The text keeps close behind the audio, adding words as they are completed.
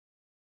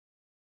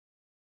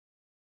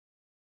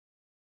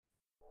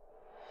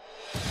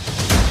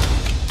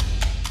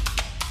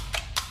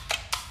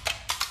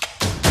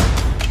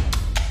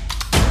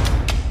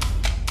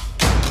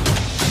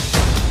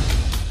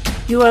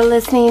You are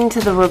listening to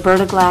the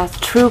Roberta Glass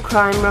True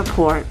Crime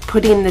Report,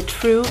 putting the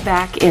true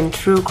back in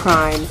true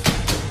crime.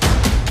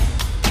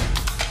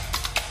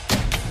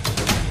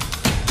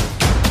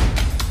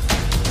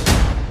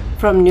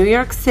 From New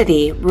York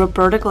City,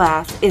 Roberta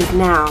Glass is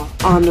now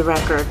on the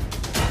record.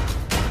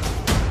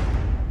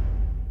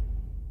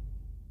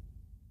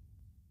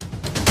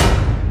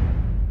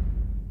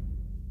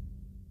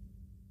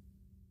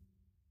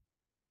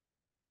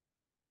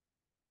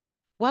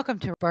 Welcome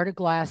to Roberta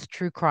Glass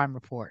True Crime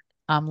Report.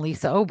 I'm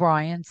Lisa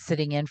O'Brien,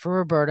 sitting in for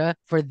Roberta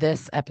for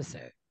this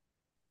episode.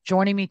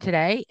 Joining me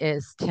today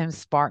is Tim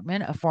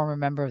Sparkman, a former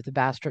member of the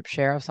Bastrop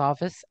Sheriff's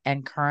Office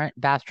and current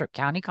Bastrop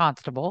County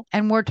Constable,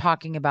 and we're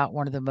talking about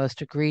one of the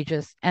most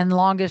egregious and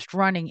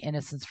longest-running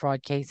innocence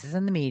fraud cases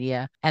in the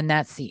media, and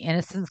that's the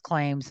innocence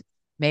claims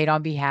made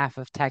on behalf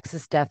of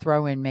Texas death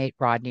row inmate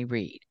Rodney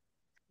Reed.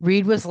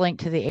 Reed was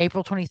linked to the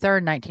April 23,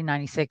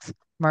 1996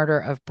 murder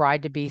of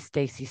bride-to-be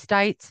Stacey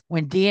Stites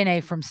when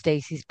DNA from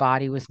Stacey's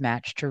body was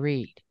matched to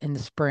Reed in the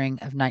spring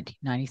of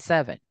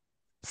 1997.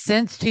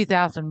 Since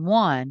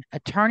 2001,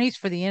 attorneys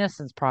for the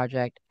Innocence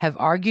Project have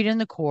argued in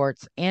the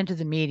courts and to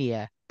the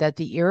media that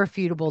the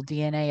irrefutable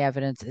DNA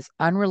evidence is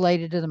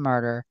unrelated to the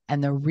murder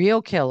and the real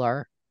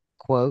killer,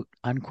 quote,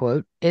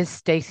 unquote, is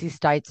Stacey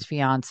Stites'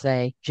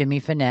 fiance,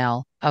 Jimmy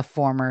Fennell, a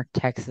former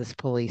Texas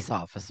police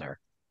officer.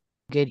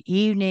 Good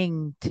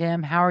evening,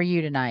 Tim. How are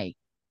you tonight?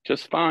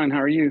 Just fine. How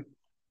are you?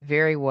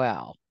 Very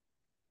well.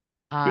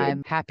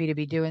 I'm happy to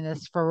be doing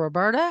this for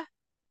Roberta.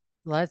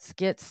 Let's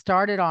get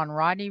started on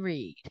Rodney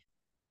Reed.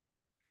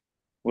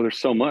 Well, there's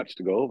so much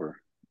to go over.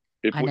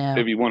 If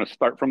you want to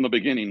start from the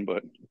beginning,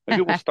 but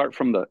maybe we'll start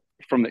from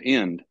the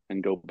end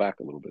and go back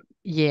a little bit.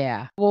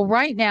 Yeah. Well,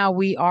 right now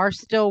we are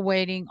still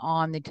waiting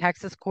on the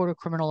Texas Court of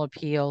Criminal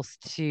Appeals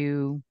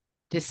to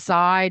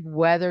decide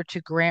whether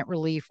to grant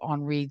relief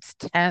on Reed's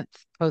 10th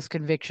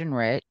post-conviction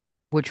writ,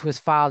 which was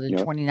filed in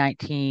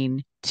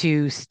 2019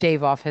 to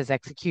stave off his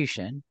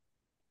execution.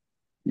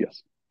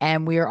 Yes.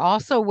 And we are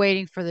also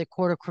waiting for the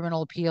Court of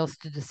Criminal Appeals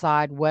to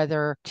decide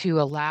whether to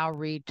allow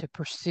Reed to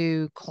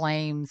pursue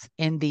claims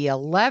in the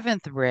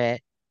 11th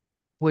writ,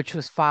 which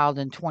was filed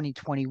in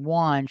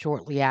 2021,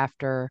 shortly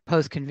after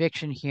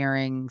post-conviction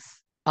hearings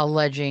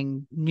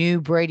alleging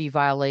new Brady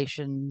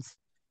violations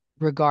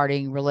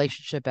regarding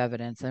relationship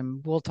evidence.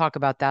 And we'll talk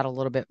about that a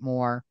little bit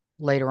more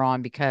later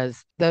on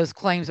because those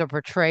claims are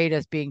portrayed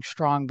as being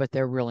strong, but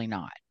they're really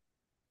not.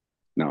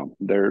 No,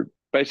 they're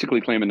basically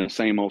claiming the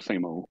same old,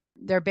 same old.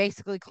 They're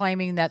basically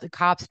claiming that the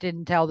cops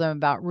didn't tell them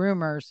about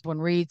rumors when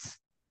Reed's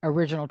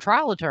original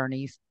trial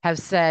attorneys have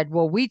said,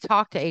 well, we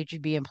talked to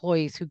HEB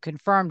employees who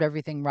confirmed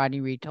everything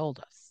Rodney Reed told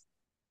us.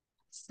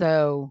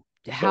 So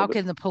how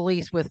can the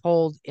police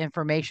withhold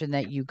information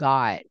that you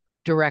got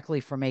directly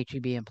from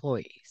HEB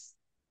employees?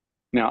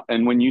 Now,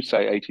 and when you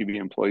say HEB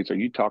employees, are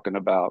you talking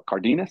about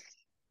Cardenas?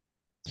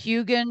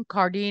 Hugan,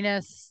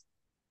 Cardenas,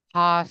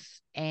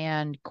 Haas,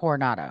 and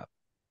Coronado.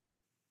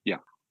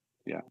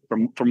 Yeah.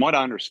 From what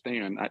I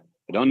understand, I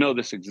don't know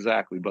this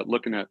exactly, but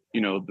looking at,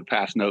 the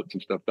past notes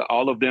and stuff, that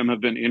all of them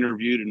have been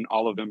interviewed and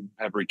all of them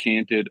have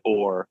recanted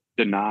or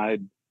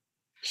denied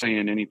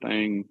saying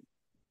anything.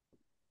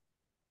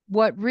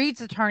 What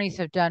Reed's attorneys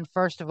have done,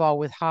 first of all,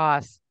 with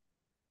Haas,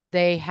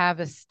 they have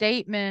a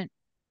statement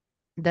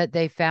that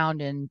they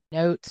found in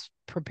notes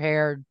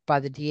prepared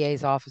by the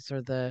DA's office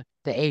or the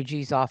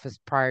AG's office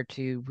prior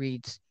to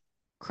Reed's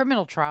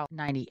criminal trial in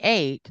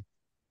 98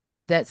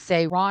 that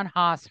say Ron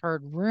Haas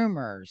heard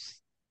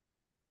rumors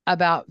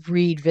about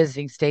Reed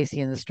visiting Stacey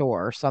in the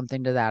store or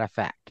something to that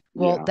effect.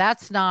 Well,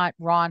 that's not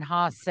Ron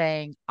Haas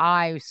saying,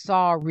 I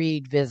saw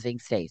Reed visiting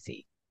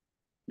Stacey.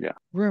 Yeah.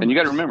 Rumors. And you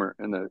got to remember,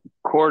 in the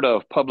court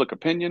of public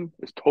opinion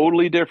is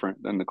totally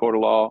different than the court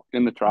of law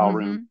in the trial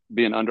room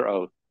being under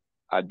oath.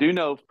 I do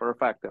know for a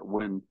fact that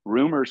when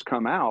rumors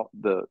come out,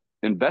 the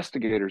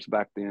investigators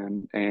back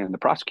then and the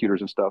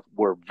prosecutors and stuff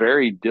were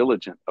very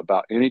diligent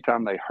about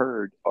anytime they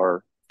heard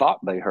or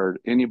thought they heard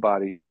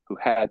anybody who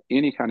had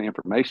any kind of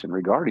information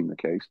regarding the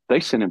case, they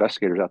sent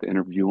investigators out to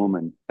interview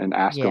them and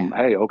ask them,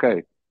 hey,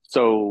 okay,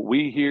 so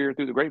we hear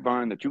through the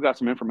grapevine that you got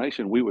some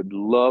information. We would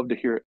love to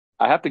hear it.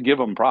 I have to give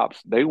them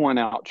props. They went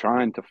out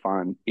trying to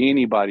find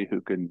anybody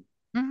who can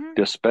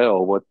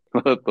dispel what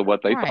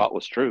they thought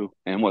was true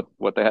and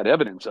what they had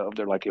evidence of.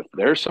 They're like, if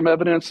there's some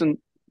evidence, and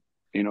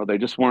they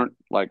just weren't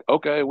like,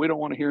 okay, we don't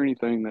want to hear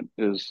anything that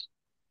is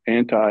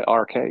anti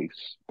our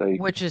case.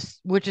 Which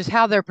is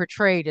how they're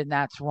portrayed, and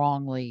that's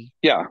wrongly.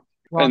 Yeah.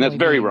 And that's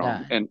very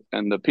wrong. Done.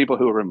 And the people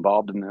who were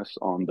involved in this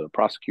on the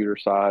prosecutor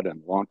side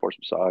and law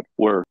enforcement side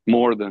were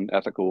more than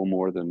ethical,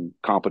 more than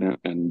competent,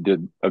 and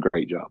did a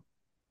great job.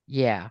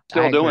 Yeah.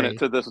 Still doing it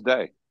to this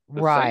day.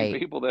 The right. same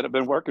people that have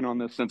been working on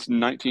this since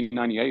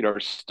 1998 are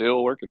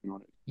still working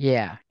on it.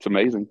 Yeah. It's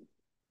amazing.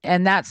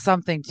 And that's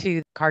something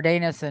too.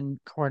 Cardenas and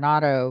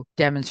Coronado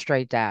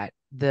demonstrate that.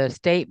 The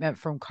statement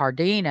from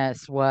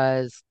Cardenas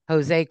was,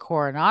 Jose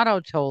Coronado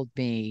told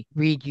me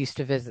Reed used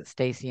to visit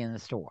Stacey in the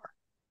store.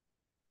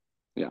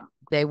 Yeah.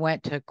 They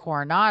went to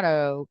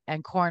Coronado,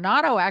 and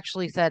Coronado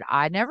actually said,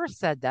 I never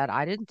said that.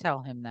 I didn't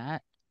tell him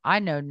that. I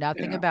know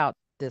nothing about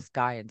this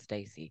guy and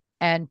Stacy.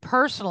 And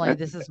personally,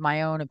 this is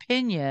my own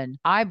opinion.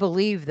 I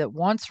believe that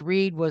once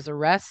Reed was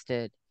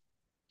arrested,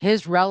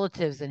 his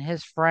relatives and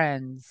his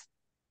friends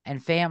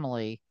and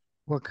family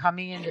were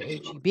coming into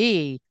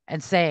HEB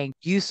and saying,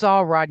 you saw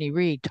Rodney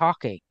Reed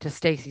talking to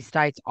Stacy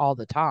Stites all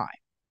the time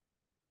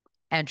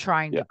and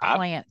trying to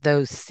plant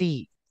those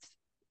seeds.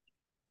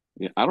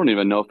 Yeah, I don't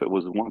even know if it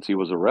was once he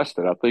was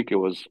arrested. I think it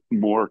was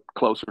more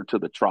closer to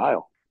the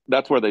trial.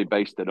 That's where they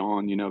based it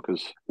on,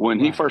 because when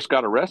he first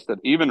got arrested,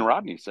 even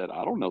Rodney said,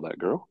 I don't know that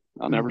girl.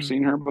 I've never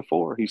seen her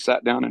before. He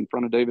sat down in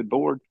front of David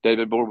Board.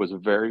 David Board was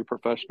very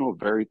professional,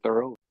 very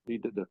thorough. He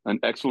did an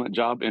excellent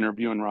job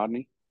interviewing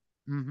Rodney.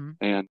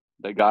 And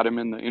they got him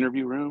in the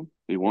interview room.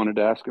 He wanted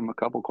to ask him a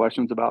couple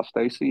questions about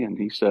Stacy, and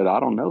he said, I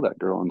don't know that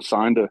girl,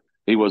 and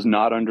he was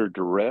not under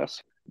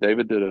duress.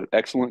 David did an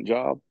excellent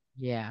job.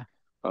 Yeah.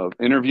 Of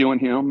interviewing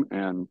him,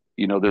 and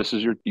this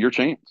is your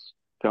chance.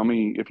 Tell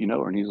me if you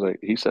know her. And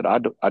he said, I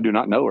do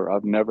not know her.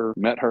 I've never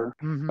met her.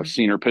 I've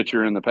seen her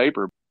picture in the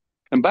paper.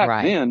 And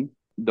back then,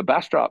 the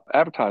Bastrop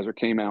Advertiser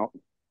came out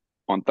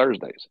on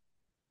Thursdays,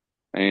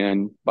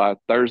 and by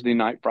Thursday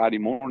night, Friday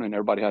morning,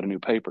 everybody had a new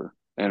paper,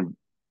 and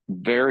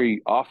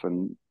very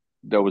often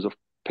there was a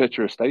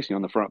picture of Stacy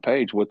on the front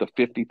page with a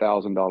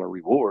 $50,000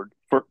 reward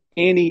for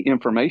any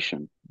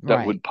information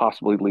that would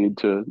possibly lead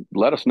to,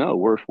 let us know.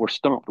 We're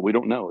stumped. We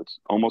don't know. It's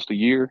almost a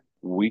year.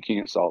 We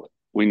can't solve it.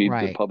 We need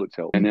the public's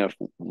help. And if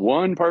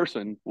one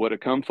person would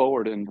have come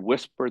forward and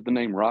whispered the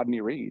name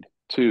Rodney Reed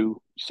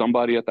to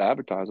somebody at the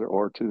Advertiser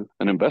or to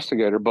an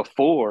investigator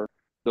before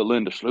the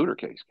Linda Schluter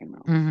case came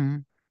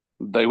out,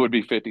 they would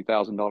be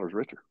 $50,000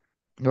 richer.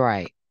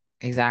 Right.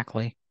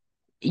 Exactly.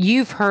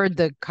 You've heard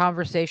the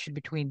conversation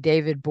between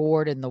David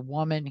Board and the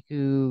woman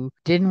who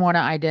didn't want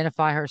to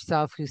identify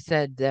herself, who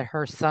said that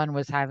her son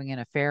was having an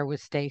affair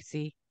with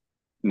Stacy.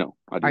 No,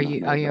 I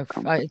do not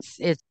know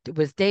it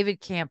was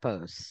David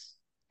Campos,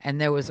 and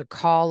there was a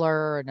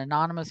caller, an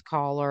anonymous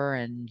caller,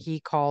 and he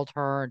called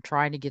her and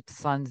trying to get the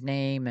son's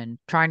name and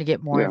trying to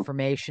get more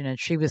information, and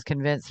she was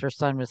convinced her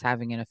son was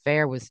having an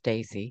affair with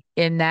Stacy.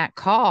 In that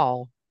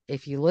call,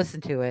 if you listen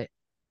to it,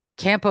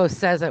 Campos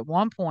says at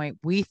one point,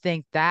 we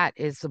think that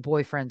is the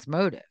boyfriend's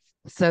motive.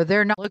 So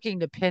they're not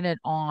looking to pin it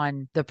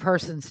on the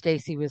person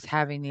Stacy was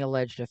having the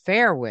alleged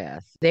affair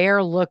with.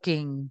 They're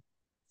looking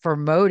for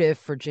motive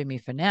for Jimmy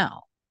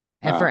Fennell.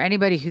 And for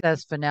anybody who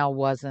says Fennell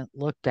wasn't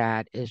looked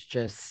at, is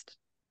just,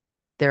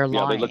 they're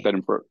lying. Yeah, they looked at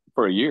him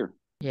for a year.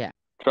 Yeah.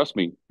 Trust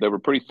me, they were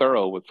pretty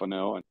thorough with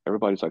Fennell, and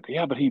everybody's like,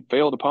 yeah, but he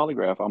failed a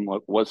polygraph. I'm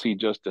like, was he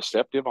just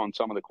deceptive on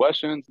some of the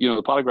questions?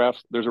 The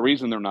polygraphs, there's a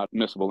reason they're not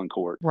admissible in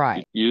court.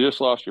 Right. You just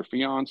lost your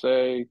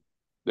fiance.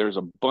 There's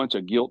a bunch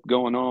of guilt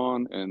going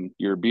on, and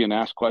you're being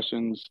asked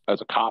questions as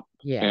a cop.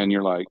 Yeah. And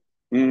you're like,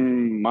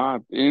 my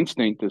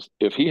instinct is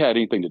if he had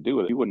anything to do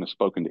with it, he wouldn't have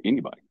spoken to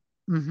anybody.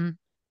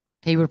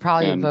 He would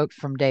probably have voted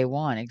from day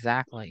one.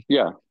 Exactly.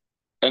 Yeah.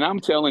 And I'm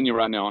telling you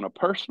right now, on a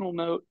personal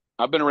note,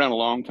 I've been around a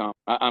long time.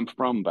 I'm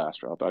from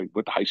Bastrop. I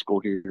went to high school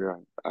here.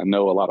 I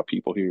know a lot of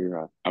people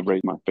here. I've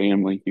raised my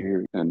family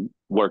here and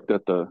worked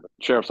at the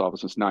sheriff's office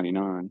since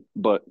 '99.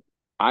 But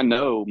I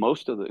know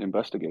most of the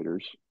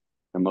investigators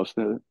and most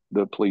of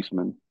the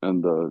policemen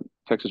and the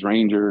Texas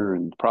Ranger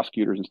and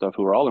prosecutors and stuff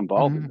who are all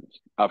involved in this.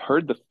 I've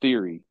heard the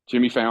theory.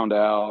 Jimmy found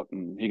out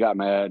and he got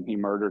mad and he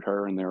murdered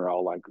her. And they're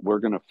all like, we're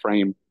going to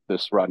frame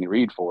this Rodney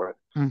Reed for it.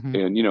 And,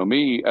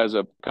 me as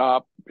a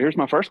cop, here's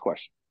my first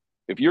question.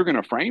 If you're going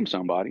to frame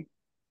somebody,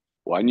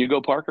 why didn't you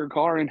go park her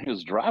car in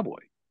his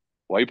driveway?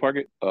 Why you park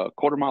it a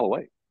quarter mile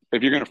away?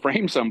 If you're going to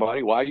frame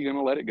somebody, why are you going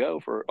to let it go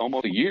for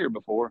almost a year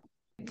before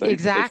they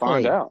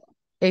find out?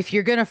 If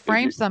you're going to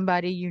frame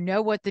somebody, you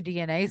know what the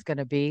DNA is going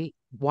to be.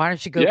 Why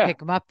don't you go pick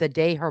them up the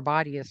day her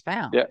body is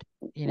found?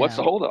 Yeah. What's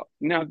the holdup?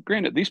 Now,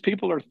 granted, these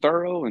people are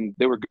thorough and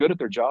they were good at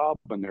their job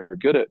and they're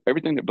good at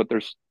everything. But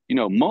there's,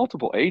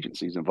 multiple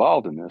agencies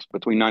involved in this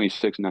between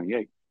 96 and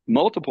 98.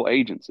 Multiple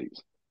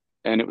agencies.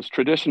 And it was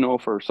traditional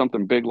for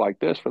something big like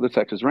this for the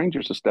Texas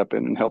Rangers to step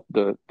in and help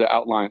the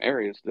outlying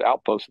areas, the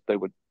outposts that they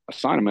would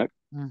assign them at.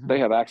 They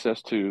have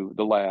access to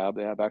the lab.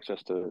 They have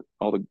access to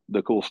all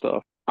the cool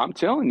stuff. I'm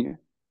telling you,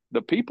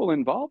 the people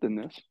involved in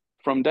this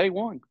from day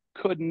one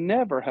could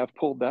never have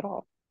pulled that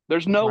off.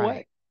 There's no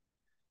way.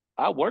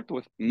 I worked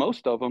with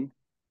most of them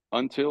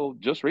until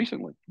just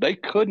recently. They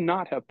could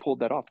not have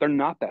pulled that off. They're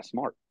not that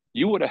smart.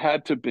 You would have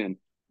had to have been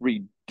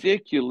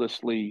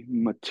ridiculously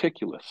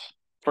meticulous.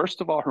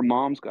 First of all, her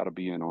mom's got to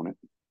be in on it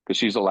because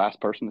she's the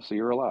last person to see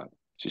her alive.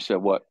 She said,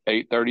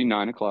 8:30,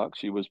 9 o'clock.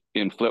 She was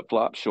in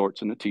flip-flop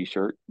shorts and a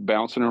T-shirt,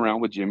 bouncing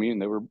around with Jimmy,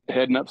 and they were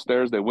heading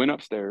upstairs. They went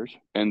upstairs,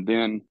 and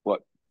then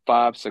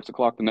 5, 6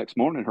 o'clock the next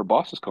morning, her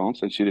boss is calling,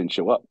 said she didn't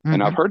show up.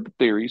 And I've heard the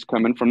theories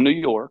coming from New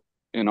York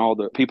and all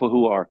the people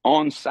who are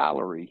on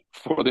salary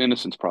for the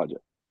Innocence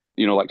Project.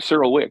 Like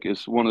Cyril Wick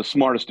is one of the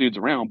smartest dudes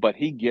around, but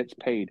he gets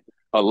paid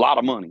a lot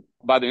of money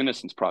by the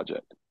Innocence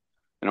Project.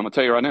 And I'm going to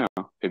tell you right now,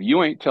 if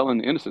you ain't telling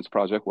the Innocence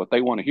Project what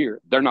they want to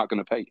hear, they're not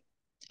going to pay you.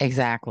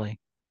 Exactly.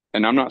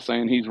 And I'm not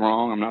saying he's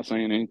wrong. I'm not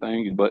saying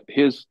anything, but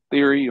his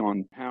theory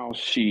on how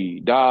she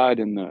died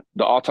and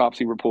the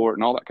autopsy report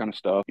and all that kind of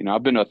stuff,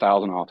 I've been to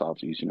 1,000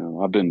 autopsies,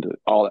 I've been to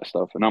all that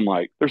stuff. And I'm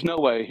like, there's no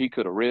way he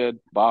could have read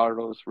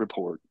Barlow's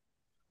report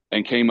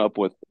and came up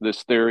with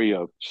this theory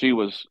of she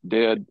was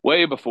dead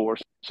way before.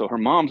 So her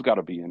mom's got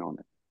to be in on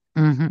it.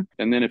 Mm-hmm.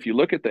 And then if you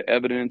look at the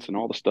evidence and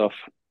all the stuff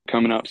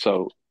coming up,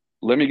 so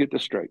let me get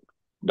this straight.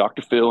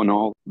 Dr. Phil and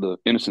all the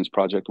Innocence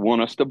Project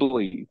want us to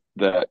believe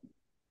that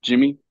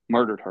Jimmy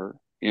murdered her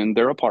in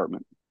their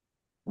apartment,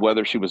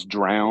 whether she was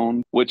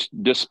drowned, which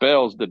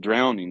dispels the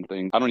drowning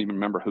thing. I don't even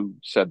remember who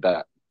said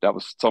that. That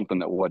was something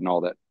that wasn't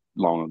all that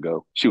long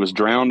ago. She was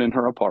drowned in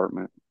her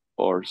apartment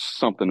or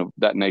something of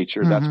that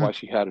nature. Mm-hmm. That's why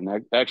she had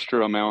an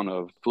extra amount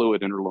of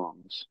fluid in her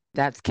lungs.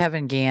 That's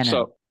Kevin Gannon.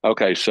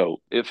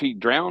 So if he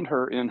drowned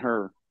her in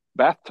her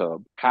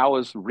bathtub, how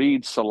is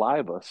Reed's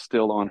saliva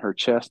still on her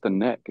chest and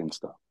neck and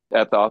stuff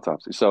at the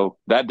autopsy? So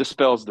that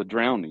dispels the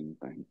drowning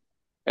thing.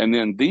 And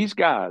then these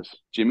guys,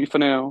 Jimmy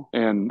Fennell,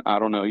 and I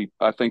don't know,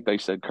 I think they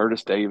said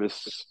Curtis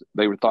Davis.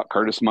 They thought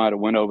Curtis might have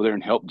went over there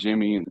and helped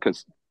Jimmy,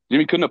 because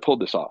Jimmy couldn't have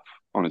pulled this off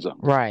on his own.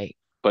 Right.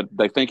 But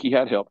they think he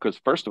had help because,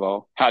 first of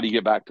all, how do you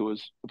get back to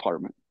his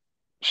apartment?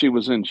 She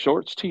was in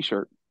shorts,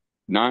 T-shirt,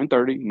 9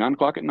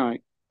 o'clock at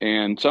night.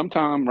 And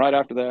sometime right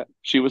after that,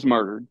 she was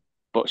murdered,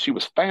 but she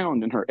was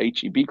found in her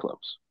HEB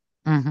clothes.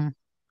 Mm-hmm.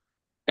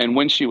 And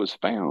when she was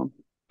found,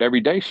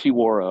 every day she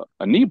wore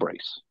a knee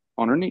brace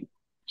on her knee.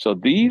 So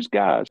these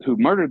guys who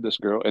murdered this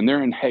girl, and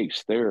they're in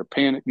haste, they're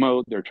panic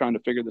mode, they're trying to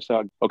figure this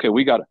out. Okay,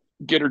 we got to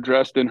get her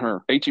dressed in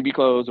her HEB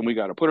clothes, and we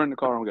got to put her in the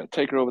car, and we got to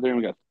take her over there,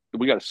 and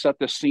we got to set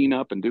this scene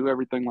up and do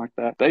everything like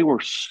that. They were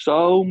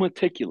so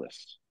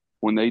meticulous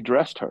when they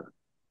dressed her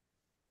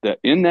that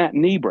in that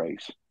knee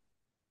brace,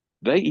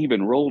 they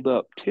even rolled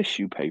up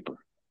tissue paper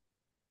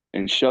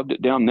and shoved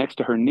it down next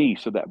to her knee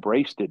so that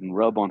brace didn't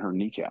rub on her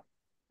kneecap.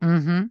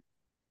 Mm-hmm.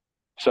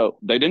 So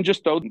they didn't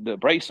just throw the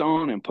brace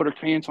on and put her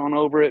pants on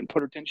over it and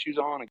put her tennis shoes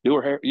on and do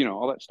her hair,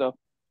 all that stuff.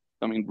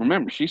 I mean,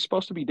 remember, she's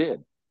supposed to be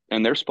dead,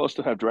 and they're supposed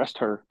to have dressed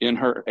her in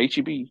her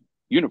HEB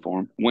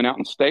uniform, went out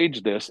and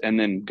staged this, and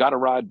then got a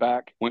ride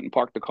back, went and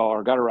parked the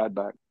car, got a ride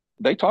back.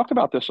 They talked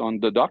about this on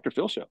the Dr.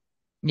 Phil show.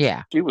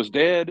 Yeah. She was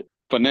dead.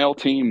 Fennell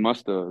team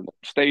must have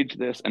staged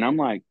this. And I'm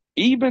like,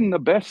 even the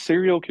best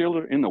serial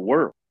killer in the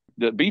world,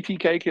 the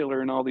BTK killer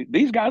and all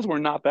these guys were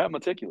not that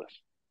meticulous.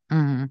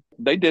 Mm-hmm.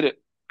 They did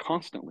it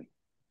constantly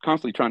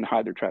trying to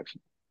hide their tracks.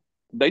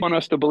 They want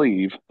us to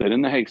believe that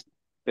in the haste,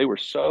 they were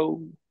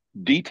so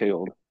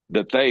detailed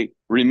that they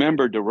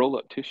remembered to roll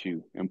up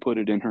tissue and put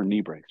it in her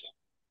knee brace.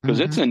 Because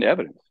it's in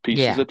evidence.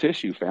 Pieces of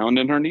tissue found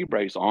in her knee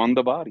brace on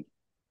the body.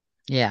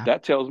 Yeah.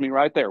 That tells me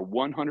right there,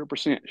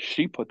 100%,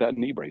 she put that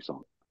knee brace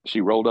on.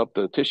 She rolled up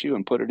the tissue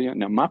and put it in.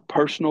 Now, my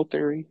personal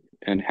theory,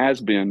 and has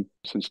been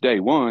since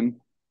day one,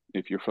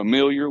 if you're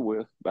familiar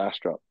with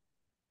Bastrop,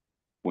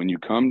 when you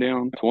come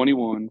down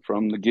 21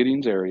 from the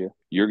Giddings area,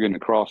 you're going to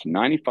cross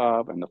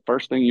 95, and the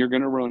first thing you're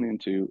going to run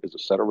into is a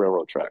set of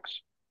railroad tracks.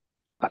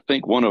 I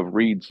think one of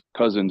Reed's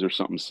cousins or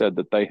something said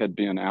that they had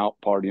been out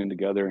partying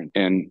together,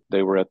 and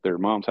they were at their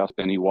mom's house,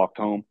 and he walked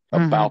home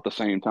about the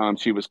same time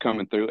she was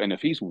coming through. And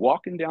if he's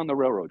walking down the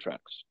railroad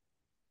tracks,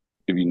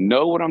 if you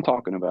know what I'm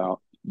talking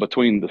about,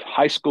 between the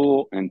high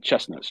school and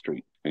Chestnut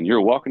Street, and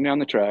you're walking down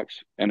the tracks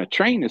and a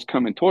train is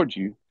coming towards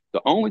you,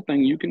 the only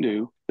thing you can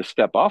do is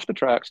step off the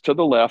tracks to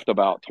the left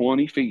about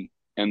 20 feet,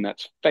 and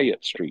that's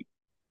Fayette Street.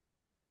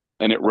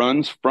 And it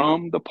runs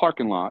from the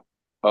parking lot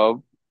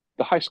of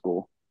the high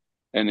school,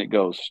 and it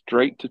goes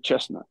straight to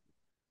Chestnut.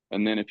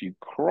 And then if you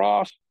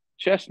cross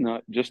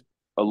Chestnut just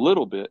a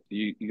little bit,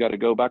 you got to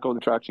go back over the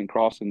tracks and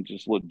cross and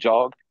just a little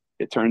jog.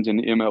 It turns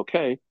into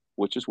MLK,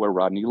 which is where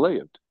Rodney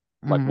lived,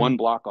 like 1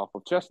 block off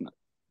of Chestnut.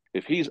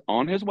 If he's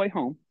on his way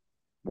home,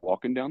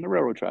 walking down the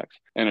railroad tracks,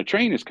 and a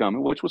train is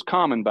coming, which was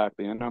common back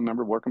then. I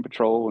remember working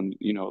patrol, and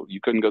you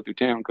couldn't go through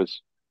town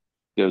because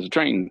there was a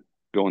train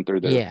going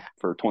through there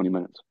for 20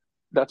 minutes.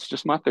 That's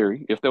just my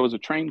theory. If there was a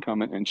train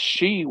coming and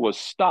she was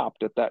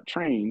stopped at that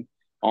train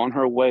on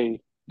her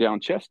way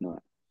down Chestnut,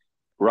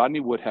 Rodney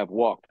would have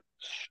walked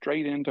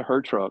straight into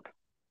her truck.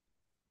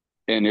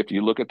 And if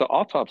you look at the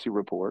autopsy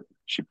report,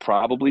 she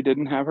probably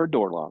didn't have her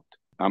door locked.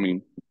 I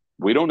mean,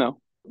 we don't know.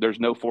 There's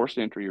no forced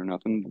entry or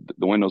nothing.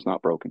 The window's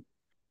not broken.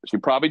 She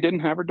probably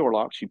didn't have her door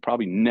locked. She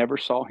probably never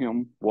saw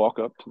him walk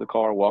up to the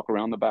car, walk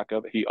around the back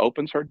of it. He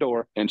opens her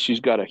door, and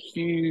she's got a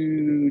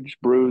huge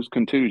bruise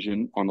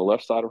contusion on the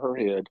left side of her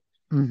head.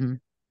 Mm-hmm.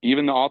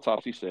 Even the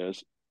autopsy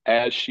says,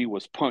 as she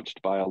was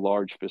punched by a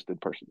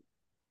large-fisted person.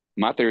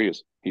 My theory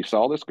is he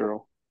saw this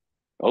girl,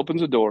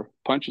 opens the door,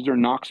 punches her,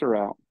 knocks her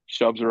out,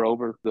 shoves her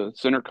over the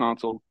center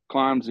console,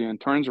 climbs in,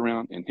 turns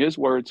around. In his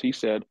words, he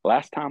said,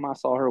 last time I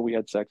saw her, we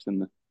had sex in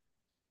the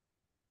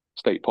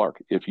state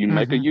park. If you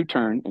make a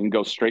U-turn and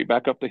go straight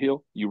back up the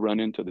hill, you run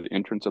into the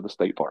entrance of the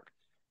state park.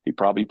 He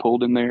probably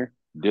pulled in there,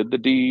 did the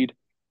deed.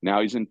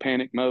 Now he's in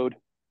panic mode.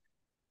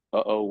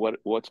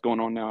 What's going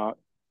on now?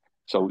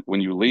 So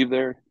when you leave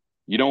there,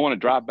 You don't want to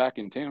drive back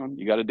in town.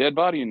 You got a dead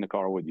body in the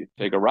car with you.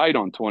 Take a right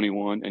on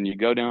 21 and you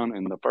go down,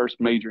 and the first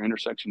major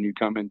intersection you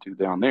come into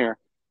down there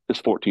is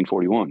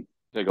 1441.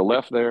 Take a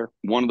left there.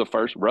 One of the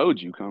first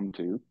roads you come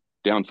to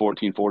down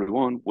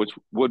 1441, which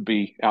would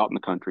be out in the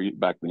country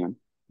back then,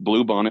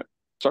 Blue Bonnet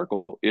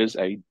Circle is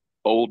a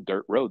old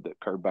dirt road that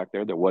curved back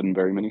there. There wasn't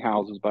very many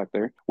houses back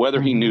there.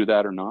 Whether he knew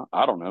that or not,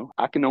 I don't know.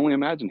 I can only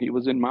imagine he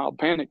was in mild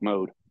panic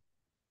mode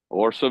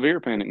or severe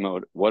panic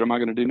mode. What am I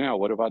going to do now?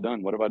 What have I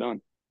done? What have I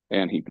done?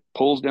 And he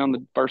pulls down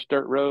the first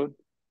dirt road,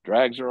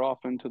 drags her off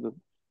into the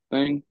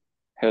thing,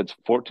 heads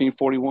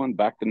 1441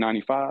 back to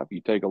 95.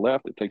 You take a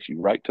left. It takes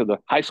you right to the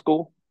high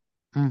school.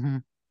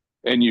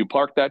 And you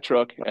park that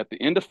truck at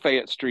the end of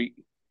Fayette Street,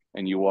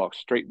 and you walk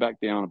straight back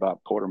down about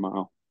a quarter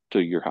mile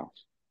to your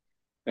house.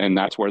 And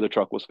that's where the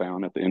truck was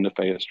found, at the end of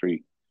Fayette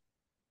Street.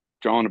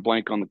 Drawing a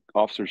blank on the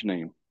officer's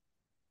name.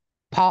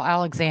 Paul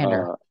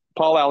Alexander.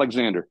 Paul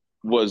Alexander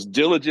was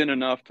diligent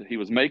enough he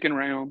was making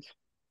rounds.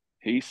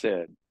 He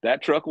said,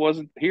 that truck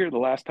wasn't here the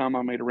last time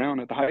I made a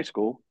round at the high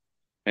school.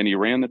 And he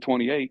ran the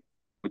 28,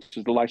 which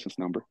is the license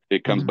number.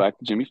 It comes back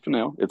to Jimmy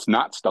Fennell. It's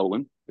not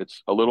stolen.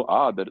 It's a little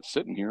odd that it's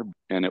sitting here,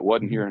 and it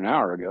wasn't here an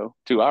hour ago,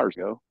 2 hours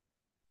ago.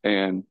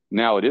 And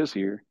now it is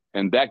here.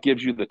 And that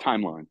gives you the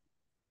timeline.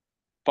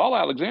 Paul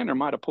Alexander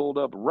might have pulled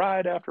up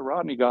right after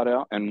Rodney got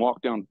out and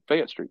walked down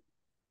Fayette Street.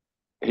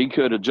 He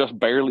could have just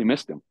barely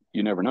missed him.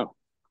 You never know.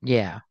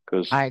 Yeah,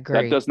 because I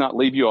agree. That does not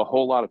leave you a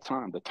whole lot of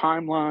time. The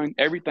timeline,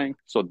 everything.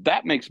 So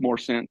that makes more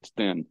sense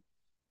than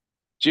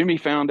Jimmy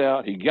found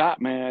out, he got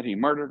mad, he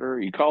murdered her,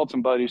 he called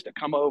some buddies to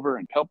come over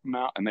and help him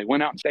out, and they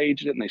went out and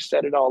staged it, and they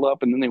set it all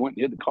up, and then they went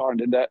and hid the car and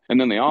did that, and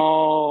then they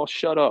all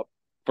shut up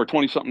for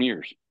 20-something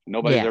years.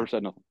 Nobody's ever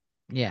said nothing.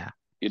 Yeah.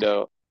 You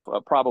know, a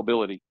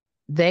probability.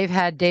 They've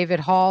had David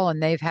Hall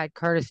and they've had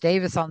Curtis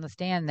Davis on the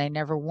stand. They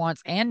never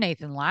once, and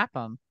Nathan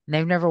Lapham,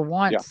 they've never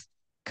once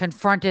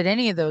confronted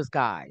any of those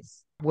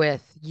guys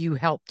with, you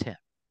helped him.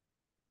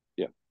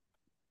 Yeah.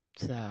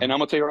 So. And I'm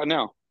going to tell you right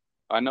now,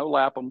 I know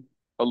Lapham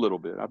a little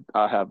bit.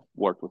 I have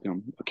worked with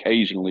him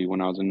occasionally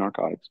when I was in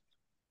narcotics.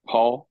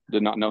 Hall,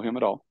 did not know him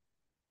at all.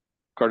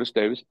 Curtis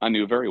Davis, I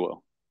knew very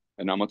well.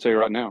 And I'm going to tell you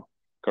right now,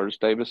 Curtis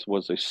Davis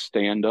was a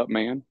stand-up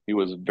man. He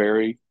was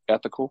very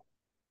ethical,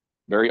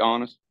 very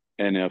honest.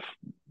 And if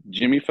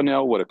Jimmy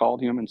Fennell would have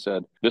called him and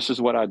said, this is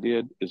what I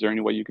did, is there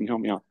any way you can help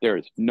me out? There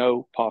is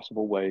no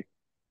possible way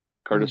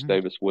Curtis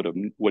Davis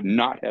would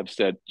not have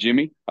said,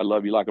 Jimmy, I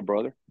love you like a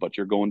brother, but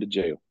you're going to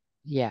jail.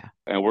 Yeah.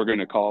 And we're going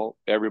to call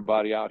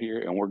everybody out here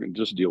and we're going to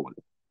just deal with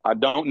it. I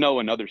don't know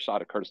another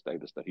side of Curtis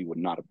Davis that he would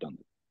not have done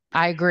it.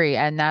 I agree.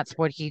 And that's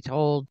what he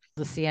told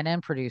the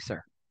CNN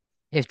producer.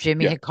 If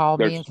Jimmy had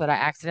called me and said, I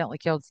accidentally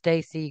killed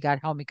Stacy, you got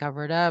to help me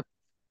cover it up,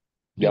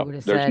 he would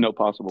have said, no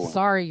possible way.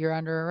 Sorry, you're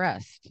under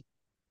arrest.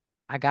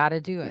 I got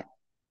to do it.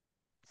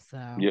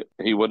 So yeah,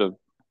 he would have.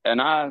 And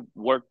I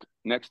worked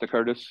next to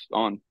Curtis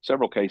on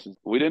several cases.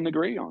 We didn't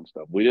agree on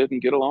stuff. We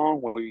didn't get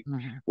along.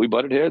 We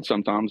butted heads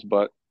sometimes,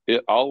 but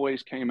it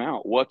always came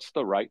out, what's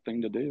the right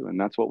thing to do? And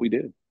that's what we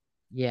did.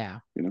 Yeah.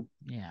 You know?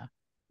 Yeah.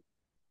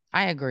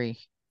 I agree.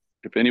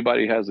 If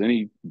anybody has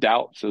any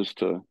doubts as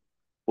to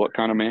what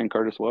kind of man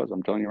Curtis was,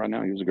 I'm telling you right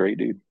now, he was a great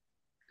dude.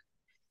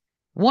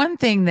 One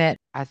thing that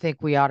I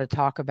think we ought to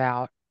talk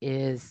about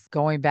is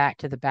going back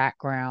to the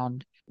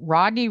background.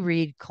 Rodney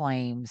Reed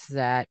claims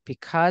that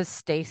because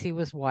Stacy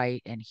was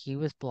white and he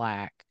was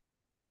black,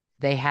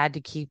 they had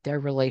to keep their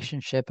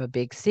relationship a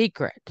big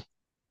secret.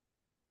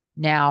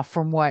 Now,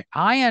 from what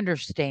I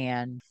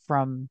understand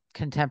from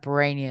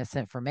contemporaneous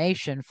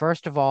information,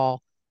 first of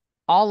all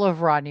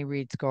of Rodney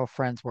Reed's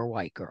girlfriends were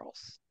white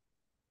girls.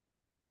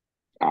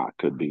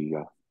 Could be.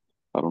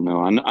 I don't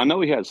know. I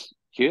know he has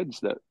kids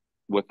that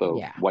with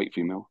a white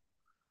female.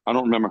 I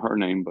don't remember her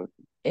name, but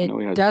I know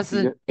he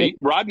has.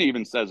 Rodney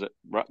even says it.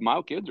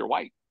 My kids are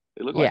white.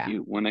 They look like you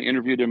when they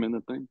interviewed him in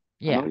the thing.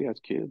 Yeah. I know he has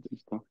kids and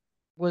stuff.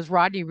 Was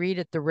Rodney Reed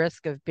at the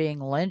risk of being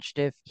lynched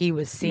if he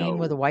was seen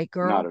with a white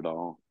girl? Not at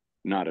all.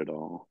 Not at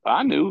all.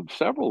 I knew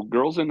several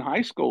girls in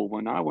high school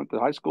when I went to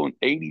high school in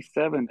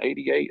 87,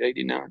 88,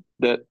 89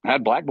 that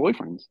had black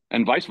boyfriends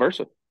and vice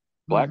versa.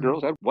 Black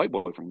girls had white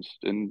boyfriends.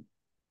 And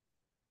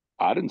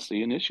I didn't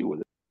see an issue with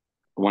it.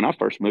 When I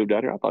first moved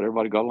out here, I thought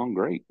everybody got along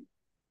great.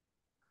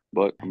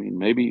 But, I mean,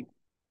 maybe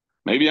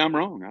I'm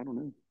wrong. I don't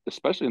know.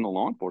 Especially in the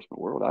law enforcement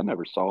world, I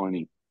never saw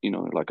any,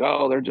 like,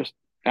 oh, they're just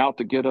out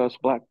to get us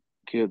black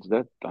kids.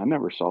 That I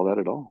never saw that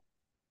at all.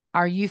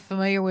 Are you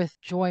familiar with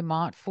Joy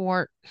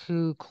Montfort,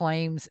 who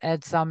claims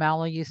Ed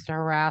Salmella used to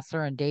harass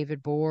her and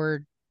David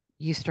Board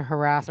used to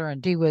harass her,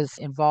 and she was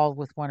involved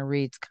with one of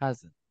Reed's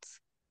cousins?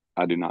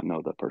 I do not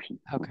know that person.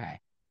 Okay.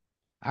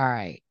 All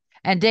right.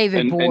 And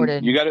David Board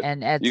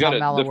and Ed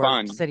Salmella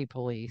were city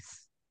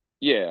police.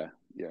 Yeah.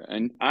 Yeah.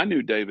 And I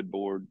knew David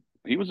Board.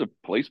 He was a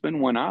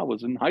policeman when I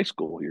was in high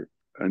school here.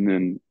 And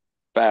then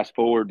fast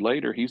forward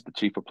later, he's the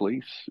chief of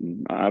police.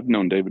 And I've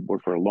known David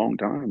Board for a long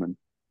time. And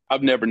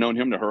I've never known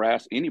him to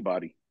harass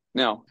anybody.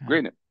 Now,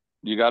 granted,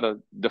 you got to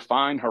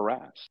define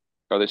harass.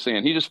 Are they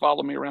saying he just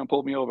followed me around,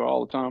 pulled me over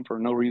all the time for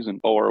no reason?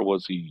 Or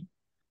was he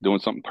doing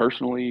something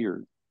personally?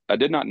 Or I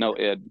did not know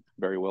Ed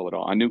very well at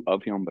all. I knew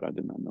of him, but I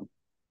did not know.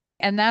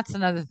 And that's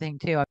another thing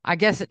too. I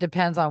guess it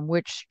depends on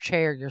which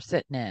chair you're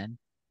sitting in.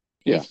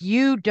 Yeah. If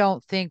you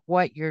don't think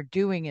what you're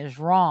doing is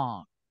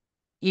wrong,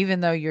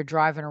 even though you're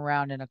driving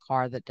around in a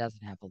car that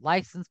doesn't have a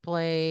license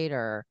plate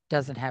or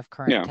doesn't have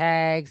current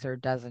tags or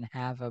doesn't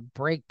have a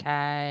brake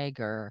tag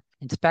or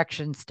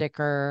inspection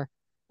sticker,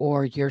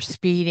 or you're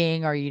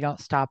speeding or you don't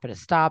stop at a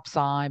stop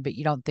sign, but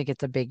you don't think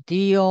it's a big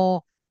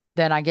deal,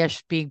 then I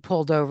guess being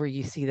pulled over,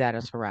 you see that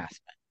as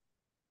harassment.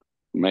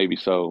 Maybe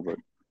so, but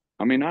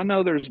I mean, I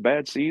know there's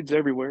bad seeds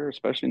everywhere,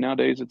 especially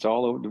nowadays. It's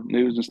all over the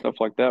news and stuff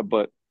like that.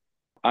 But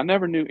I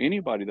never knew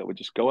anybody that would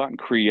just go out and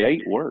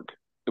create work.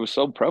 It was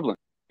so prevalent.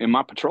 In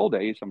my patrol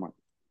days, I'm like,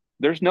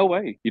 there's no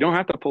way. You don't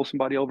have to pull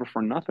somebody over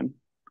for nothing.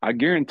 I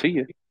guarantee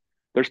you,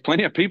 there's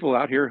plenty of people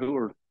out here who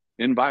are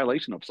in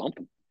violation of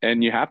something.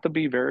 And you have to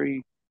be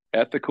very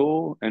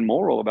ethical and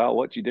moral about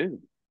what you do.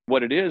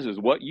 What it is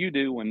what you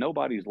do when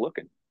nobody's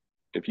looking.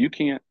 If you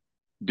can't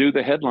do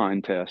the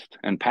headline test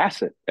and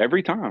pass it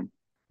every time,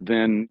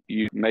 then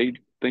you may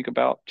think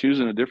about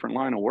choosing a different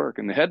line of work.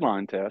 And the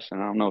headline test, and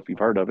I don't know if you've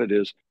heard of it,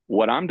 is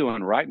what I'm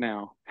doing right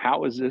now.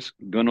 How is this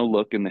going to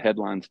look in the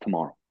headlines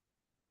tomorrow?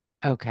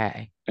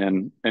 Okay.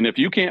 And if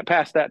you can't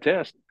pass that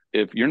test,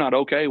 if you're not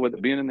okay with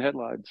it being in the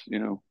headlines,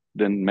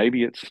 then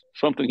maybe it's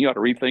something you ought to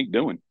rethink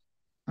doing.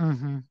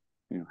 Mm-hmm.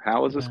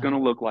 How is this going to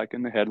look like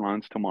in the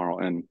headlines tomorrow?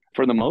 And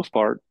for the most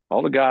part,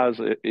 all the guys,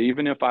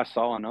 even if I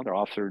saw another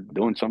officer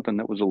doing something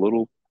that was a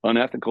little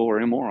unethical or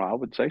immoral, I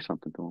would say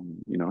something to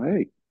him.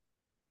 Hey,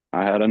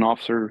 I had an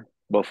officer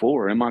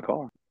before in my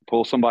car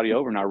pull somebody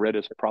over, and I read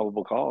his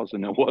probable cause,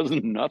 and it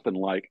wasn't nothing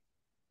like.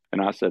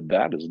 And I said,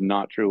 that is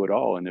not true at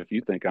all. And if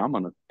you think I'm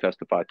going to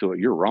testify to it,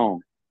 you're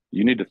wrong.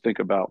 You need to think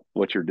about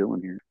what you're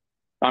doing here.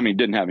 I mean, it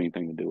didn't have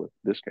anything to do with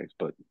this case,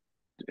 but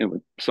it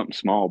was something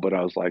small. But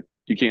I was like,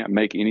 you can't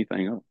make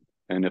anything up.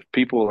 And if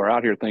people are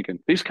out here thinking,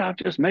 these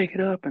cops just make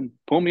it up and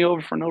pull me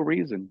over for no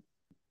reason,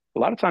 a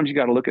lot of times you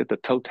got to look at the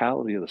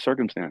totality of the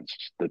circumstance,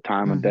 the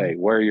time of day,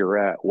 where you're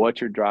at, what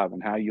you're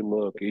driving, how you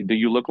look. Do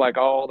you look like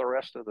all the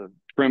rest of the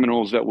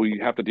criminals that we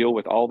have to deal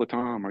with all the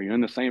time? Are you in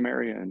the same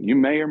area? And you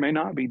may or may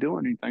not be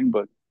doing anything,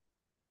 but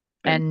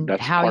and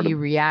that's how part you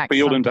of react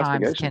field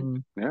sometimes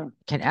investigation.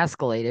 can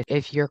escalate.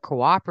 If you're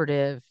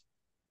cooperative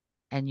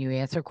and you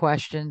answer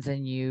questions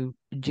and you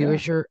do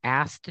as you're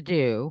asked to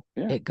do,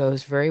 it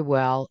goes very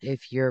well.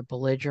 If you're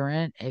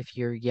belligerent, if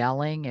you're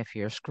yelling, if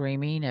you're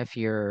screaming, if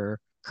you're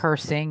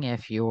cursing,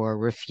 if you're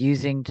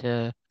refusing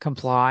to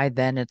comply,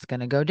 then it's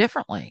going to go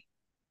differently.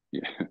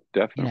 Yeah,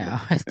 definitely.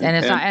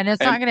 And it's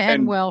not going to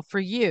end well for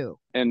you.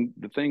 And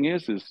the thing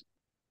is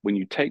when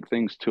you take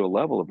things to a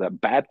level of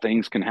that, bad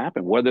things can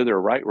happen, whether they're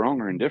right,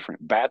 wrong, or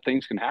indifferent. Bad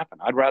things can happen.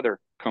 I'd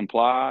rather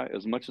comply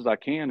as much as I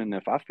can. And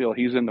if I feel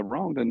he's in the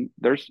wrong, then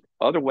there's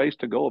other ways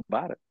to go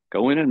about it.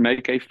 Go in and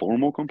make a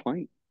formal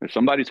complaint. If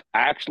somebody's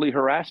actually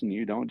harassing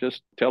you, don't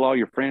just tell all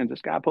your friends,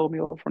 this guy pulled me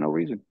over for no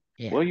reason.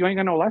 Yeah. Well, you ain't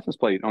got no license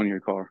plate on your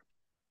car.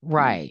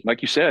 Right.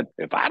 Like you said,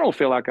 if I don't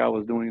feel like I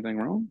was doing anything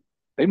wrong,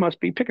 they must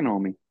be picking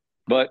on me.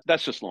 But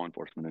that's just law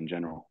enforcement in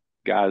general.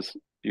 Guys,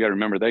 you got to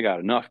remember they got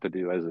enough to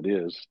do as it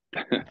is.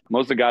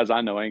 Most of the guys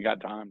I know ain't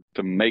got time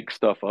to make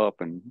stuff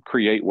up and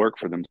create work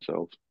for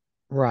themselves.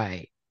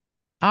 Right.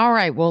 All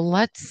right. Well,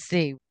 let's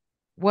see.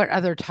 What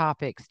other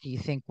topics do you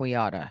think we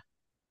ought to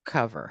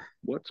cover?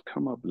 What's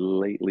come up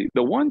lately?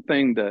 The one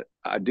thing that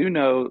I do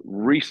know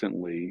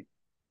recently,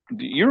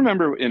 do you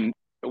remember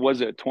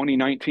was it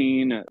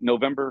 2019,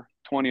 November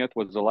 20th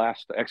was the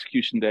last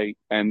execution date.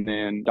 And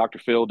then Dr.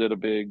 Phil did a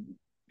big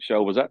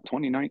show. Was that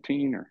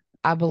 2019 or?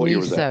 I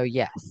believe so,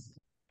 yes.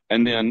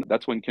 And then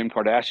that's when Kim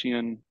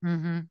Kardashian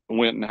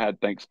went and had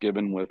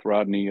Thanksgiving with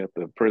Rodney at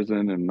the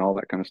prison and all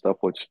that kind of stuff,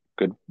 which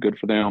good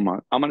for them.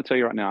 I'm going to tell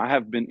you right now, I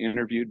have been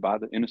interviewed by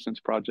the Innocence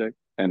Project,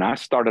 and I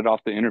started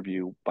off the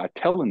interview by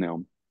telling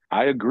them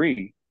I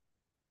agree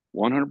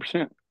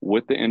 100%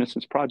 with the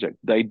Innocence Project.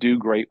 They do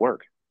great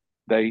work.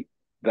 They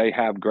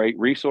have great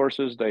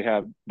resources.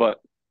 But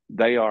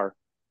they are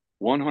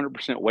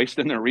 100%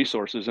 wasting their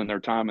resources and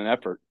their time and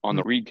effort on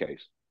the Reed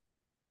case,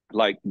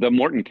 like the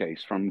Morton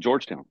case from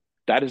Georgetown.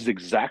 That is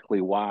exactly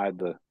why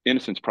the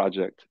Innocence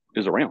Project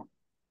is around.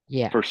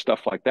 Yeah. For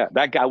stuff like that.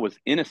 That guy was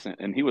innocent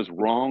and he was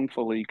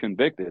wrongfully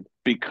convicted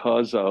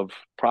because of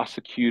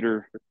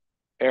prosecutor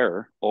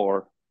error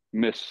or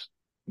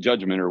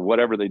misjudgment or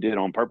whatever they did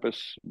on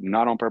purpose,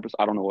 not on purpose.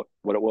 I don't know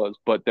what it was,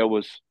 but there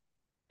was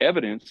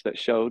evidence that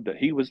showed that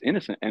he was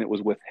innocent and it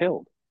was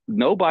withheld.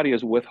 Nobody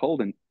is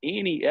withholding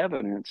any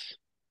evidence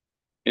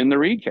in the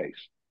Reed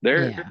case.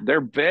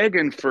 They're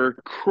begging for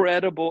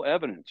credible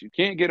evidence. You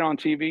can't get on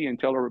TV and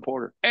tell a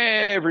reporter,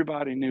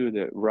 everybody knew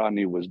that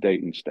Rodney was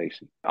dating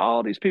Stacy.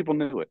 All these people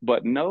knew it,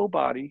 but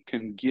nobody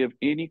can give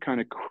any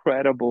kind of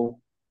credible,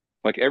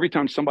 like every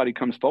time somebody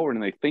comes forward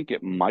and they think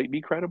it might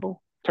be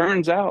credible,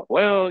 turns out,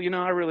 well,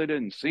 I really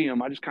didn't see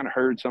him. I just kind of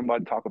heard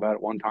somebody talk about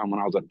it one time when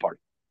I was at a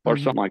party or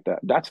something like that.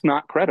 That's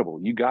not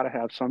credible. You got to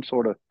have some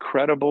sort of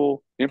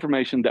credible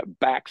information that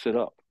backs it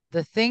up.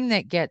 The thing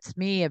that gets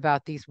me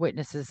about these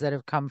witnesses that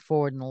have come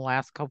forward in the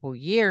last couple of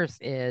years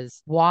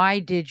is, why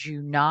did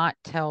you not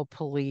tell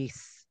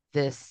police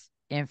this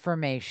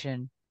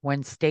information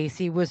when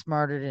Stacy was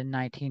murdered in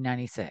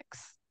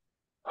 1996?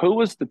 Who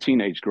was the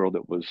teenage girl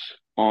that was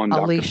on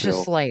Dr. Alicia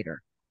Phil?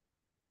 Slater.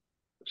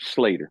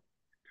 Slater.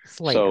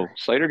 So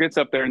Slater gets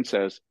up there and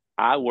says,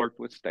 I worked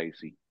with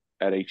Stacy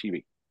at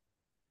HEB.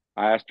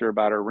 I asked her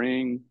about her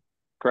ring.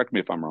 Correct me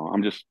if I'm wrong.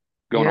 I'm just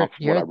going off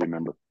what I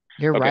remember.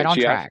 You're right on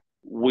track.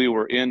 We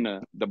were in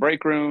the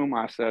break room.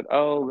 I said,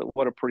 oh,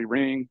 what a pretty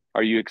ring.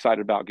 Are you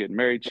excited about getting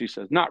married? She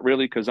says, not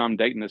really, because I'm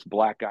dating this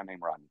black guy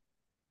named Rodney.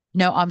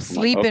 No, I'm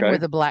sleeping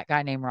with a black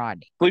guy named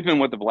Rodney. Sleeping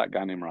with a black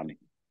guy named Rodney.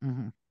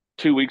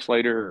 2 weeks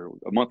later, or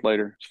a month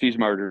later, she's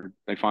murdered.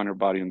 They find her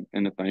body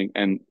in the thing.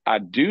 And I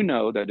do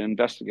know that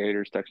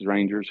investigators, Texas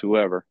Rangers,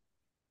 whoever,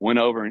 went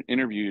over and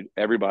interviewed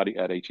everybody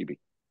at HEB.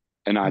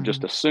 And I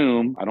just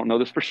assume, I don't know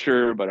this for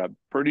sure, but I'm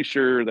pretty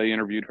sure they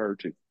interviewed her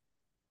too.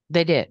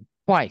 They did.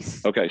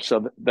 Twice. Okay,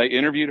 so they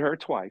interviewed her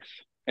twice.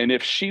 And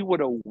if she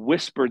would have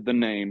whispered the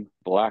name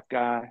black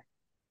guy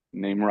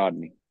named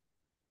Rodney,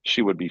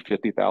 she would be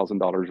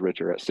 $50,000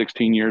 richer at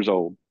 16 years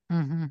old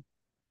in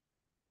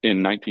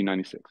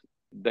 1996.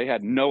 They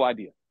had no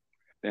idea.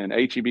 And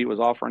HEB was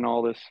offering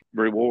all this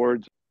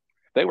rewards.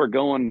 They were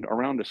going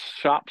around to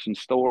shops and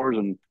stores,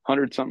 and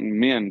 100-something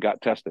men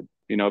got tested.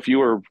 You know, if you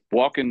were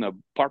walking the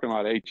parking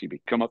lot at HEB,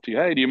 come up to you,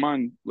 hey, do you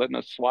mind letting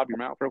us swab your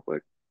mouth real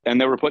quick? And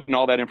they were putting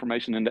all that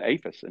information into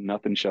APHIS, and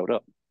nothing showed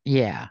up.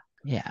 Yeah.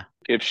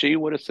 If she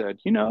would have said,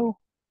 you know,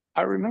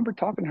 I remember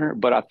talking to her,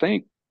 but I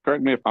think,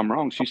 correct me if I'm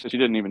wrong, she said she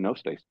didn't even know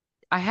Stacy.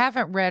 I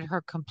haven't read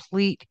her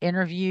complete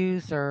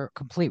interviews or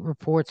complete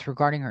reports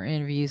regarding her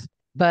interviews,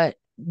 but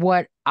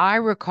what I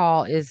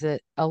recall is that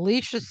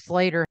Alicia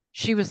Slater,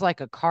 she was like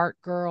a cart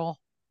girl.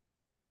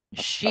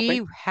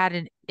 She had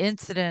an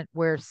incident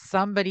where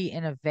somebody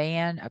in a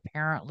van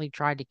apparently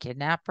tried to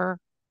kidnap her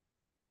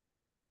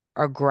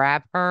or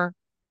grab her.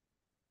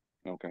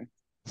 Okay.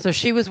 So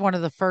she was one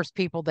of the first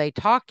people they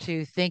talked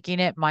to,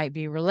 thinking it might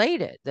be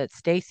related, that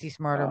Stacy's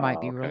murder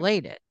might be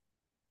related.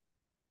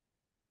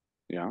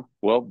 Yeah.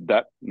 Well,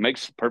 that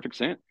makes perfect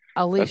sense.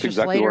 Alicia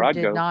Slater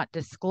did not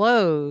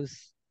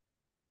disclose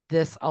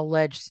this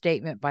alleged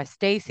statement by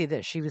Stacy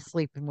that she was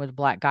sleeping with a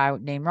black guy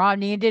named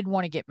Rodney and didn't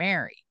want to get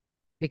married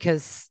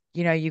because,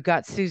 you know, you've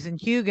got Susan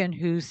Hugan,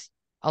 who's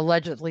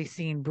allegedly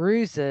seen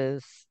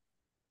bruises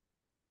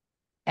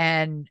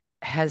and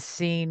has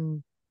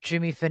seen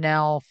Jimmy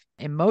Fennell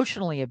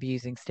emotionally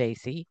abusing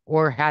Stacy,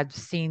 or had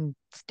seen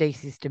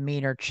Stacy's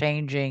demeanor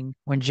changing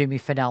when Jimmy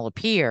Fennell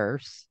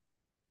appears.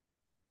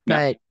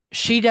 But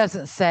she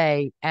doesn't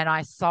say, and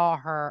I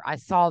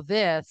saw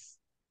this,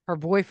 her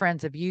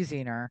boyfriend's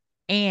abusing her,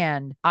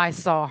 and I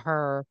saw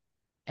her,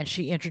 and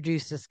she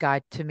introduced this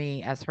guy to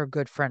me as her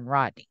good friend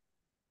Rodney.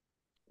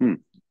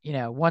 You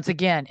know, once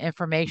again,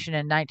 information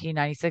in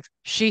 1996.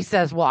 She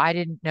says, well, I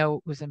didn't know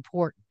it was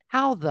important.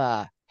 How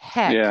the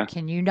heck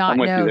can you not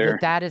know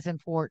that is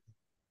important?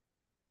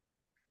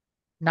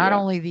 Not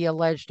only the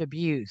alleged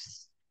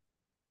abuse.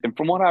 And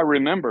from what I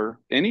remember,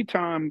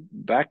 anytime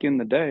back in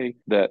the day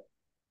that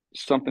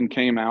something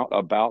came out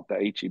about the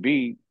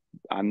HEB,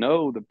 I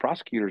know the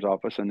prosecutor's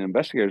office and the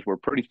investigators were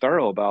pretty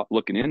thorough about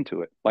looking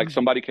into it. Like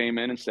somebody came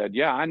in and said,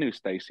 yeah, I knew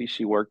Stacy.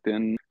 She worked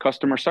in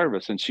customer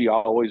service and she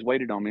always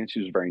waited on me and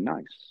she was very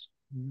nice.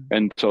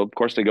 And so, of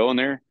course, they go in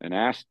there and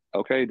ask,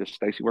 okay, does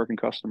Stacy work in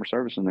customer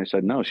service? And they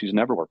said, no, she's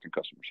never worked in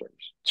customer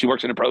service. She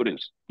works in the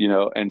produce, you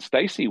know, and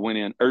Stacy went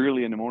in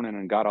early in the morning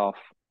and got off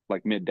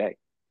like midday.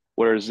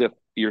 Whereas if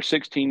you're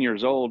 16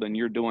 years old and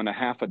you're doing a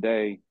half a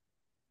day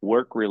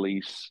work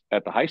release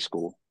at the high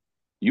school,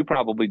 you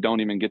probably don't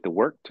even get to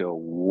work till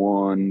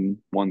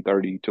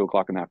 1:30, 2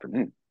 o'clock in the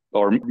afternoon,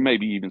 or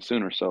maybe even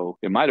sooner. So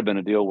it might have been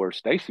a deal where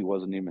Stacy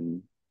wasn't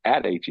even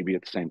at HEB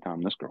at the same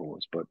time this girl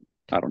was, but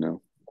I don't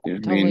know.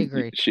 Totally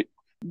agree.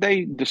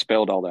 They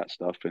dispelled all that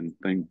stuff and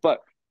things. But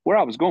where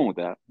I was going with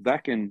that,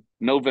 back in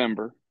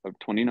November of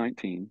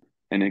 2019,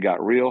 and it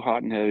got real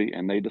hot and heavy,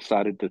 and they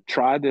decided to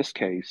try this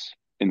case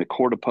in the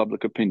court of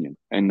public opinion.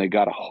 And they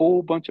got a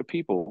whole bunch of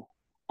people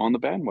on the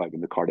bandwagon.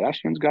 The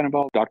Kardashians got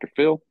involved, Dr.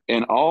 Phil,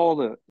 and all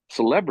the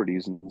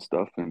celebrities and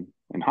stuff in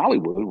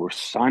Hollywood were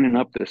signing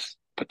up this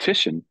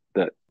petition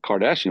that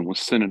Kardashian was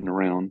sending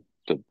around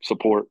to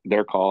support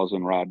their cause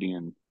and Rodney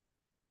and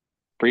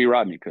free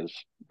Rodney, because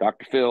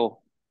Dr. Phil,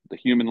 the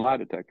human lie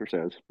detector,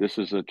 says this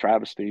is a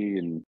travesty.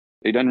 And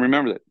he doesn't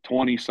remember that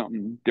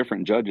 20-something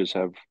different judges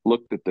have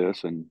looked at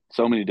this in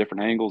so many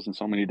different angles and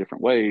so many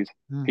different ways.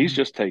 He's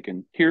just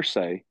taken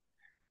hearsay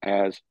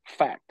as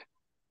fact.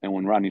 And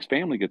when Rodney's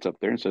family gets up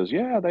there and says,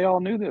 yeah, they all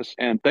knew this,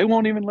 and they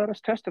won't even let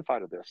us testify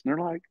to this. And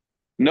they're like,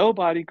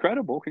 nobody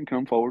credible can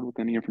come forward with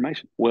any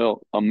information.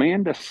 Well,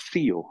 Amanda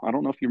Seal, I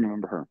don't know if you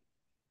remember her.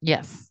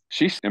 Yes.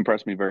 She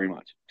impressed me very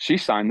much. She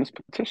signed this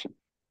petition.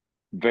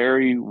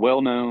 Very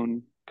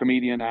well-known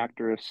comedian,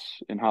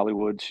 actress in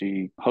Hollywood.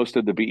 She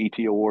hosted the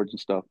BET Awards and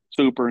stuff.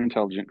 Super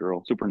intelligent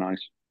girl, super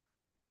nice.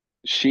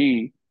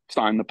 She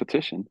signed the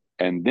petition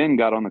and then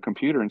got on the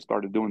computer and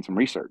started doing some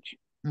research.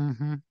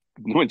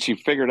 when she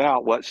figured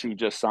out what she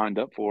just signed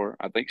up for,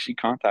 I think she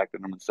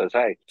contacted them and says,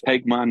 hey,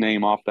 take my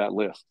name off that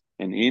list.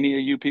 And any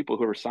of you people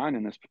who are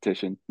signing this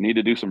petition need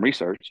to do some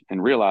research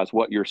and realize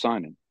what you're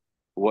signing,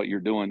 what you're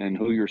doing, and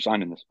who you're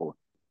signing this for.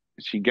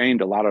 She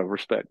gained a lot of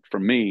respect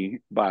from me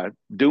by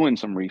doing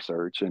some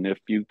research. And if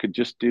you could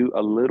just do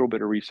a little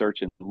bit of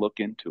research and look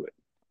into it.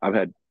 I've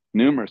had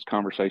numerous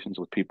conversations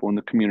with people in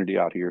the community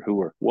out here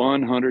who are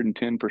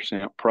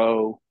 110%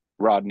 pro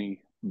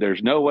Rodney.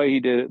 There's no way he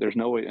did it. There's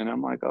no way. And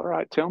I'm like, all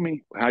right, tell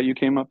me how you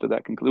came up to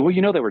that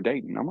conclusion. Well, they were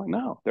dating. I'm like,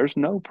 no, there's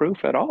no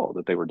proof at all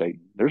that they were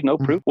dating. There's no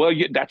proof. Well,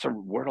 that's a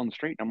word on the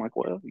street. I'm like,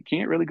 well, you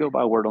can't really go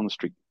by word on the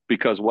street,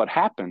 because what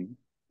happened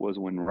was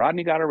when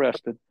Rodney got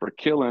arrested for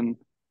killing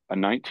a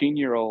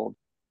 19-year-old,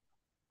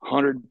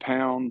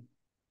 100-pound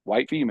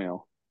white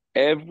female,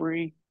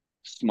 every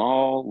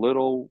small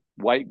little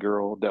white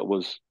girl that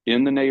was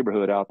in the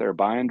neighborhood out there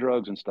buying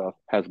drugs and stuff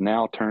has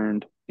now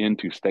turned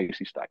into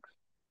Stacey Stikes.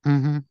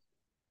 Mm-hmm.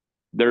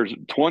 There's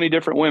 20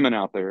 different women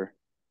out there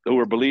who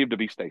were believed to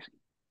be Stacey.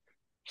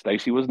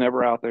 Stacey was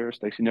never out there.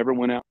 Stacey never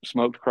went out and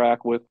smoked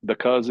crack with the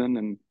cousin.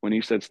 And when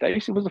he said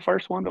Stacey was the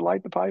first one to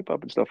light the pipe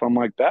up and stuff, I'm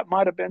like, that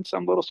might have been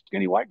some little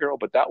skinny white girl,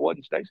 but that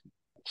wasn't Stacey.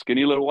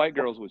 Skinny little white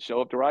girls would show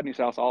up to Rodney's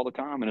house all the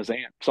time, and his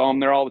aunt saw him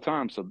there all the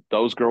time. So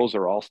those girls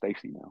are all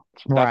Stacey now.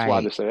 So that's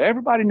why they say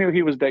everybody knew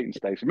he was dating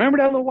Stacey. Remember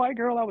that little white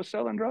girl I was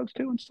selling drugs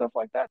to and stuff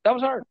like that? That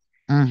was her.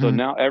 Mm-hmm. So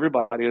now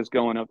everybody is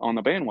going up on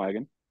the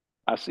bandwagon.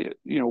 I see it,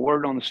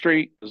 word on the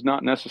street is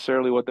not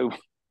necessarily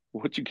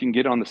what you can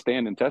get on the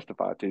stand and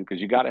testify to, because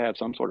you got to have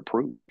some sort of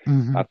proof.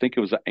 Mm-hmm. I think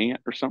it was an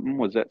aunt or something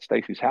was at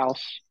Stacey's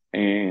house,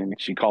 and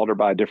she called her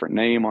by a different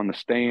name on the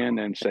stand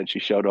and said she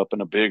showed up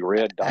in a big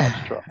red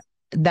Dodge truck.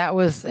 That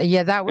was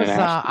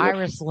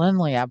Iris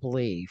Lindley, I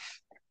believe.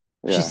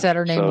 Yeah. She said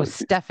her name was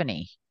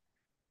Stephanie.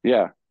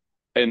 Yeah.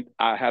 And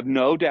I have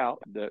no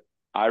doubt that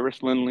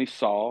Iris Lindley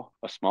saw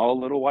a small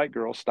little white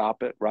girl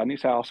stop at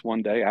Rodney's house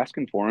one day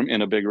asking for him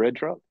in a big red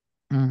truck.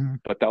 Mm-hmm.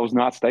 But that was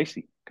not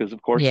Stacey, because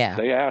of course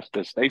they asked,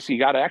 does Stacey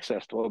got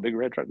access to a big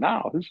red truck?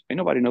 No, ain't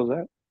nobody knows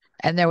that.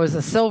 And there was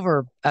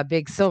a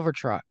big silver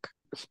truck.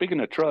 Speaking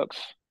of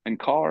trucks and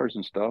cars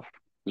and stuff,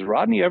 has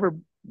Rodney ever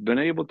been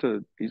able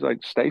to, he's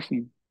like,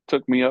 Stacey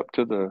took me up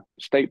to the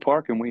state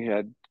park and we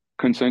had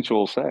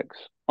consensual sex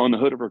on the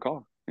hood of her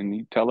car. And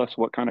you tell us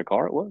what kind of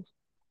car it was,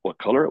 what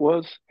color it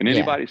was. And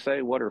anybody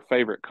say what her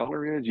favorite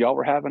color is? Y'all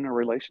were having a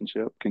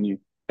relationship. Can you?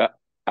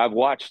 I've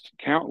watched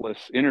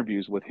countless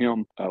interviews with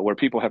him where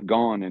people have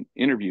gone and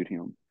interviewed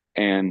him.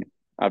 And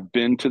I've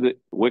been to the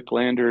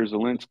Wicklander,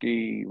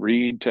 Zelinsky,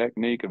 Reed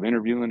technique of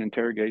interviewing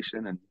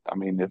interrogation. And I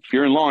mean, if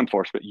you're in law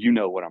enforcement, you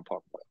know what I'm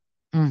talking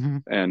about. Mm-hmm.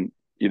 And,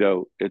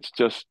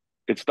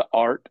 it's the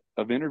art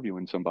of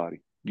interviewing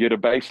somebody. Get a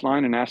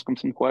baseline and ask them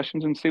some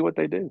questions and see what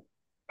they do.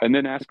 And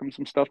then ask them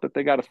some stuff that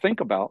they got to think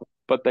about,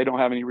 but they don't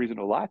have any reason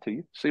to lie to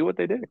you. See what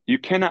they do. You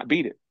cannot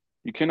beat it.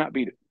 You cannot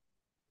beat it.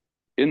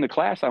 In the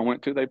class I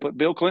went to, they put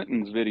Bill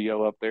Clinton's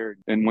video up there.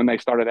 And when they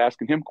started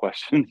asking him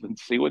questions and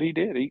see what he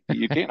did,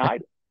 you can't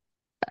hide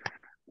it.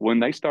 When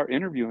they start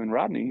interviewing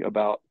Rodney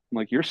about,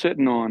 like, you're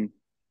sitting on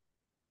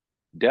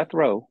death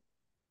row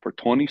for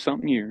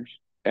 20-something years,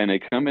 and they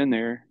come in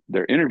there,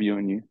 they're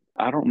interviewing you.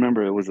 I don't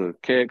remember, it was a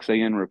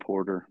KXAN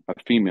reporter, a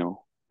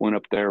female, went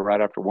up there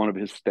right after one of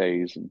his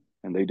stays,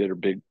 and they did a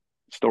big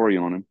story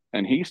on him.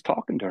 And he's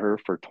talking to her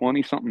for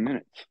 20-something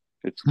minutes.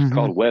 It's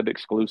called web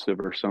exclusive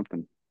or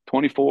something.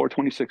 24,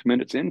 26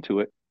 minutes into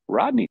it,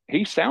 Rodney,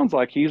 he sounds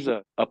like he's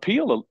a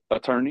appeal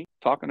attorney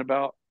talking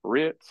about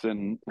writs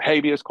and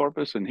habeas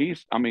corpus. And he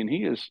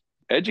has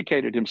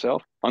educated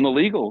himself on the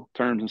legal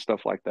terms and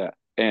stuff like that.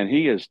 And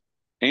he is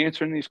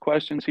answering these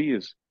questions. He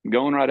is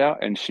going right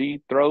out, and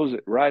she throws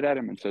it right at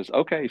him and says,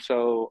 okay,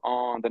 so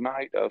on the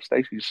night of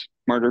Stacey's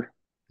murder,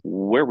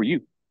 where were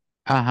you?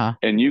 Uh-huh.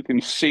 And you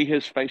can see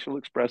his facial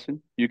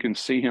expression. You can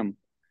see him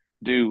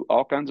do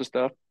all kinds of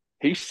stuff.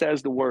 He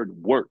says the word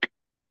work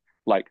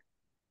like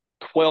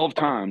 12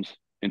 times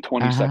in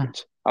 20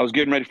 seconds. I was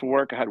getting ready for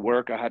work. I had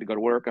to go to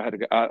work. I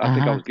think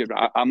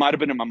I might have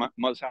been in my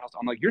mother's house.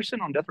 I'm like, you're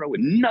sitting on death row with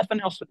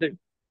nothing else to do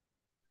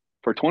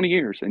for 20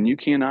 years, and you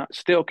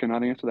still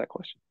cannot answer that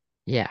question.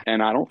 Yeah.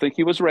 And I don't think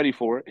he was ready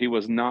for it. He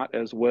was not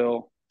as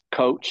well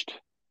coached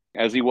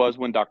as he was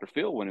when Dr.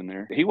 Phil went in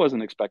there. He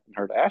wasn't expecting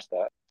her to ask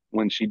that.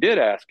 When she did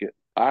ask it,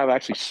 I've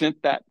actually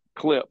sent that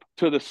clip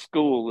to the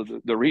school,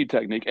 the Reed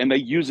technique, and they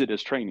use it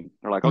as training.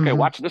 They're like, okay,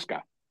 watch this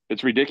guy.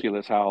 It's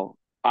ridiculous how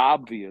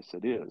obvious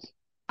it is.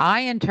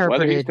 I interpreted,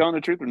 whether he's telling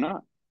the truth or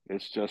not.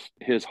 It's just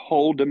his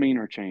whole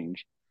demeanor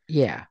changed.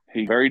 Yeah.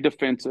 He's very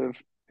defensive.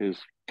 His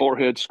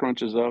forehead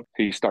scrunches up.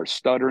 He starts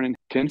stuttering.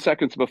 10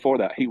 seconds before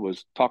that, he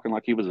was talking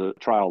like he was a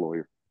trial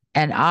lawyer.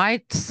 And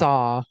I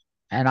saw,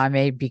 and I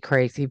may be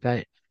crazy,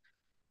 but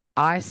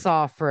I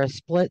saw for a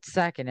split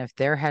second, if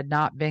there had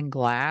not been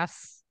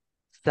glass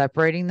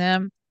separating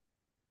them,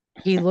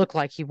 he looked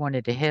like he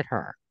wanted to hit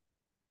her.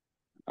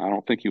 I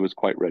don't think he was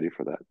quite ready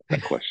for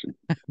that question.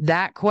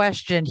 That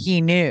question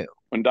he knew.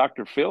 When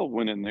Dr. Phil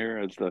went in there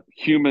as the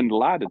human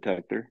lie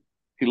detector,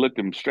 he looked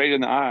him straight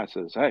in the eye and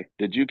says, hey,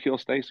 did you kill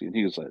Stacey? And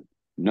he was like,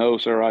 No,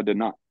 sir, I did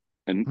not.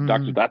 And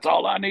doctor, that's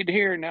all I need to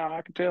hear now.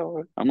 I can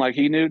tell. I'm like,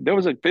 he knew there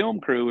was a film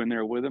crew in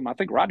there with him. I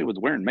think Rodney was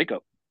wearing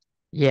makeup.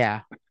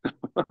 Yeah.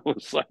 It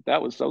was like,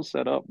 that was so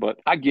set up, but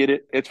I get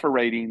it. It's for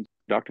ratings.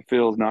 Dr.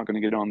 Phil's not going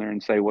to get on there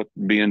and say what's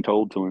being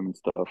told to him and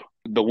stuff.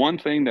 The one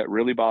thing that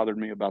really bothered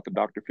me about the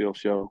Dr. Phil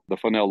show, the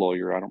Fennell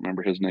lawyer, I don't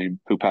remember his name,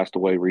 who passed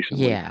away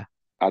recently. Yeah.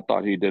 I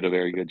thought he did a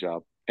very good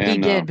job. And, he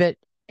did, but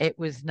it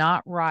was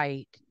not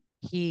right.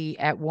 He,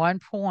 at one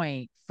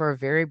point, for a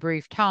very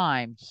brief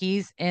time,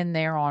 he's in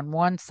there on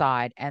one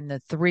side and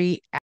the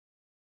three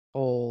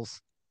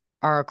assholes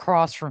are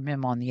across from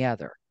him on the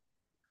other.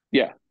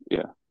 Yeah.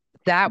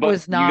 That but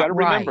was not you gotta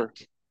right. Remember,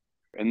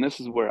 and this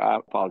is where I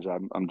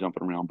apologize, I'm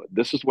jumping around, but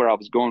this is where I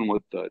was going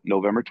with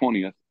November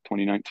 20th,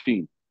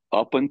 2019.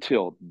 Up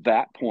until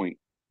that point,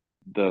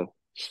 the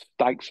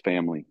Stykes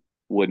family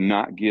would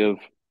not give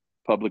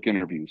public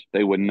interviews.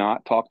 They would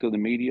not talk to the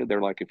media.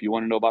 They're like, if you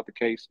want to know about the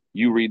case,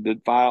 you read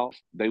the files.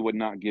 They would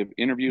not give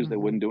interviews. They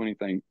wouldn't do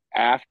anything.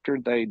 After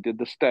they did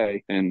the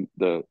stay and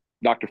the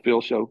Dr.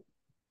 Phil show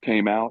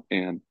came out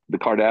and the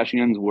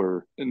Kardashians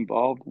were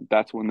involved,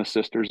 that's when the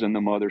sisters and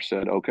the mother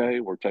said, okay,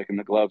 we're taking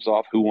the gloves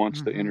off. Who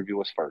wants to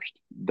interview us first?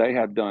 They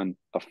have done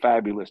a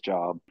fabulous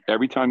job.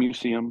 Every time you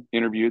see them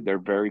interviewed, they're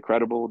very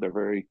credible. They're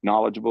very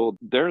knowledgeable.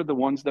 They're the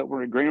ones that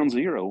were at ground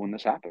zero when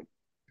this happened.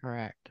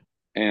 Correct.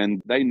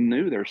 And they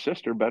knew their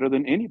sister better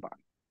than anybody.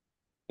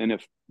 And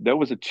if there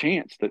was a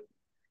chance that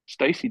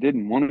Stacy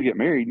didn't want to get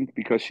married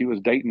because she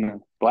was dating a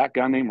black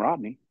guy named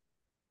Rodney,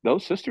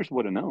 those sisters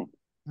would have known.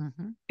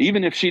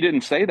 Even if she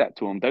didn't say that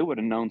to them, they would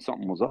have known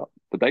something was up.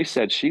 But they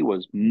said she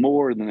was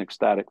more than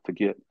ecstatic to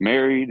get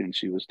married and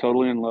she was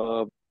totally in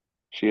love.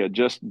 She had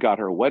just got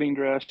her wedding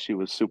dress. She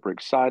was super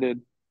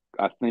excited.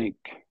 I think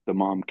the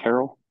mom,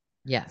 Carol.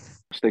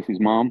 Yes.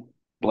 Stacy's mom,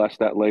 bless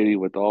that lady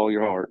with all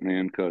your heart,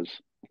 man, because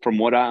from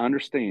what I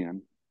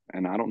understand,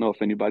 and I don't know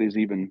if anybody's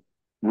even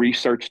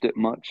researched it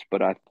much,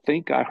 but I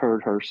think I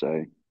heard her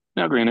say,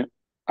 now granted,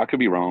 I could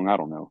be wrong, I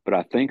don't know, but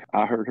I think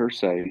I heard her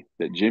say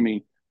that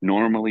Jimmy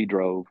normally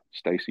drove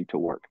Stacy to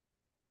work.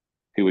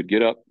 He would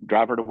get up,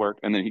 drive her to work,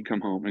 and then he'd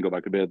come home and go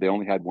back to bed. They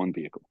only had one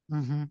vehicle.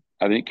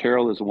 I think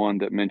Carol is the one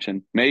that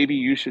mentioned, maybe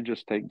you should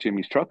just take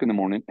Jimmy's truck in the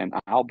morning and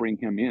I'll bring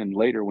him in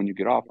later when you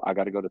get off. I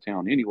got to go to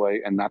town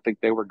anyway. And I think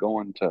they were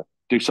going to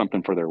do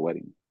something for their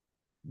wedding.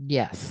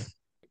 Yes.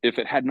 If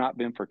it had not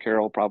been for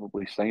Carol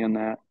probably saying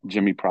that,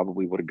 Jimmy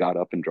probably would have got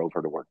up and drove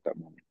her to work that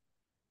morning.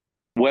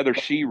 Whether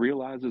she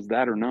realizes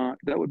that or not,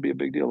 that would be a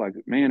big deal. Like,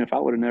 man, if I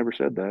would have never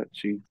said that,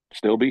 she'd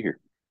still be here.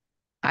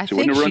 She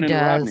wouldn't have run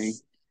into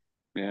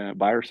Rodney,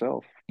 by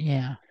herself.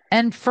 Yeah.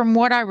 And from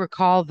what I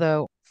recall,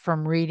 though,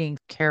 from reading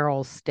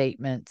Carol's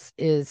statements,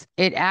 is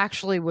it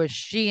actually was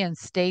she and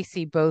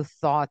Stacy both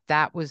thought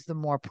that was the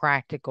more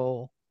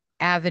practical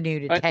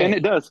avenue to take. And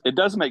it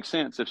does make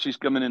sense if she's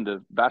coming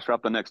into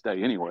Bastrop the next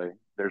day anyway.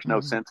 There's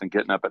no sense in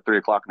getting up at 3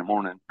 o'clock in the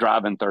morning,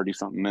 driving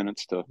 30-something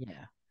minutes to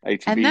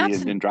HEB and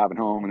then driving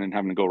home and then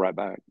having to go right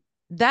back.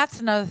 That's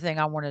another thing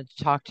I wanted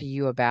to talk to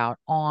you about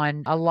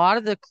on a lot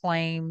of the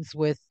claims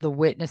with the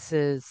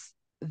witnesses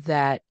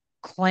that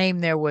claim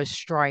there was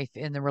strife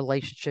in the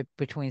relationship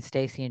between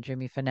Stacy and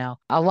Jimmy Fennell.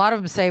 A lot of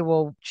them say,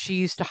 well, she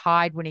used to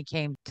hide when he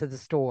came to the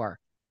store.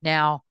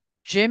 Now,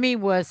 Jimmy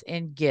was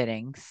in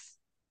Giddings.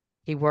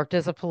 He worked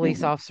as a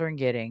police officer in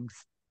Giddings.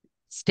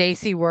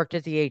 Stacy worked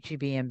at the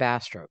HEB in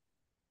Bastrop.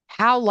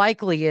 How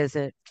likely is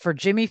it for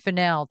Jimmy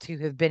Fennell to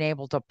have been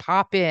able to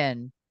pop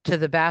in to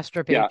the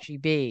Bastrop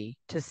HEB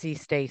to see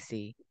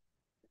Stacy?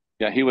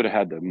 Yeah, he would have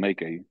had to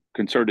make a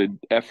concerted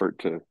effort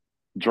to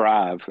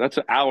drive. That's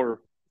an hour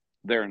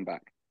there and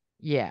back.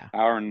 Yeah.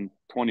 Hour and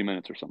 20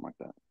 minutes or something like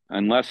that.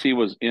 Unless he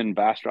was in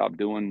Bastrop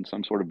doing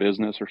some sort of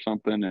business or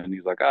something and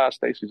he's like,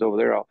 Stacy's over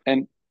there.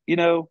 And,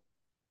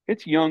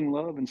 it's young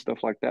love and stuff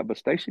like that. But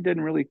Stacy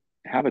didn't really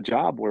have a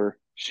job where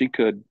she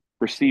could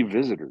receive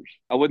visitors.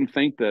 I wouldn't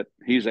think that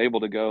he's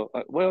able to go,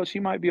 well, she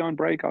might be on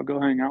break. I'll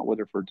go hang out with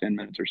her for 10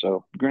 minutes or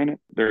so. Granted,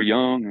 they're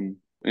young and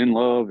in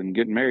love and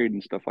getting married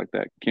and stuff like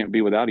that. Can't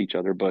be without each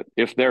other. But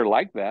if they're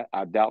like that,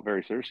 I doubt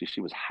very seriously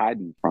she was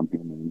hiding from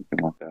him or anything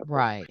like that.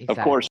 Right. Exactly.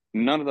 Of course,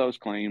 none of those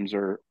claims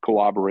are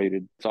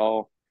corroborated. It's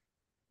all,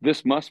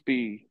 this must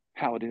be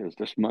how it is.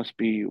 This must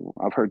be,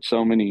 I've heard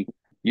so many,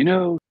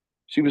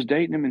 she was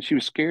dating him and she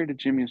was scared of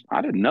Jimmy.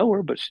 I didn't know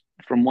her, but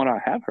from what I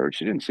have heard,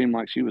 she didn't seem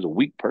like she was a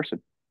weak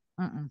person.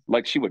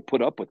 Like she would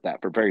put up with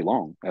that for very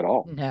long at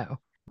all. No.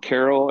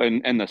 Carol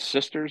and the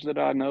sisters that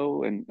I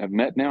know and have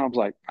met now, I was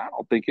like, I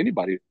don't think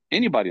anybody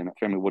in that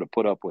family would have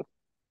put up with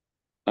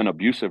an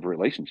abusive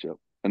relationship.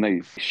 And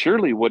they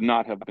surely would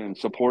not have been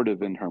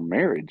supportive in her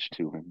marriage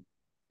to him.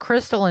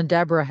 Crystal and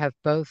Deborah have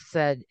both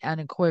said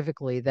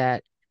unequivocally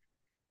that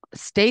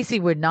Stacy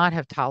would not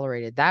have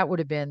tolerated. That would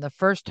have been the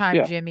first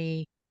time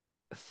Jimmy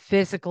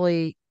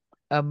physically,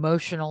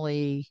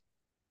 emotionally,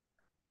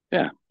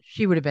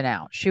 she would have been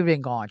out. She would have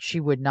been gone. She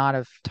would not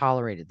have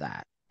tolerated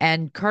that.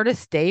 And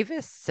Curtis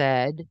Davis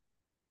said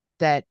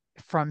that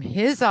from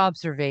his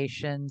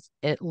observations,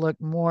 it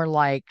looked more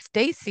like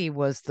Stacy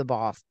was the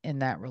boss in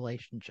that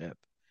relationship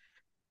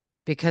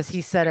because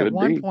he said at Could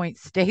one be. point,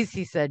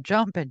 Stacy said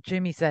jump and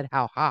Jimmy said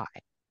how high.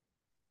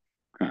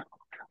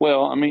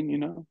 Well, I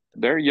mean,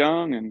 they're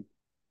young, and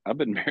I've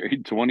been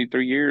married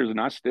 23 years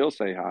and I still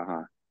say hi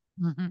hi.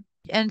 Mm-hmm.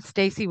 And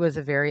Stacy was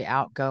a very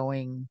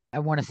outgoing, I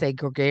want to say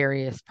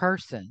gregarious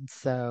person.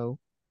 So,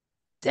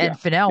 Yeah. and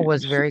Fennell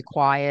was very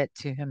quiet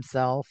to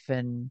himself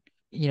and,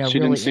 She didn't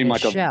really in seem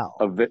his like shell.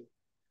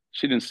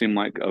 she didn't seem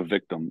like a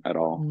victim at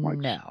all. Like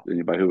No,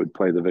 anybody who would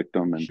play the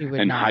victim she would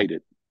and not. hide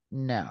it.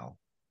 No.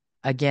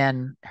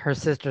 Again, her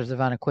sisters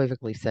have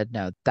unequivocally said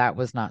no, that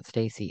was not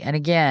Stacy. And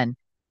again,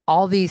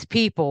 all these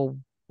people,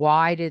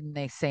 why didn't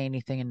they say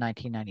anything in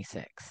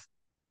 1996?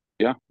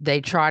 Yeah.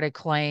 They try to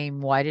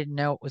claim, well, I didn't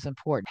know it was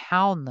important.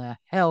 How in the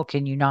hell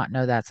can you not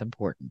know that's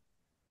important?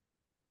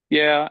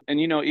 Yeah. And,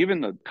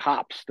 even the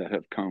cops that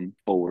have come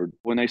forward,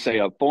 when they say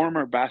a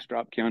former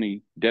Bastrop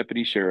County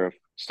deputy sheriff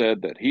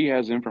said that he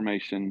has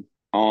information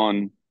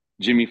on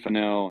Jimmy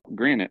Fennell,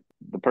 granted,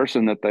 the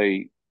person that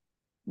they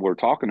were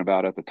talking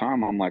about at the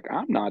time, I'm like,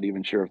 I'm not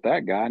even sure if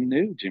that guy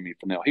knew Jimmy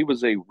Fennell. He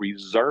was a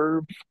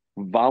reserve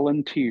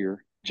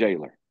volunteer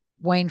jailer.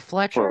 Wayne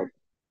Fletcher?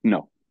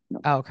 No.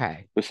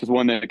 Okay. This is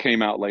one that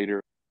came out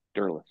later,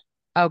 Derlis.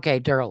 Okay,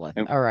 Derleth.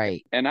 All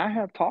right. And I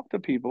have talked to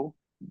people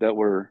that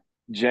were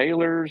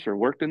jailers or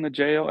worked in the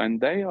jail,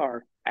 and they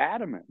are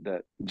adamant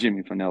that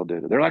Jimmy Fennell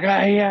did it. They're like,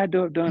 oh, he had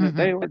to have done it.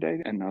 They were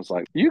dating. And I was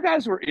like, you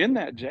guys were in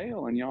that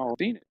jail and y'all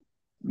seen it.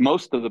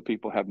 Most of the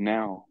people have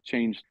now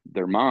changed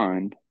their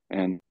mind.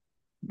 And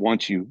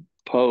once you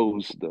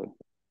pose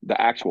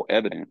the actual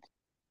evidence,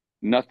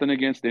 nothing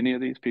against any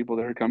of these people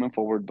that are coming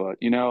forward, but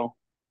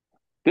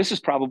this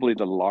is probably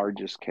the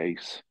largest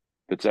case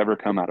that's ever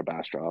come out of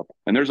Bastrop.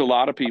 And there's a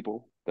lot of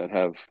people that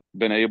have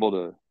been able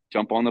to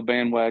jump on the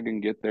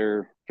bandwagon, get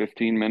their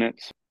 15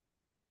 minutes,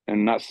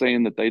 and not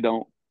saying that they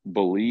don't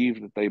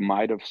believe that they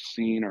might have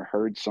seen or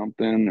heard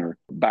something, or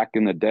back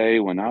in the day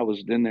when I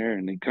was in there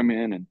and they come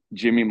in and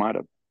Jimmy might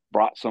have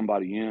brought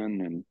somebody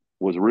in and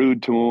was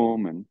rude to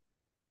them. And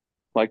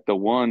like the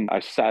one I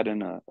sat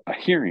in a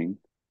hearing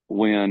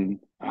when,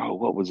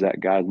 what was that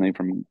guy's name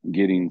from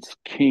Giddings?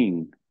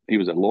 King. He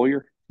was a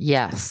lawyer.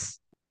 Yes.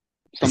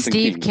 Something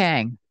Steve King.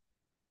 King.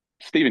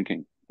 Stephen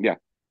King. Yeah.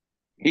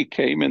 He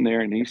came in there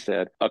and he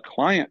said, a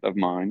client of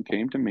mine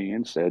came to me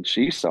and said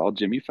she saw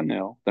Jimmy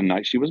Fennell the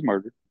night she was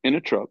murdered in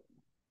a truck.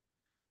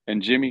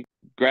 And Jimmy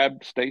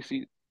grabbed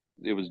Stacy.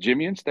 It was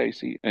Jimmy and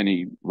Stacy, and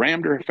he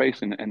rammed her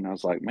face. And I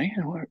was like,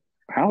 man,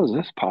 how is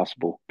this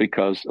possible?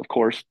 Because, of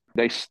course,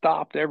 they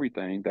stopped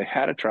everything. They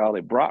had a trial.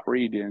 They brought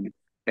Reed in.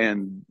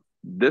 And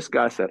this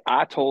guy said,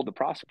 I told the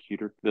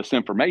prosecutor this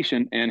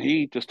information, and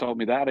he just told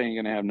me that ain't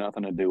going to have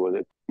nothing to do with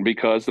it,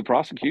 because the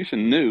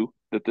prosecution knew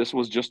that this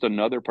was just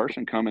another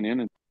person coming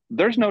in. And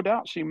there's no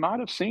doubt she might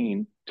have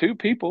seen two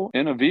people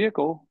in a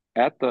vehicle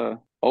at the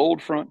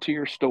old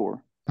Frontier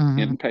store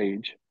in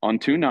Page on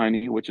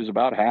 290, which is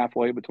about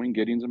halfway between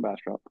Giddings and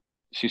Bastrop.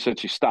 She said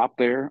she stopped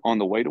there on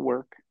the way to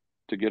work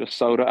to get a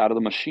soda out of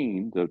the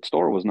machine. The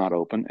store was not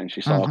open, and she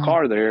saw a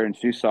car there, and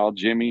she saw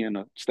Jimmy and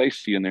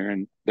Stacy in there,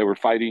 and they were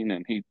fighting,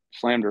 and he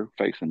slammed her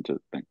face into the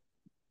thing.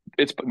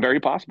 It's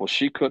very possible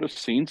she could have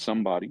seen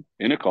somebody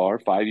in a car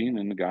fighting,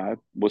 and the guy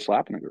was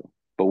slapping a girl.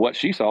 But what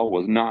she saw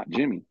was not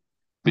Jimmy,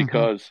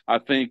 because I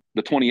think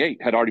the 28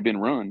 had already been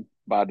run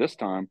by this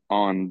time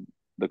on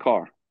the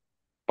car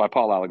by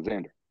Paul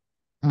Alexander.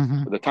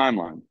 The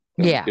timeline.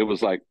 Yeah. It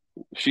was like,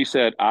 she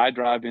said, I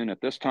drive in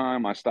at this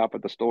time, I stop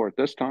at the store at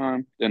this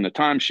time. And the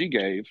time she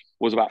gave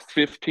was about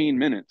 15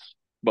 minutes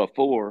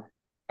before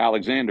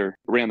Alexander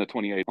ran the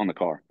 28 on the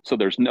car. So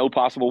there's no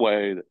possible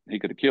way that he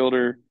could have killed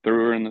her,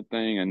 threw her in the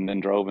thing, and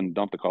then drove and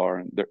dumped the car.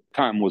 And the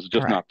time was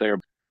just not there.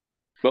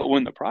 But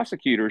when the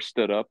prosecutor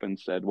stood up and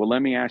said, well,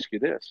 let me ask you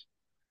this.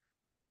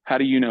 How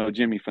do you know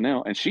Jimmy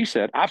Fennell? And she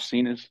said, I've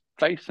seen his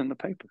face in the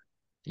paper.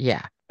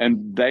 Yeah.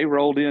 And they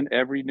rolled in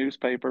every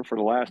newspaper for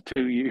the last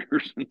 2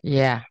 years.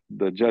 Yeah.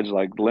 The judge,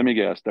 like, let me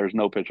guess, there's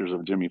no pictures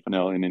of Jimmy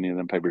Fennell in any of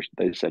them papers.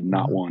 They said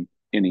not one,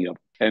 any of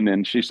them. And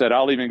then she said,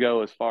 I'll even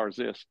go as far as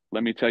this.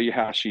 Let me tell you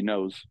how she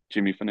knows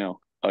Jimmy Fennell.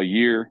 A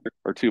year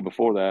or two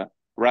before that,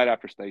 right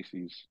after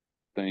Stacy's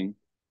thing,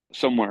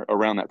 somewhere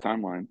around that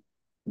timeline,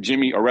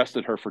 Jimmy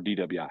arrested her for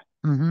DWI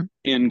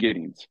in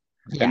Giddings.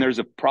 Yeah. And there's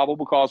a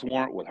probable cause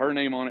warrant with her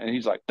name on it. And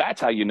he's like, that's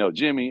how you know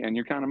Jimmy. And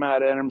you're kind of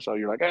mad at him. So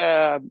you're like,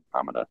 I'm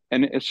going to.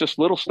 And it's just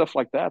little stuff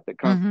like that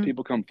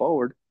people come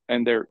forward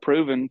and they're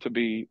proven to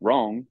be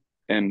wrong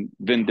and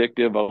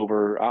vindictive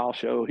over, I'll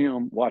show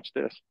him, watch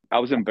this. I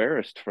was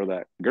embarrassed for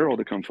that girl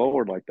to come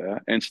forward like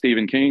that. And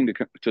Stephen King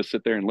to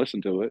sit there and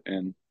listen to it.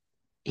 And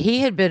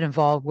he had been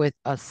involved with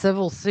a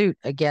civil suit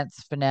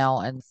against Fennell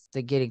and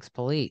the Giddings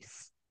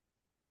police.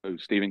 Oh,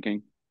 Stephen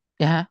King?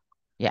 Yeah.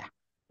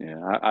 Yeah,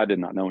 I did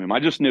not know him. I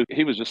just knew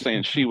he was just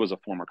saying she was a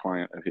former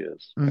client of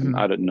his, and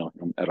I didn't know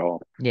him at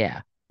all.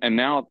 Yeah. And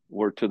now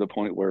we're to the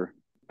point where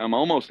I'm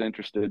almost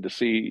interested to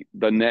see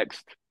the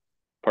next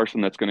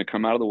person that's going to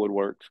come out of the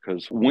woodworks,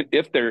 because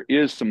if there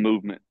is some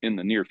movement in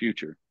the near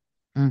future,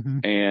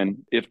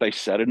 and if they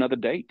set another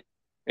date,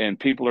 And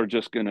people are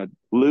just going to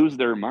lose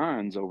their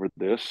minds over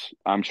this.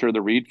 I'm sure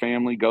the Reed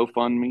family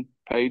GoFundMe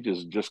page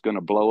is just going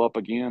to blow up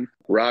again.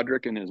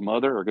 Roderick and his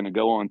mother are going to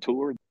go on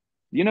tour.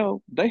 You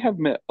know, they have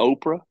met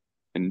Oprah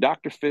and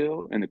Dr.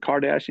 Phil and the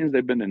Kardashians.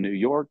 They've been to New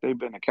York. They've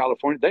been to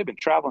California. They've been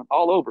traveling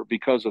all over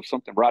because of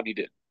something Rodney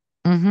did.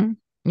 Mm-hmm.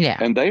 Yeah.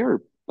 And they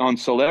are on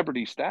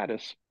celebrity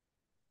status.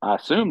 I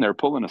assume they're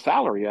pulling a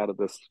salary out of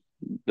this,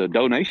 the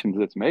donations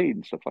that's made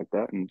and stuff like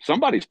that. And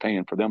somebody's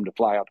paying for them to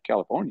fly out to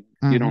California,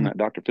 get on that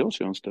Dr. Phil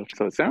show and stuff.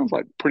 So it sounds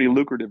like a pretty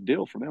lucrative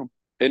deal for them.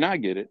 And I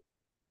get it.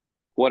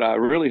 What I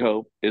really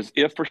hope is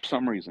if for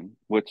some reason,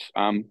 which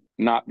I'm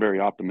not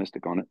very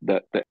optimistic on it,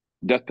 that the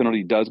death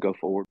penalty does go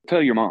forward,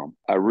 tell your mom.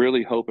 I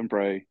really hope and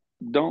pray.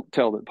 Don't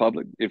tell the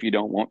public if you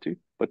don't want to,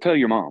 but tell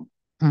your mom,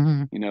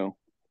 you know,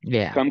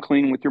 come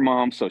clean with your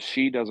mom so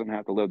she doesn't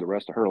have to live the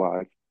rest of her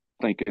life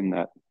thinking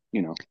that,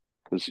 you know,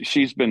 because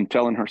she's been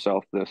telling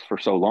herself this for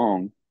so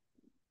long.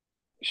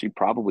 She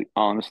probably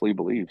honestly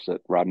believes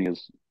that Rodney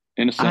is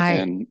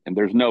innocent and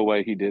there's no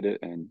way he did it.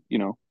 And, you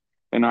know,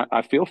 and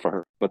I feel for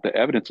her, but the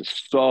evidence is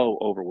so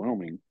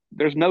overwhelming.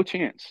 There's no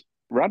chance.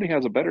 Rodney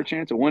has a better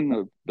chance of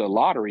winning the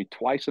lottery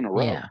twice in a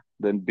row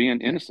than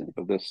being innocent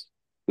of this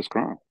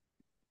crime.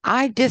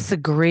 I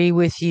disagree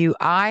with you.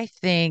 I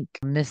think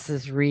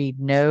Mrs. Reed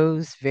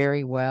knows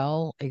very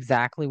well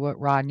exactly what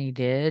Rodney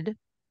did.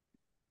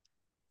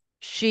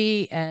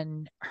 She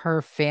and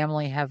her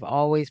family have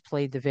always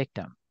played the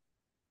victim.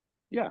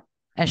 Yeah.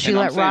 And she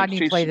let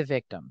Rodney play the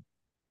victim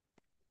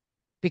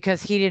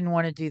because he didn't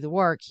want to do the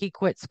work. He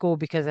quit school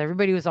because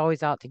everybody was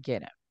always out to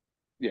get him.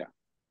 Yeah.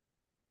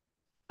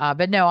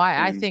 But no,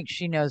 I think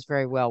she knows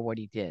very well what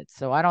he did.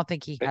 So I don't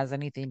think he has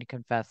anything to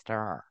confess to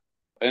her.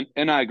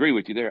 And I agree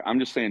with you there. I'm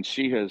just saying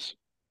she has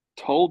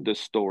told this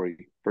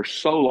story for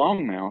so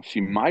long now, she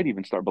might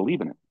even start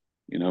believing it,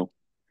 you know.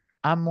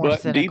 I'm more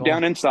cynical. Deep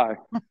down inside,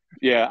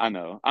 yeah, I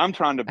know. I'm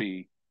trying to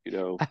be, you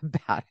know,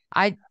 about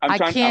it.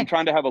 I'm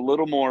trying to have a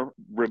little more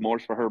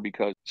remorse for her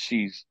because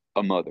she's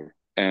a mother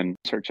and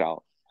it's her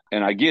child.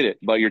 And I get it,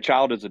 but your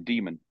child is a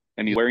demon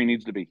and he's where he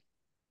needs to be.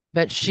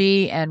 But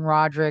she and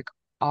Roderick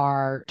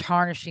are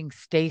tarnishing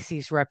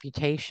Stacy's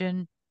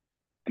reputation.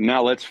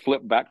 Now let's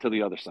flip back to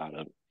the other side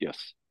of it.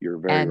 Yes, you're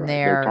very right.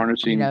 They're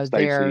tarnishing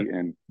Stacy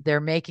and they're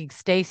making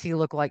Stacy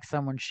look like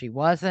someone she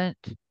wasn't.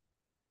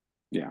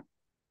 Yeah.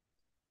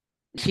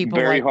 People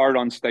very hard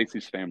on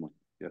Stacy's family.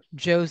 Yes.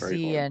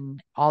 Josie and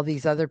all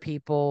these other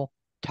people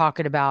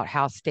talking about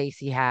how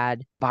Stacy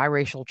had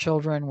biracial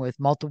children with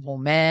multiple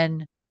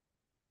men,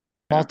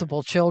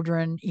 multiple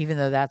children, even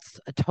though that's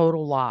a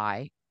total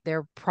lie.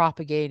 They're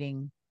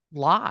propagating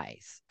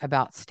lies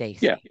about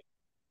Stacy. Yeah.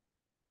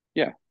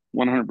 Yeah.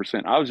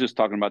 100%. I was just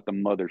talking about the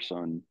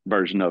mother-son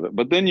version of it.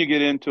 But then you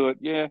get into it.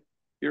 Yeah,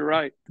 you're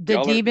right.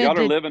 Y'all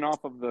are living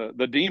off of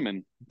the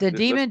demon. The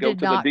demon did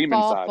not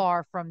fall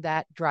far from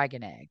that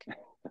dragon egg.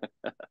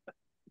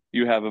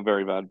 You have a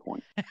very valid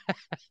point.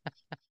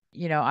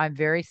 You know, I'm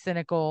very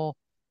cynical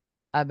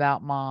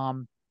about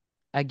Mom.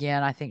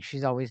 Again, I think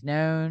she's always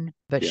known,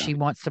 but she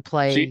wants to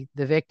play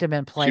the victim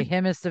and play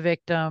him as the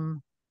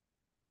victim.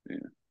 Yeah.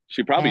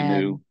 She probably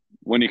knew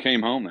when he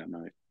came home that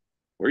night.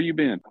 Where you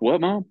been?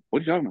 What, Mom? What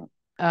are you talking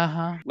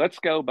about? Let's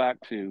go back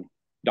to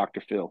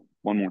Dr. Phil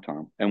one more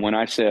time. And when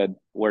I said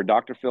where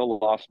Dr. Phil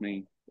lost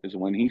me is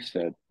when he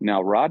said,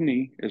 now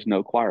Rodney is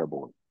no choir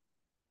boy.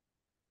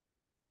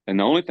 And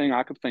the only thing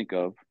I could think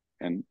of,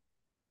 and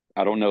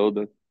I don't know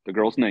the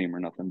girl's name or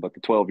nothing, but the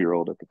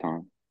 12-year-old at the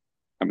time.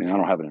 I mean, I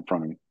don't have it in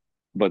front of me.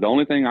 But the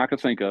only thing I could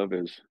think of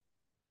is,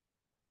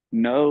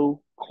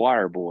 no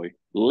choir boy,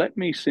 let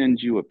me send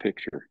you a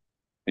picture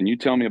and you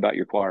tell me about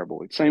your choir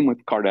boy. Same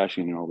with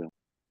Kardashian and all them.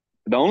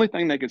 The only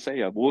thing they could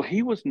say of, well,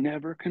 he was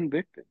never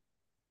convicted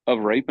of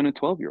raping a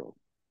 12-year-old.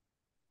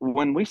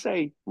 When we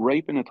say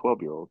raping a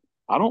 12-year-old,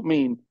 I don't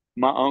mean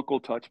my uncle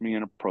touched me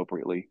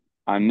inappropriately.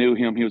 I knew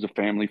him. He was a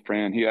family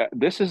friend.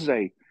 This is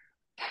a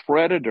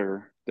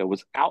predator that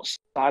was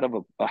outside of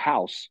a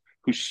house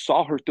who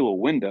saw her through a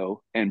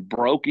window and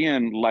broke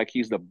in like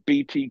he's the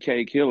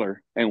BTK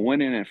killer and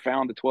went in and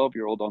found the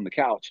 12-year-old on the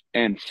couch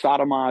and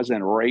sodomized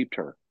and raped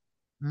her,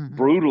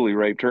 brutally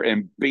raped her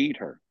and beat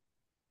her,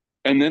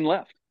 and then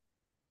left.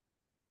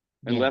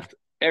 And left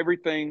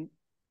everything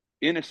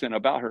innocent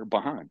about her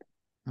behind.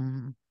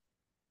 And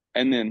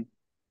then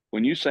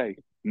when you say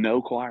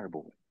no choir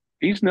boy,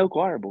 he's no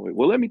choir boy.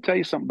 Well, let me tell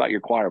you something about your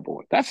choir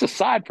boy. That's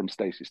aside from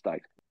Stacy Stites.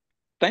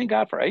 Thank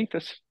God for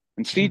APHIS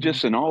and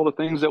CGIS and all the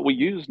things that we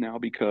use now,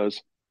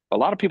 because a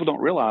lot of people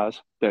don't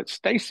realize that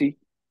Stacy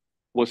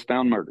was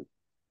found murdered.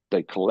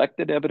 They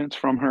collected evidence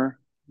from her.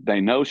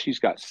 They know she's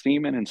got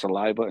semen and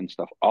saliva and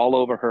stuff all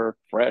over her,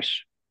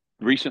 fresh,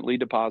 recently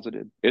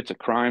deposited. It's a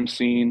crime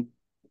scene.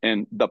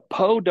 And the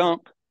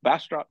podunk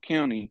Bastrop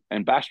County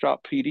and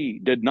Bastrop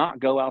PD did not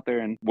go out there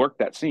and work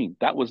that scene.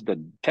 That was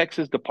the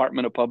Texas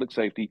Department of Public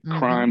Safety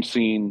crime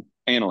scene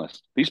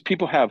analysts. These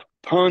people have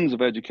tons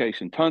of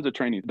education, tons of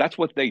training. That's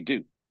what they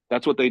do.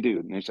 That's what they do.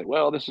 And they say,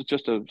 well, this is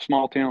just a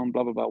small town,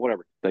 blah, blah, blah,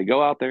 whatever. They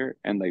go out there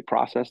and they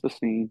process the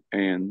scene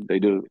and they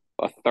do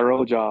a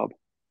thorough job.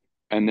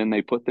 And then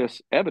they put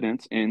this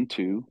evidence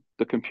into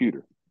the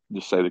computer,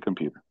 just say the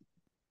computer.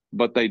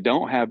 But they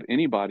don't have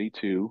anybody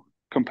to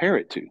compare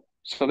it to.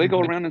 So they go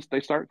around and they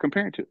start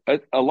comparing to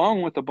it,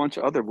 along with a bunch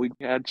of other. We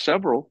had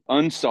several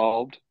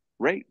unsolved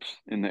rapes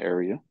in the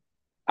area.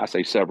 I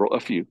say several, a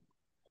few.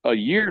 A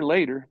year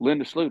later,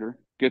 Linda Sluter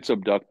gets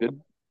abducted,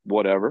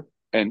 whatever,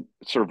 and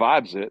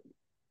survives it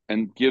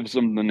and gives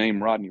them the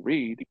name Rodney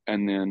Reed.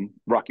 And then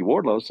Rocky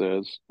Wardlow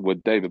says,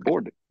 with David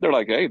Board, they're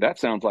like, hey, that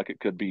sounds like it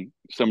could be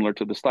similar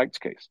to the Stikes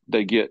case.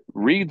 They get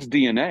Reed's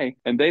DNA,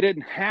 and they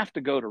didn't have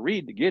to go to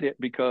Reed to get it,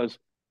 because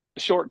a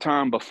short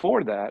time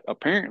before that,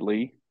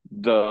 apparently,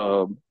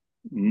 the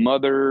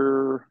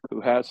mother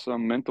who has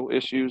some mental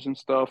issues and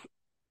stuff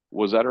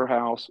was at her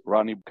house.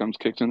 Rodney comes,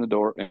 kicks in the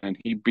door, and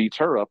he beats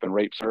her up and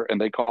rapes her. And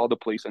they called the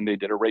police, and they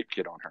did a rape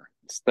kit on her.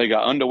 They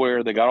got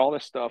underwear, they got all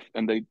this stuff,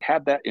 and they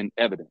had that in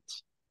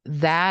evidence.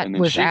 That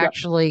was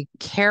actually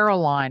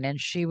Caroline, and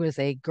she was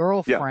a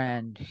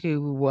girlfriend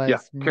who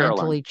was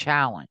mentally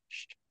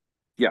challenged.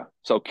 Yeah.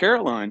 So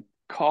Caroline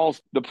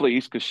calls the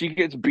police because she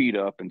gets beat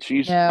up, and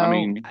she's,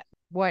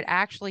 what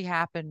actually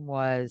happened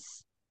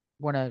was,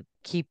 want to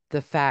keep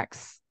the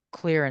facts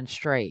clear and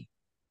straight.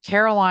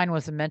 Caroline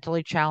was a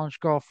mentally challenged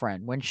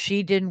girlfriend. When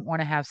she didn't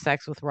want to have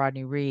sex with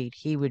Rodney Reed,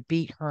 he would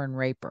beat her and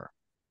rape her.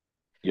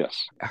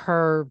 Yes.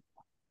 Her,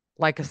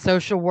 like a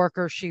social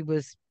worker, she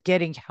was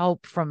getting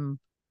help from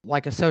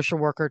like a social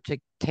worker to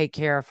take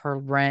care of her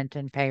rent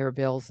and pay her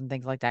bills and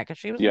things like that, because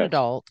she was an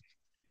adult.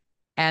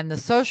 And the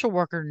social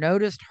worker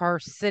noticed her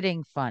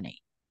sitting funny.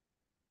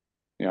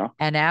 Yeah.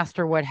 And asked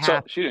her what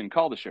happened. So she didn't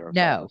call the sheriff's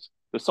office.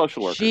 The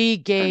social worker.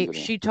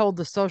 She told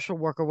the social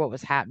worker what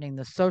was happening.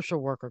 The social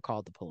worker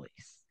called the police.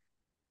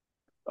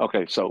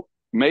 Okay, so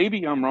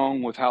maybe I'm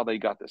wrong with how they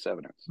got this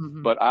evidence,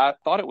 but I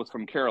thought it was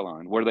from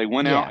Caroline, where they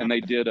went out and they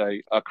did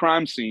a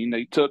crime scene.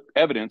 They took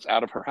evidence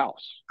out of her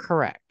house.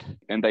 Correct.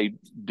 And they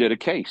did a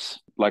case,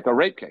 like a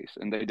rape case,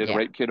 and they did a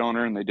rape kit on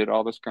her, and they did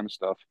all this kind of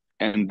stuff.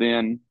 And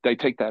then they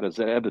take that as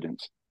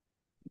evidence.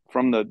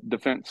 From the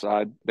defense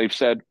side, they've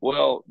said,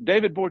 well,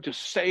 David Board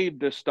just saved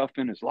this stuff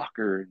in his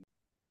locker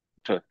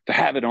to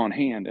have it on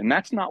hand. And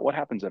that's not what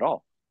happens at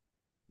all.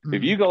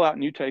 If you go out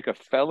and you take a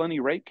felony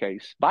rape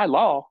case, by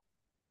law,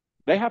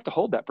 they have to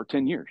hold that for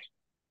 10 years.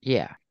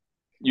 Yeah.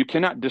 You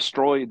cannot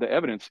destroy the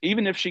evidence.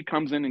 Even if she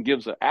comes in and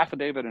gives an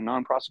affidavit in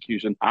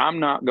non-prosecution, I'm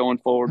not going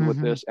forward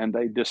with this, and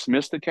they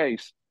dismiss the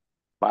case,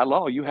 by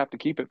law, you have to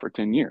keep it for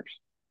 10 years.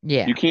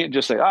 Yeah. You can't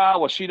just say,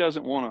 well, she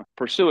doesn't want to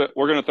pursue it,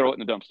 we're going to throw it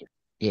in the dumpster.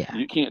 Yeah.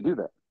 You can't do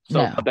that.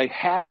 So they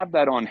have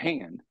that on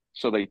hand.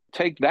 So they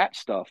take that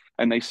stuff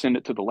and they send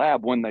it to the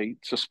lab when they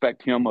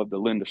suspect him of the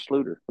Linda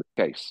Sluter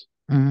case.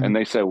 And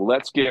they say, well,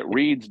 let's get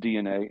Reed's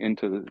DNA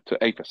into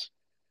APHIS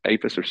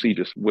or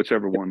CGIS,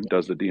 whichever one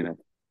does the DNA.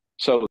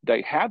 So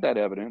they have that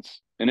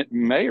evidence, and it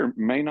may or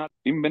may not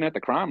even been at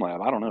the crime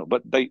lab. I don't know.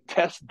 But they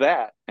test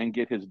that and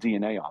get his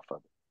DNA off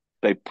of it.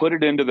 They put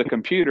it into the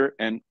computer,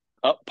 and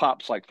up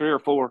pops like 3 or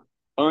 4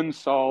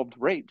 unsolved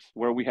rapes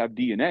where we have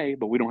DNA,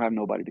 but we don't have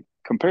nobody to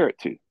compare it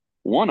to.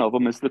 One of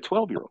them is the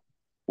 12-year-old.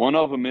 One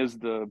of them is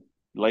the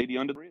lady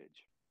under the bridge.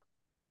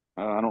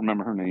 I don't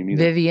remember her name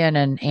either. Vivian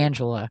and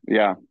Angela.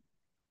 Yeah.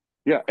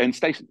 Yeah, and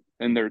Stacy.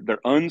 And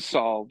they're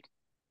unsolved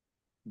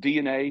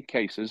DNA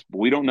cases.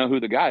 We don't know who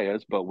the guy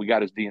is, but we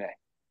got his DNA.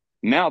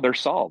 Now they're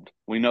solved.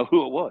 We know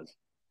who it was.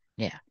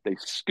 Yeah. They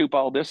scoop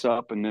all this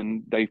up, and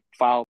then they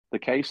file the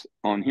case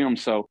on him.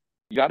 So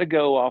you got to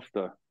go off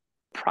the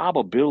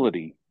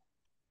probability.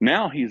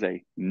 Now he's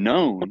a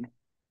known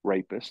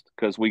rapist,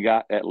 because we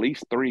got at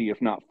least 3,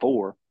 if not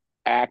 4,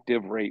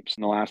 active rapes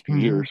in the last few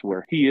years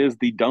where he is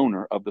the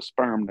donor of the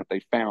sperm that they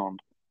found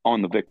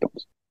on the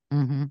victims.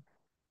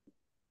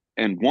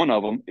 And one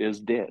of them is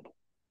dead.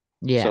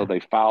 Yeah. So they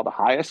file the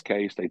highest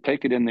case, they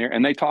take it in there,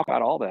 and they talk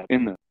about all that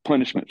in the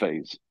punishment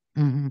phase.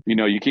 You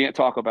know, you can't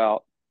talk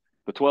about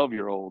the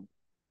 12-year-old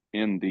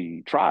in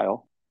the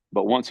trial,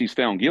 but once he's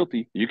found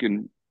guilty, you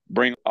can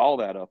bring all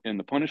that up in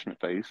the punishment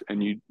phase,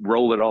 and you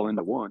roll it all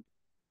into one.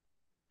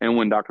 And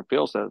when Dr.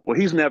 Phil says, well,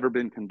 he's never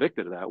been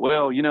convicted of that.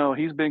 Well, you know,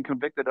 he's been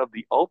convicted of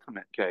the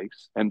ultimate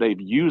case, and they've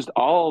used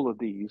all of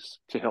these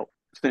to help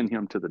send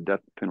him to the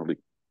death penalty.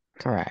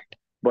 Correct.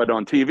 But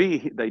on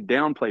TV, they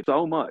downplay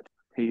so much.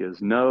 He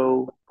is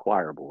no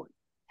choir boy.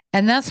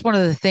 And that's one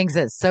of the things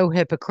that's so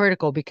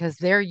hypocritical, because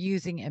they're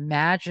using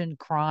imagined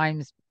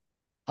crimes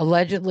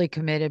allegedly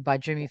committed by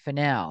Jimmy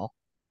Fennell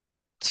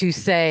to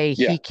say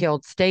he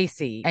killed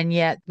Stacy. And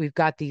yet we've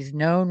got these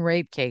known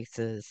rape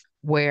cases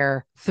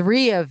where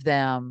 3 of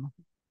them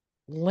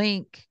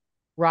link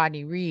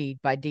Rodney Reed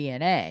by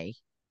DNA,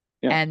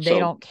 and they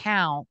don't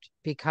count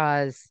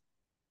because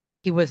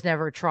he was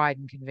never tried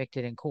and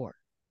convicted in court.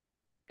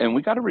 And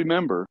we got to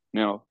remember,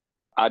 now,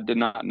 I did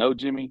not know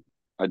Jimmy.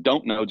 I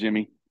don't know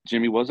Jimmy.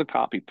 Jimmy was a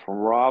cop. He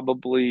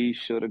probably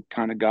should have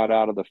kind of got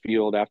out of the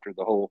field after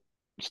the whole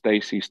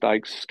Stacy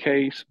Stikes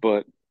case,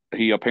 but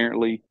he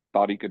apparently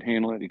thought he could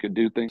handle it. He could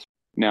do things.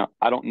 Now,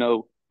 I don't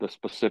know the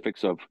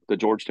specifics of the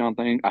Georgetown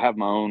thing. I have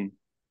my own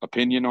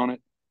opinion on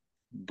it,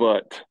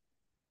 but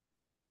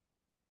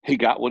he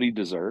got what he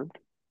deserved.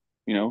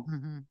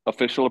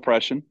 official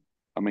oppression.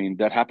 I mean,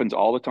 that happens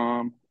all the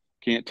time.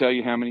 Can't tell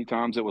you how many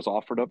times it was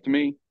offered up to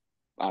me.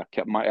 I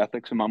kept my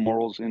ethics and my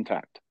morals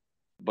intact,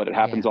 but it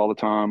happens all the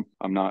time.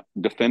 I'm not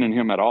defending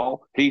him at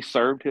all. He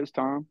served his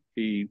time.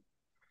 He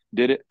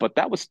did it, but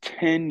that was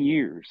 10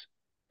 years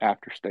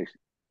after Stacy.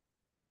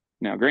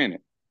 Now,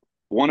 granted,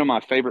 one of my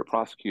favorite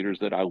prosecutors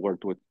that I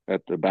worked with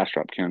at the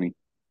Bastrop County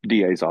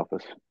DA's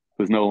office,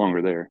 who's no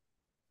longer there,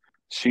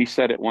 she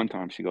said at one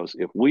time, she goes,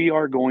 if we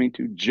are going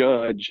to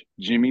judge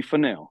Jimmy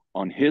Fennell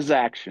on his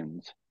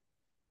actions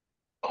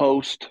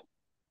post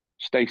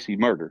Stacy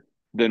murder,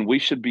 then we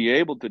should be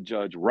able to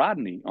judge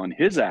Rodney on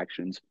his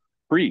actions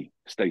pre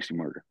Stacy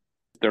murder.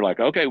 They're like,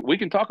 okay, we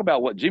can talk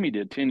about what Jimmy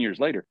did 10 years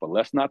later, but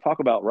let's not talk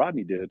about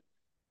Rodney did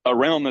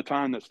around the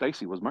time that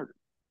Stacy was murdered.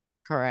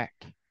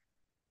 Correct.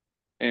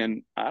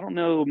 And I don't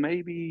know,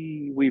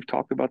 maybe we've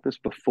talked about this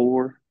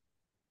before,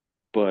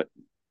 but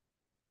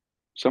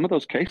some of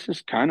those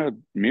cases kind of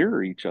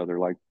mirror each other,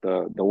 like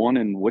the one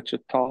in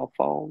Wichita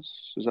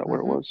Falls. Is that where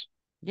it was?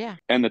 Yeah.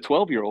 And the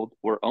 12-year-old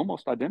were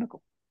almost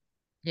identical.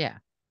 Yeah.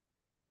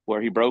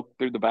 Where he broke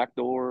through the back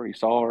door, he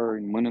saw her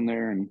and went in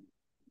there. And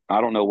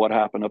I don't know what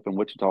happened up in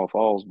Wichita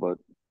Falls, but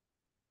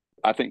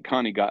I think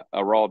Connie got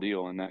a raw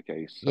deal in that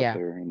case. Yeah. Up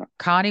there. And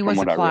Connie was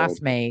a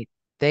classmate.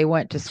 They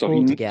went to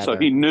school together. So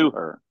he knew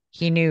her.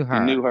 He knew her.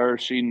 He knew her.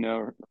 She knew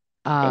her.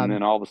 And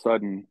then all of a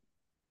sudden.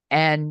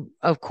 And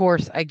of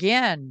course,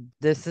 again,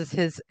 this is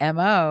his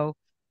MO.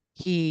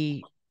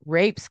 He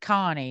rapes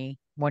Connie.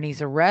 When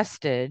he's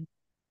arrested,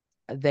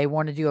 they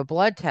want to do a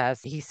blood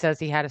test. He says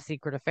he had a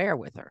secret affair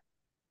with her.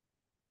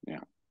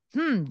 Yeah.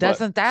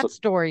 Doesn't that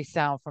story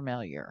sound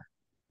familiar?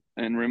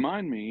 And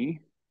remind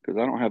me,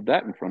 because I don't have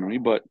that in front of me,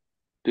 but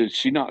did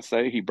she not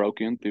say he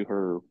broke in through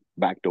her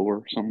back door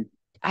or something?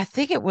 I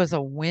think it was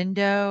a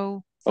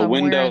window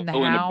somewhere in the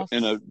house.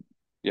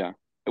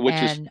 Which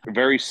is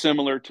very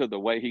similar to the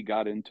way he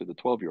got into the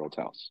 12-year-old's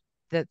house.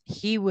 That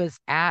he was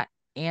at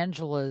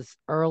Angela's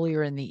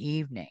earlier in the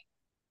evening.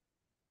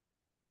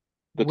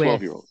 The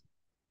 12-year-old.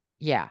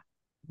 Yeah.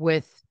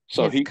 With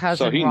his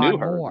cousin so he Ron knew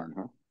her Moore.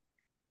 then,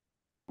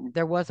 huh?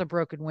 There was a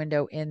broken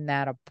window in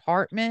that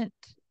apartment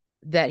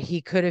that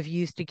he could have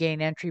used to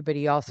gain entry, but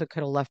he also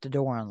could have left the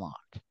door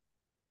unlocked.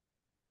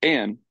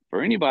 And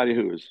for anybody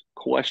who is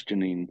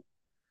questioning,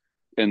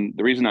 and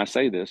the reason I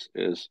say this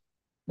is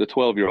the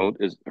 12-year-old,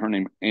 is her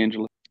name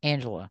Angela?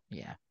 Angela,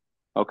 yeah.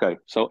 Okay,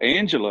 so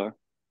Angela,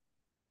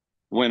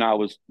 when I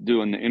was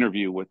doing the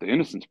interview with the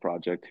Innocence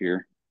Project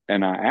here,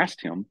 and I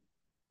asked him,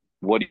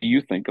 what do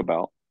you think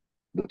about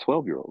the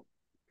 12-year-old?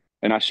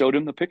 And I showed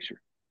him the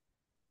picture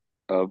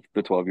of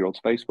the 12-year-old's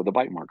face with the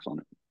bite marks on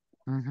it.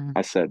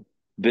 I said,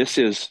 this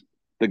is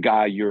the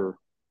guy you're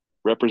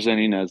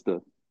representing as the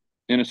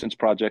Innocence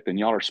Project, and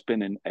y'all are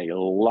spending a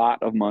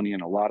lot of money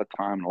and a lot of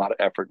time and a lot of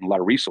effort and a lot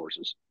of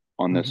resources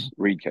on this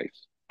Reed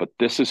case. But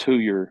this is who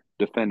you're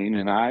defending,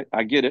 and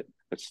I get it.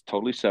 It's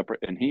totally separate.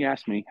 And he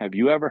asked me, have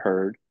you ever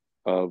heard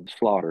of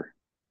Slaughter,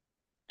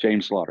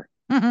 James Slaughter?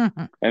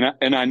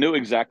 And I knew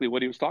exactly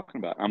what he was talking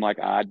about. I'm like,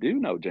 I do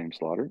know James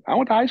Slaughter. I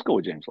went to high school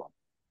with James Slaughter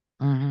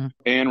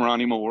and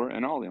Ronnie Moore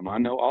and all of them. I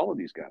know all of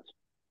these guys.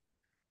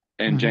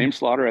 And James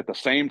Slaughter, at the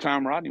same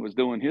time Rodney was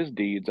doing his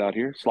deeds out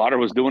here, Slaughter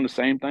was doing the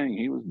same thing.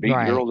 He was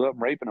beating girls up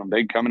and raping them.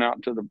 They'd coming out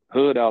into the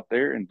hood out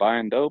there and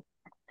buying dope.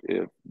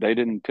 If they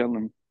didn't tell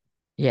him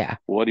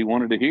what he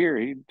wanted to hear,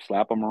 he'd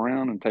slap them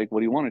around and take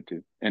what he wanted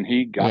to. And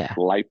he got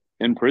life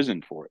in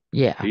prison for it.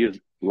 Yeah. He is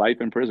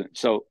life in prison.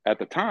 So at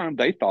the time,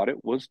 they thought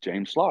it was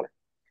James Slaughter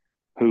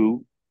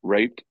who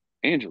raped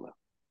Angela.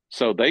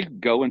 So they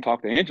go and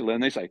talk to Angela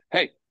and they say,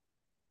 hey,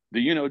 do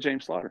you know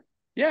James Slaughter?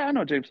 Yeah, I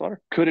know James Slaughter.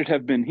 Could it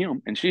have been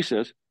him? And she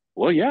says,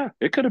 well, yeah,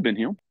 it could have been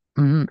him,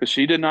 because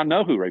she did not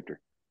know who raped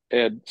her.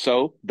 And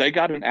so they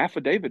got an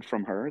affidavit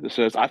from her that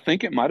says, I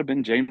think it might have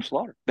been James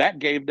Slaughter. That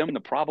gave them the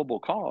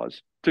probable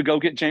cause to go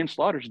get James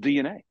Slaughter's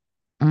DNA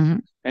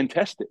and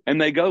test it.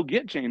 And they go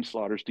get James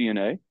Slaughter's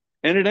DNA,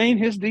 and it ain't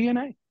his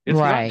DNA. It's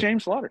not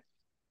James Slaughter.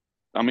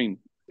 I mean,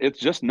 it's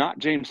just not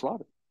James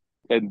Slaughter.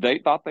 And they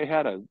thought they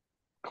had a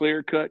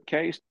clear-cut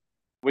case.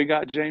 We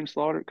got James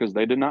Slaughter because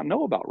they did not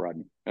know about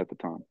Rodney at the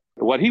time,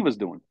 what he was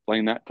doing.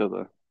 Explained that to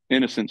the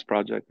Innocence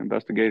Project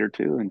investigator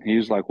too. And he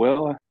was like,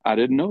 well, I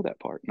didn't know that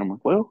part. And I'm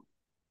like, well,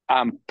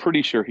 I'm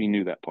pretty sure he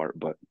knew that part.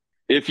 But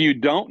if you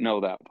don't know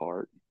that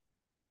part,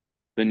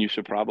 then you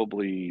should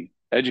probably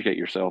educate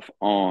yourself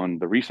on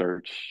the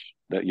research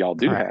that y'all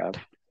do have.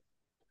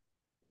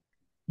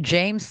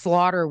 James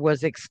Slaughter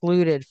was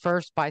excluded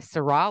first by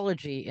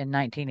serology in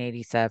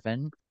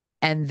 1987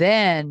 and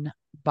then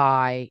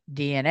by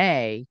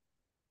DNA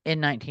in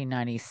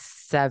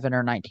 1997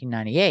 or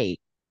 1998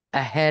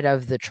 ahead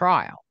of the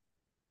trial.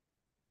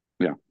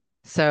 Yeah.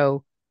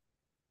 So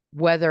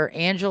whether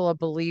Angela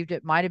believed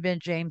it might have been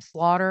James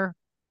Slaughter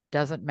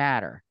doesn't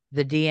matter.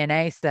 The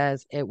DNA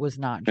says it was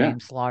not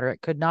James Slaughter.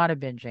 It could not have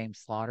been James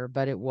Slaughter,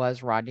 but it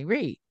was Rodney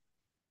Reed.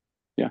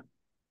 Yeah.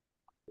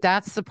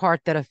 That's the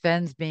part that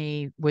offends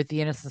me with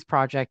the Innocence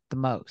Project the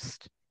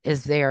most,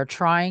 is they are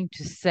trying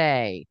to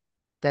say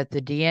that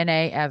the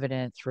DNA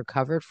evidence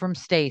recovered from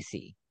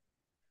Stacy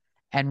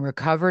and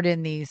recovered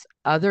in these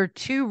other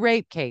 2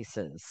 rape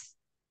cases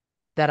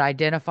that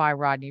identify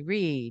Rodney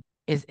Reed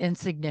is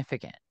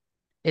insignificant,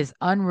 is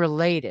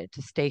unrelated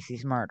to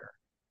Stacy's murder,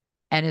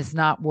 and is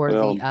not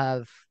worthy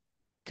of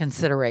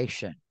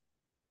consideration.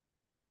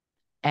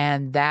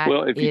 And that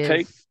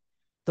is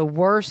the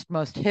worst,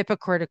 most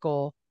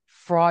hypocritical,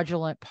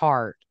 fraudulent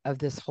part of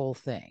this whole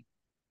thing.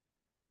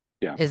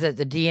 Yeah. Is that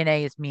the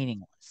DNA is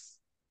meaningless.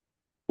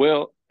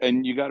 Well,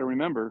 and you got to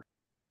remember,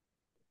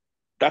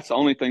 that's the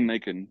only thing they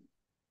can.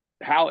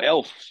 How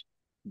else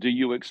do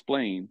you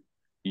explain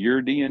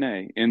your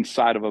DNA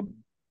inside of a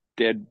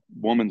dead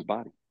woman's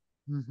body?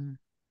 Mm-hmm.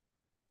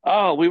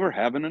 Oh, we were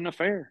having an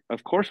affair.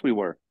 Of course we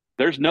were.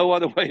 There's no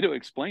other way to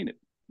explain it.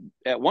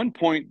 At one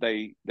point,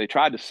 they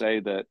tried to say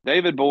that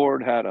David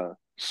Board had a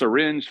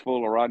syringe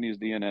full of Rodney's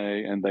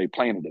DNA and they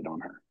planted it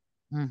on her.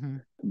 Mm-hmm.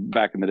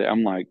 Back in the day,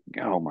 I'm like,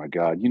 oh my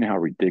God, you know how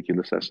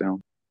ridiculous that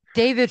sounds?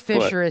 David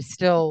Fisher is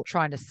still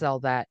trying to sell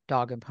that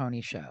dog and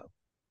pony show.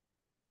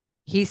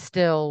 He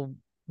still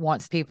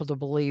wants people to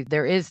believe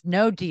there is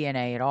no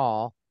DNA at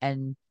all.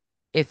 And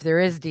if there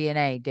is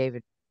DNA,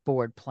 David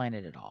Board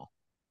planted it all.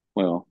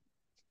 Well,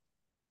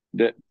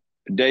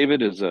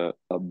 David is a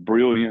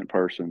brilliant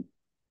person.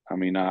 I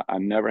mean, I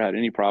never had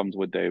any problems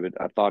with David.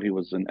 I thought he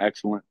was an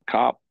excellent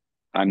cop.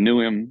 I knew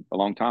him a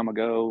long time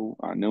ago.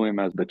 I knew him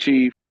as the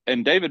chief.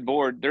 And David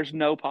Board, there's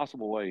no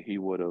possible way he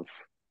would have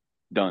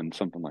done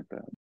something like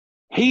that.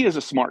 He is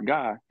a smart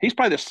guy. He's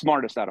probably the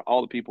smartest out of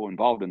all the people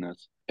involved in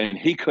this. And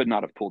he could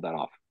not have pulled that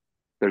off.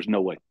 There's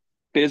no way.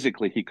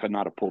 Physically, he could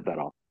not have pulled that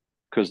off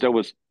because there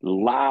was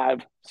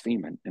live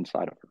semen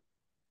inside of her.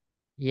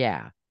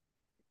 Yeah.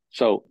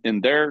 So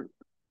in their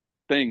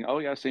thing, oh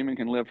yeah, semen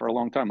can live for a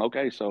long time.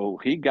 Okay, so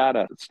he got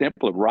a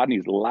sample of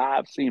Rodney's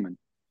live semen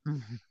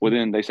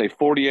within, they say,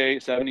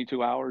 48,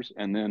 72 hours.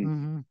 And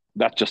then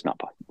that's just not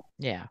possible.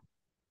 Yeah.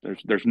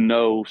 There's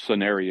no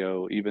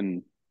scenario,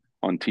 even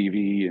on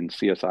TV and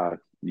CSI,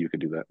 you could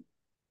do that.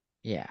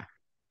 Yeah.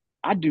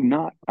 I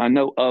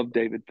know of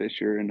David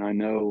Fisher, and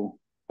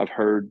I've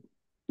heard,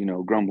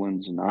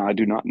 grumblings, and I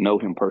do not know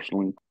him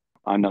personally.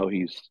 I know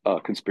he's a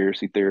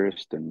conspiracy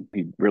theorist, and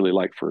he'd really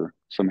like for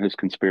some of his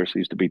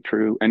conspiracies to be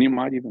true. And you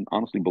might even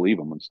honestly believe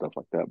them and stuff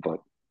like that. But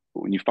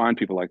when you find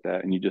people like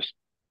that and you just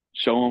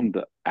show them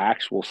the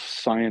actual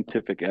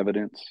scientific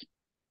evidence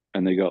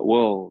and they go,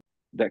 well,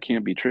 that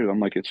can't be true. I'm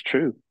like, it's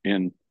true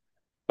in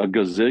a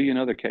gazillion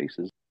other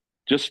cases.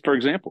 Just for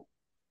example,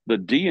 the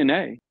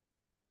DNA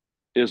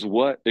is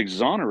what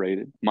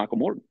exonerated Michael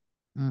Morton.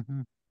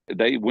 Mm-hmm.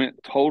 They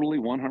went totally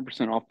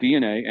 100% off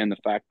DNA and the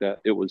fact that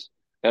it was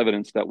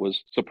evidence that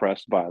was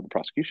suppressed by the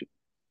prosecution.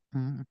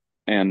 Mm-hmm.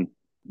 And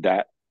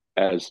that,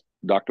 as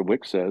Dr.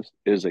 Wick says,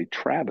 is a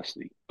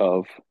travesty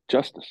of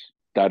justice.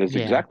 That is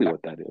exactly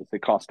what that is.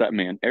 It cost that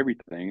man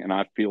everything, and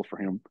I feel for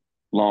him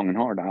long and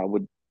hard. I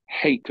would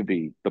hate to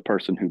be the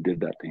person who did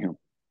that to him.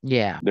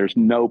 Yeah. There's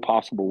no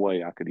possible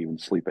way I could even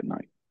sleep at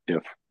night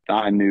if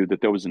I knew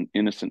that there was an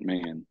innocent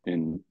man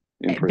in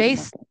prison.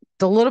 Based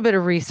the little bit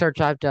of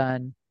research I've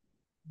done,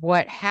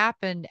 what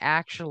happened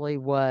actually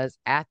was,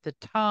 at the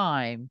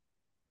time,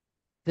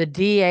 the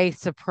DA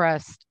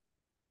suppressed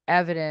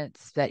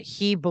evidence that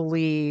he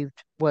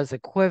believed was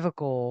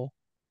equivocal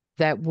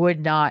that would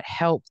not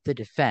help the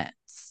defense.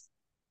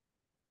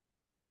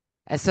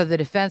 And so the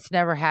defense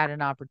never had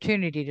an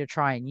opportunity to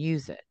try and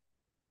use it.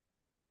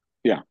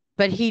 Yeah.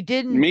 But he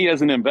didn't. Me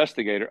as an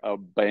investigator, a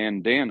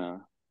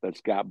bandana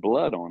that's got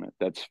blood on it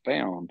that's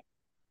found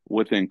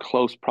within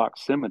close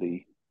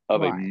proximity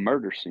of a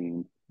murder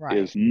scene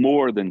is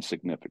more than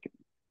significant.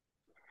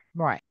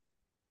 Right.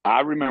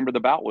 I remember the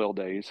Boutwell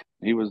days.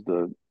 He was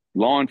the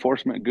law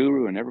enforcement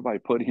guru, and everybody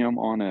put him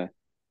on a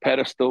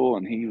pedestal,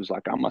 and he was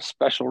like, I'm a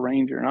special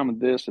ranger, and I'm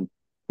this. And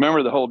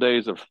remember the whole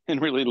days of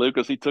Henry Lee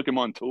Lucas? He took him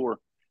on tour.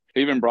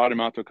 He even brought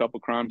him out to a couple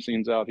crime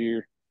scenes out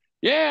here.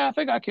 Yeah, I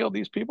think I killed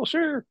these people.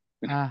 Sure.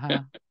 Yeah.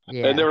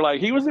 And they were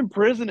like, he was in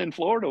prison in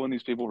Florida when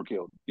these people were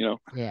killed,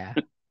 Yeah.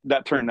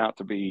 That turned out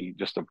to be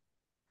just a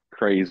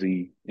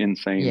crazy,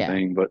 insane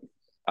thing. But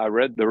I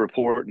read the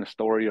report and the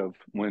story of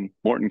when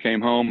Morton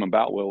came home and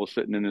Boutwell was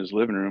sitting in his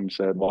living room and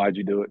said, why'd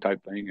you do it,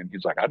 type thing. And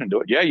he's like, I didn't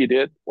do it. Yeah, you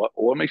did.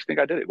 What makes you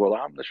think I did it? Well,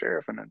 I'm the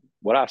sheriff, and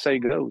what I say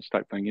goes,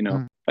 type thing,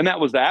 And that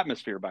was the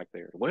atmosphere back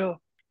there. Well,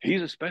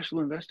 he's a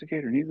special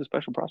investigator and he's a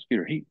special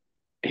prosecutor. He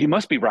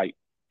must be right.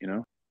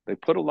 They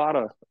put a lot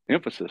of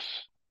emphasis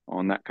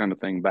on that kind of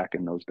thing back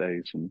in those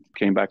days and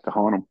came back to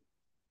haunt them.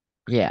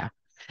 Yeah.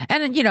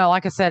 And,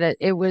 like I said,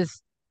 it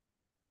was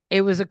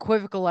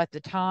equivocal at the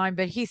time,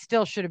 but he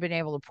still should have been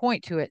able to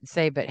point to it and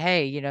say, but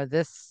hey,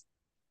 this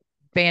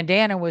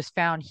bandana was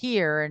found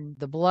here and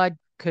the blood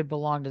could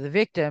belong to the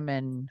victim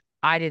and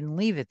I didn't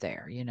leave it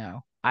there.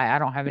 I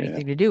don't have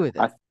anything to do with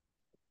it.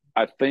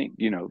 I think,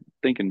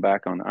 thinking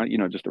back on,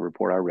 just a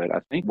report I read,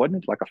 I think,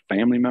 wasn't it like a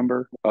family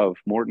member of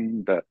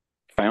Morton that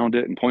found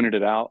it and pointed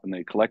it out and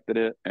they collected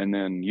it? And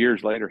then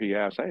years later he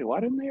asked, hey,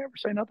 why didn't they ever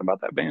say nothing about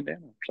that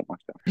bandana or something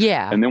like that?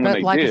 Yeah. And then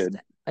when they did.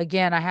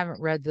 Again, I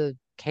haven't read the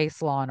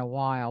case law in a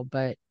while,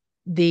 but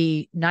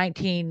the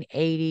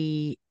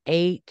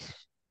 1988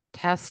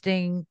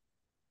 testing,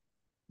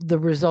 the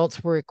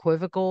results were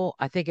equivocal.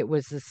 I think it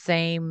was the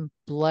same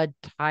blood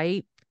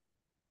type,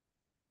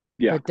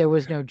 but there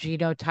was no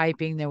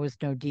genotyping, there was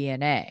no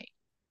DNA.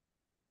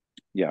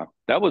 Yeah,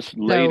 that was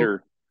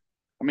later.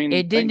 I mean,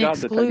 it didn't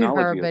exclude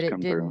her, but it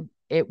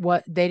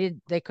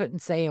didn't. They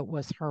couldn't say it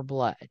was her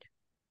blood.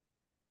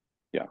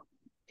 Yeah,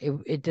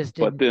 it just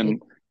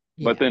didn't.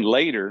 But then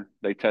later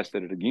they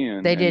tested it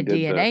again. They did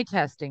DNA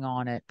testing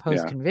on it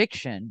post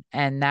conviction,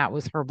 and that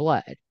was her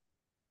blood.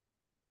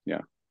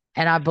 Yeah,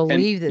 and I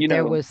believe that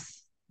there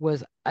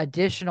was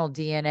additional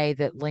DNA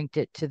that linked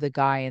it to the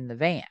guy in the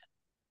van.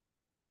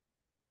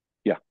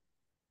 Yeah,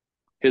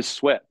 his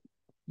sweat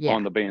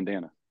on the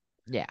bandana.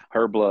 Yeah,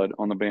 her blood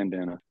on the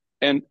bandana.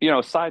 And,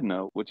 side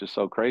note, which is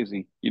so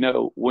crazy,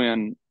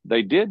 when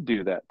they did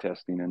do that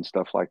testing and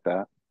stuff like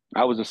that,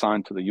 I was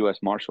assigned to the U.S.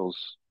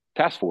 Marshals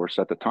task force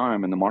at the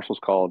time, and the Marshals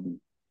called and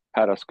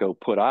had us go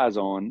put eyes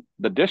on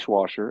the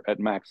dishwasher at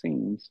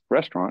Maxine's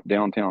restaurant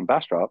downtown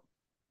Bastrop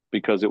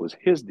because it was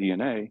his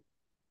DNA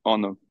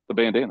on the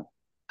bandana.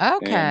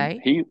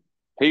 Okay. And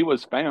he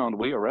was found,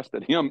 we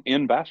arrested him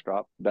in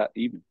Bastrop that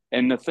evening.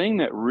 And the thing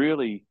that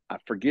really, I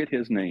forget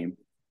his name,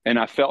 and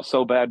I felt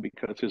so bad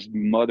because his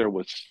mother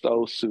was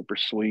so super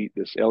sweet,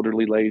 this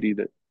elderly lady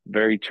that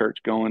very church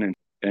going,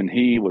 and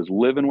he was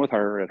living with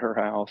her at her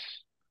house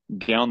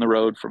down the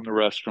road from the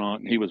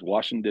restaurant. And he was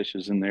washing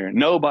dishes in there.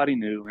 Nobody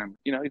knew him.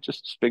 He's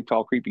just this big,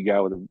 tall, creepy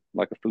guy with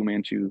like a Fu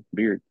Manchu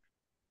beard.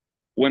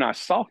 When I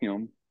saw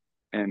him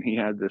and he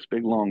had this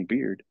big, long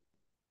beard,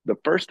 the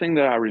first thing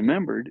that I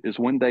remembered is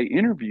when they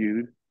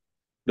interviewed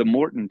the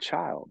Morton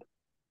child,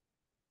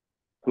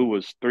 who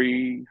was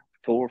 3,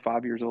 4,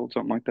 5 years old,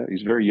 something like that.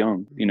 He's very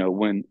young,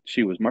 when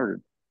she was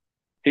murdered.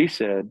 He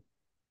said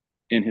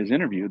in his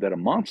interview that a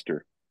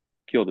monster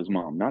killed his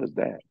mom, not his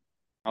dad.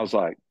 I was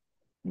like,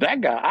 that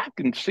guy, I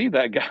can see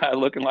that guy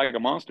looking like a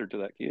monster to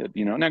that kid,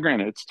 Now,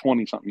 granted, it's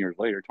 20-something years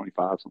later,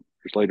 25-something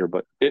years later,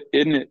 but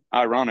isn't it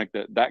ironic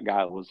that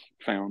guy was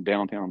found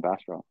downtown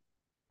Bastrop?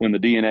 When the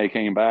DNA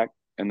came back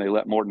and they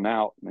let Morton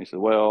out, and they said,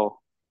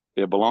 well,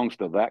 it belongs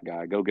to that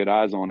guy. Go get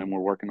eyes on him. We're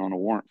working on a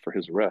warrant for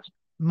his arrest.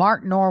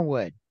 Mark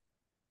Norwood.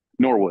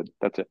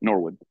 That's it.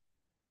 Norwood.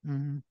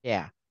 Mm-hmm.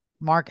 Yeah.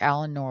 Mark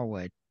Allen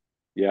Norwood.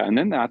 Yeah. And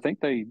then I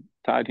think they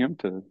tied him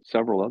to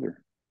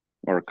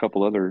a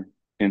couple other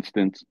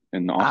incidents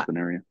in the Austin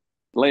area.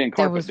 Laying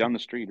carpet down the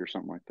street or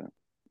something like that.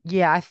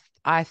 Yeah.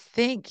 I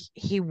think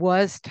he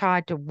was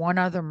tied to one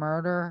other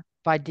murder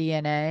by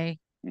DNA.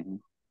 Mm-hmm.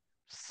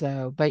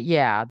 So, but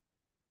yeah,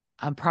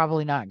 I'm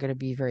probably not going to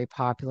be very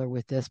popular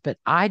with this, but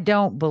I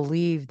don't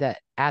believe that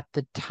at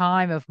the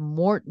time of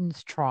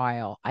Morton's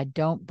trial, I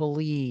don't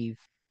believe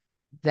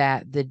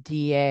that the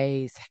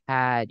DAs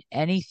had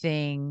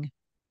anything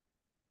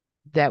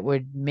that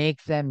would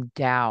make them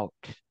doubt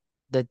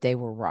that they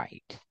were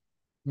right.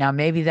 Now,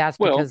 maybe that's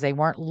because they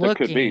weren't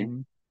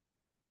looking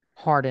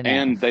hard enough.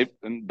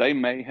 And they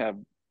may have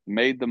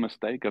made the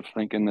mistake of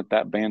thinking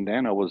that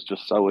bandana was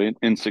just so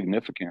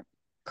insignificant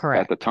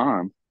at the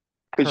time.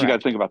 Because you got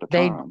to think about the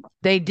time.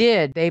 They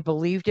did. They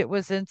believed it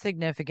was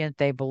insignificant.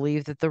 They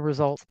believed that the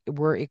results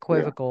were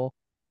equivocal.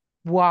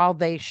 Yeah. While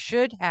they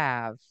should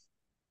have,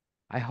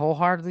 I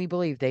wholeheartedly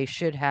believe they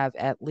should have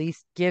at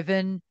least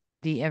given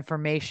the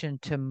information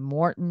to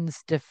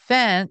Morton's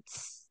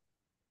defense.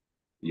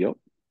 Yep.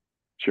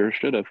 Sure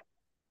should have.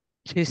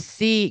 To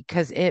see,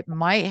 because it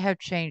might have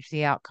changed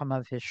the outcome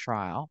of his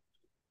trial.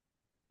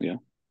 Yeah.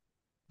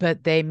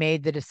 But they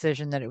made the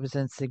decision that it was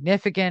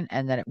insignificant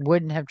and that it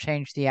wouldn't have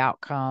changed the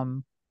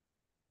outcome.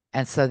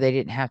 And so they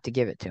didn't have to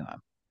give it to him.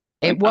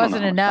 It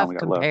wasn't enough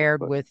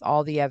compared with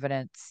all the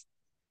evidence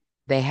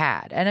they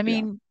had. And I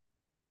mean,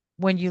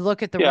 when you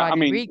look at the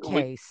Rodney Reed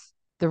case,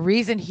 the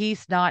reason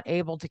he's not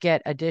able to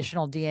get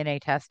additional DNA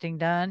testing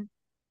done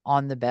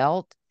on the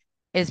belt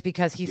is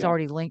because he's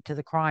already linked to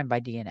the crime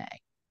by DNA.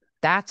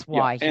 That's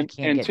why he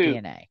can't get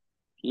DNA.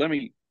 Let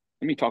me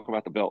talk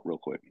about the belt real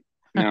quick.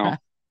 Now,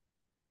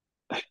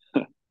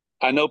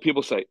 I know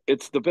people say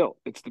it's the belt.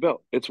 It's the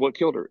belt. It's what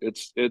killed her.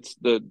 It's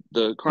the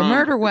crime. The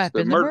murder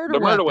weapon. The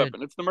murder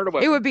weapon. It's the murder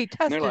weapon. It would be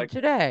tested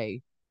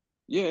today.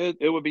 Yeah,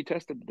 it would be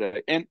tested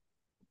today. And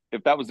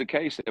if that was the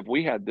case, if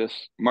we had this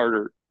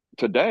murder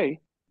today,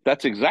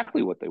 that's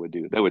exactly what they would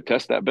do. They would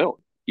test that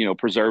belt,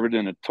 preserve it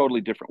in a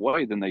totally different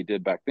way than they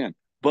did back then.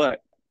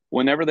 But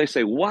whenever they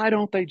say, why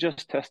don't they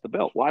just test the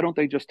belt? Why don't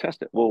they just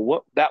test it? Well,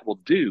 what that will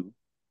do,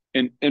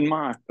 in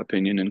my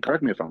opinion, and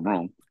correct me if I'm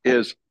wrong,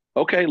 is,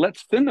 okay,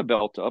 let's thin the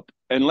belt up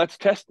and let's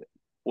test it.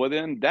 Well,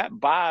 then that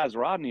buys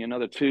Rodney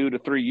another 2 to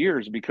 3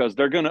 years because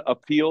they're going to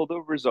appeal the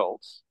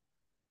results.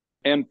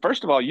 And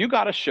first of all, you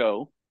got to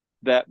show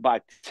that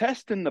by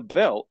testing the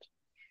belt,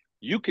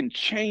 you can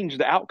change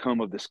the outcome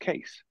of this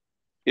case.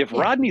 If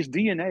Rodney's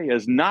DNA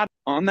is not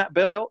on that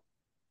belt,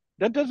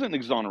 that doesn't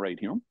exonerate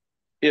him.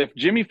 If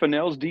Jimmy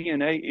Fennell's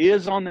DNA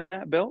is on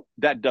that belt,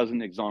 that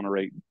doesn't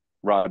exonerate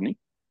Rodney.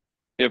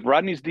 If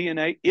Rodney's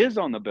DNA is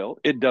on the belt,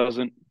 it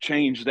doesn't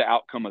change the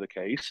outcome of the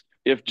case.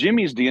 If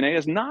Jimmy's DNA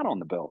is not on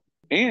the belt,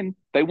 and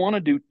they want to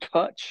do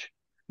touch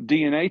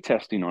DNA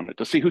testing on it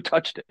to see who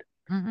touched it.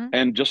 Mm-hmm.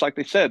 And just like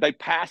they said, they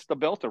passed the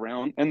belt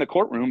around in the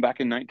courtroom back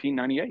in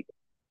 1998,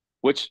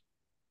 which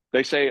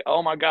they say,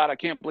 oh my God, I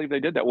can't believe they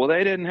did that. Well,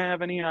 they didn't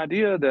have any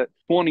idea that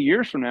 20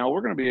 years from now,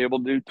 we're going to be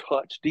able to do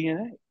touch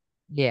DNA.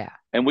 Yeah.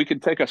 And we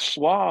could take a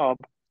swab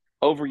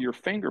over your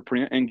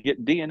fingerprint and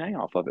get DNA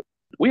off of it.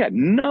 We had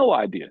no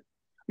idea.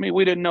 I mean,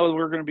 we didn't know we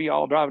were going to be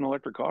all driving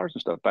electric cars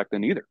and stuff back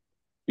then either.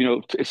 You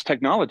know, it's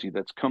technology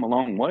that's come a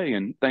long way,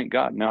 and thank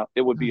God. Now,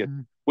 it would be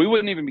we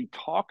wouldn't even be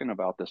talking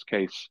about this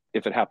case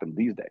if it happened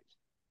these days.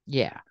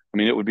 Yeah. I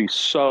mean, it would be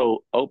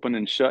so open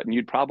and shut, and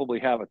you'd probably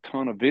have a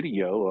ton of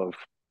video of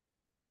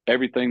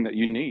everything that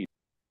you need.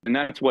 And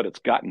that's what it's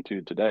gotten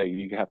to today.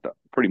 You have to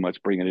pretty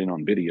much bring it in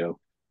on video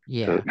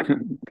to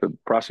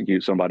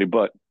prosecute somebody.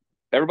 But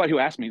everybody who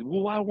asks me,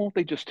 well, why won't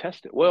they just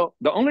test it? Well,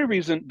 the only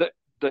reason that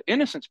the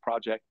Innocence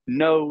Project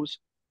knows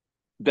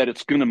that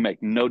it's going to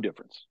make no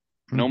difference.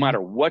 No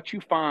matter what you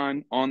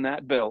find on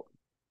that belt,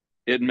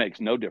 it makes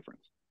no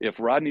difference. If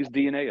Rodney's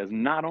DNA is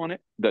not on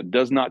it, that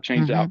does not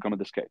change the outcome of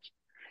this case.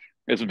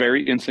 It's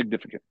very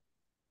insignificant.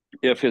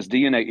 If his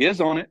DNA is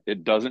on it,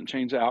 it doesn't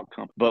change the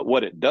outcome. But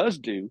what it does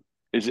do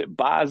is it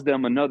buys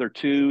them another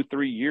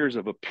 2-3 years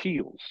of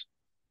appeals.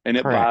 And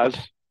it buys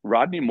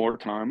Rodney more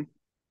time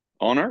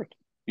on Earth,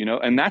 you know,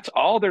 and that's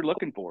all they're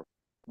looking for.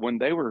 When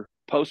they were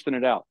posting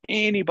it out,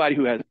 anybody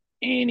who has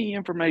any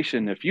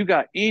information, if you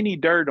got any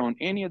dirt on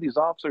any of these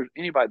officers,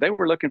 anybody, they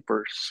were looking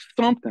for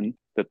something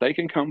that they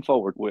can come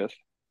forward with,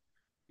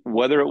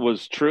 whether it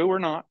was true or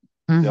not.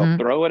 They'll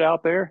throw it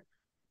out there,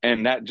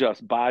 and that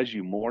just buys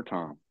you more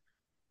time.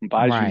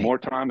 Buys you more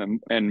time,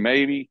 and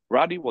maybe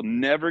Rodney will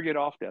never get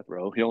off death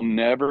row. He'll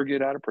never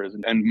get out of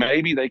prison, and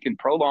maybe they can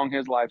prolong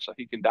his life so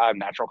he can die of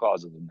natural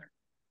causes in there.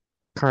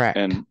 Correct.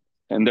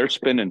 And they're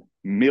spending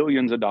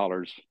millions of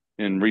dollars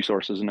in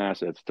resources and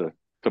assets to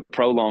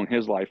prolong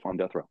his life on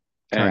death row.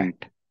 And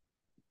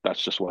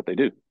that's just what they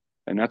do.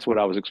 And that's what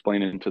I was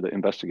explaining to the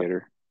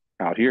investigator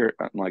out here.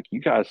 I'm like,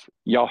 you guys,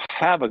 y'all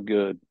have a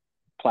good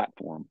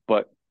platform,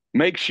 but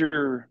make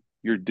sure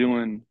you're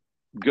doing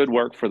good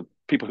work for the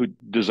people who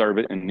deserve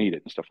it and need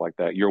it and stuff like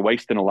that. You're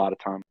wasting a lot of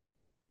time.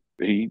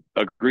 He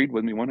agreed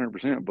with me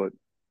 100%, but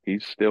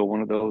he's still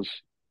one of those.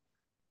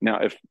 Now,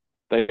 if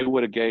they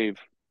would have gave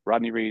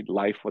Rodney Reed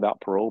life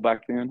without parole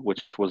back then,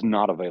 which was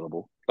not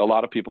available, a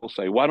lot of people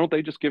say, why don't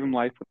they just give him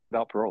life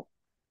without parole?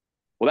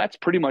 Well, that's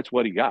pretty much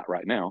what he got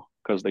right now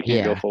because they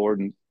can't go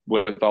forward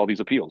with all these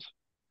appeals.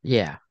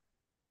 Yeah.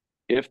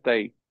 If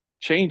they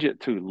change it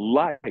to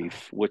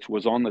life, which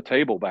was on the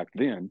table back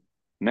then,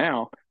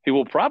 now he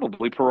will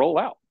probably parole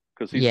out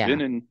because he's been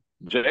in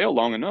jail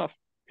long enough.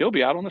 He'll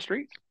be out on the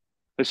streets.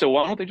 They said,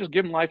 why don't they just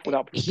give him life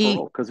without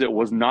parole? Because it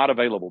was not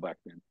available back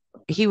then.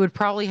 He would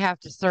probably have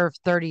to serve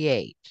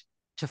 38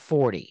 to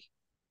 40.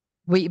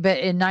 But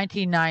in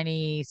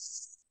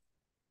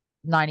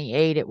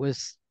 1998, it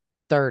was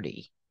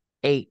 30.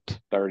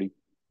 30.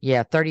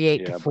 Yeah,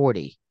 38 to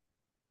 40.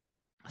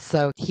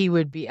 So he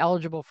would be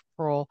eligible for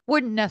parole.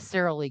 Wouldn't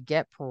necessarily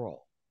get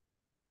parole.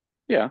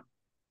 Yeah.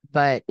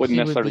 But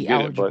he would be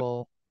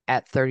eligible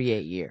at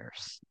 38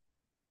 years.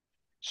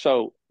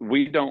 So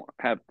we don't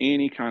have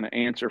any kind of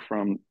answer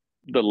from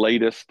the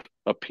latest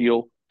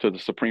appeal to the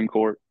Supreme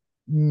Court?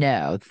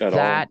 No,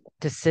 that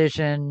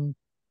decision,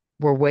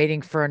 we're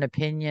waiting for an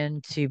opinion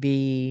to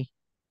be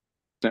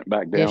sent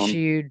back down.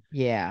 Issued.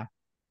 Yeah.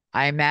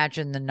 I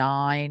imagine the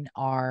 9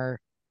 are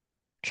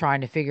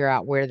trying to figure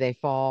out where they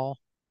fall.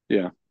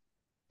 Yeah.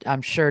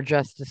 I'm sure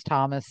Justice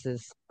Thomas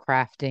is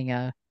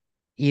crafting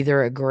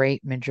either a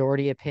great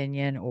majority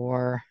opinion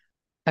or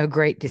a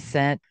great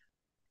dissent.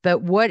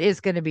 But what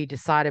is going to be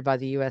decided by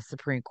the U.S.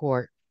 Supreme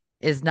Court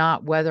is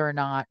not whether or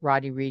not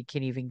Rodney Reed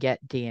can even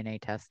get DNA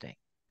testing.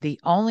 The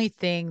only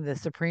thing the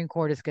Supreme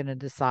Court is going to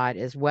decide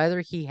is whether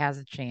he has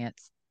a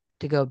chance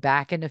to go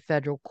back into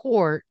federal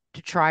court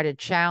to try to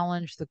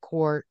challenge the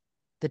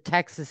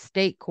Texas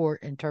state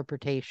court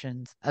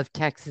interpretations of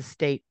Texas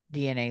state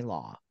DNA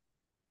law.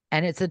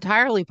 And it's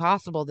entirely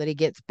possible that he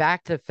gets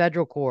back to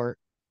federal court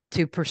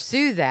to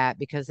pursue that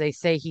because they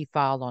say he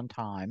filed on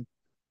time.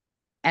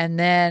 And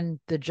then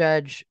the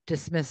judge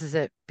dismisses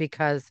it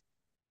because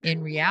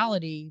in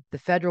reality, the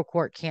federal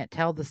court can't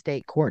tell the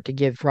state court to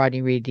give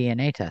Rodney Reed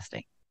DNA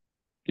testing.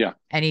 Yeah.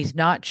 And he's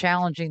not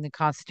challenging the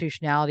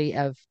constitutionality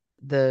of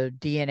the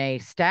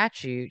DNA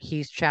statute.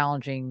 He's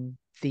challenging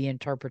the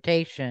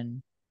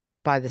interpretation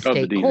by the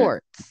state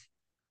courts.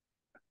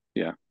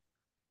 Yeah.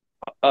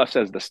 Us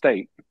as the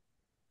state.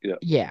 Yeah.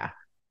 Yeah.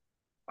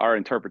 Our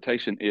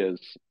interpretation is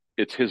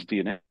it's his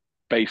DNA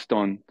based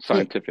on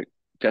scientific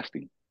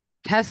testing.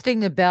 Testing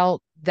the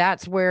belt,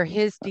 that's where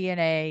his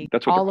DNA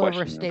all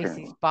over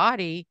Stacy's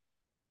body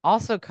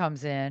also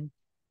comes in,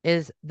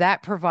 is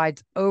that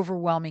provides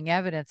overwhelming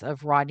evidence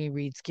of Rodney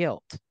Reed's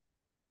guilt.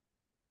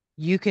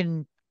 You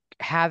can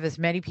have as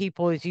many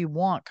people as you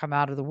want come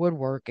out of the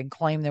woodwork and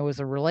claim there was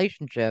a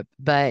relationship,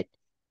 but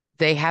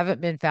they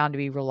haven't been found to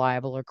be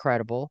reliable or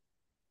credible.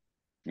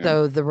 Yeah.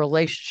 So the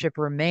relationship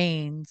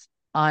remains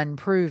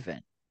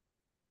unproven,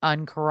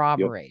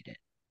 uncorroborated. Yep.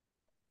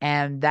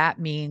 And that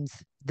means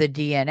the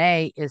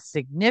DNA is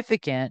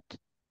significant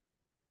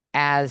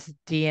as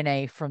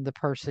DNA from the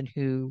person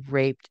who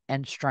raped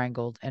and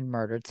strangled and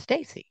murdered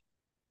Stacy.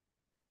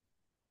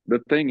 The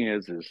thing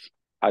is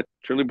I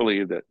truly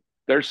believe that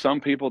there's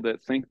some people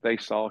that think they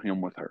saw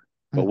him with her,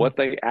 but what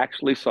they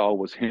actually saw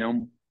was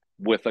him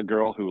with a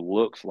girl who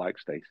looks like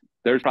Stacy.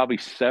 There's probably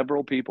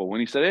several people when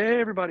he said, hey,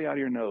 everybody out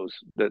here knows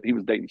that he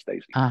was dating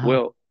Stacy.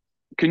 Well,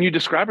 can you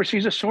describe her?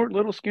 She's a short,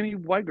 little, skinny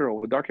white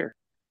girl with dark hair.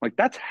 Like,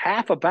 that's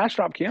half of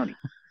Bastrop County.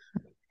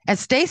 And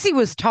Stacy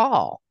was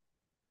tall.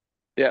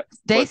 Yeah.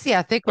 Stacy,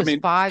 I think, was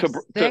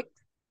 5'6".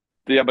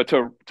 Yeah, but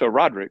to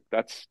Roderick,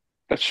 that's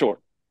short.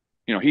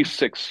 You know, he's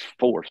 6'4",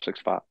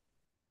 6'5".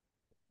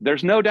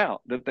 There's no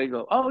doubt that they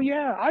go, oh,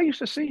 yeah, I used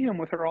to see him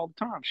with her all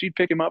the time. She'd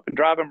pick him up and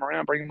drive him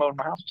around, bring him over to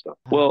my house and stuff.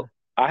 Well,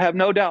 I have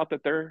no doubt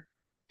that they're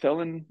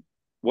telling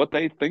what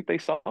they think they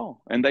saw.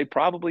 And they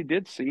probably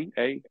did see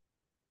a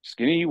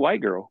skinny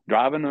white girl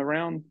driving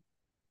around,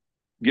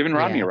 giving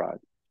Rodney a ride.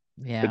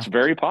 Yeah. It's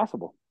very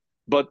possible.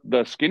 But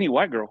the skinny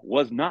white girl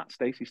was not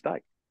Stacy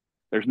Stipe.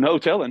 There's no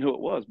telling who it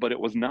was, but it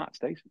was not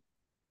Stacy.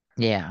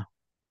 Yeah.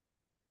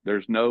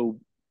 There's no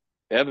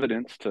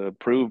evidence to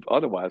prove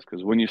otherwise,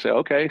 because when you say,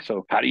 okay,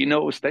 so how do you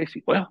know it was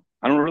Stacy? Well,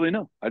 I don't really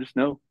know. I just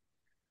know,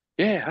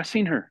 yeah, I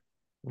seen her.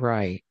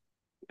 Right.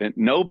 And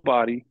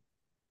nobody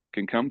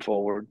can come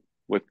forward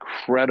with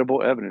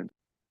credible evidence.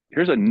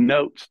 Here's a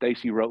note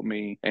Stacy wrote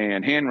me,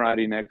 and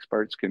handwriting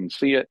experts can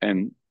see it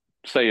and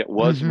say it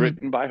was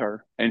written by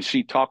her. And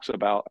she talks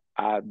about,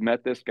 I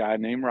met this guy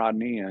named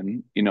Rodney,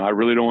 and, you know, I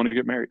really don't want to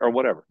get married or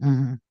whatever.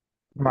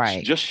 Right.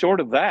 It's just short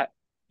of that,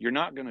 you're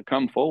not going to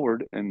come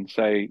forward and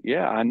say,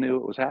 yeah, I knew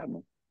it was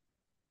happening.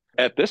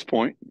 At this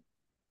point,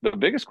 the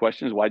biggest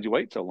question is, why'd you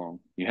wait so long?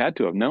 You had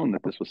to have known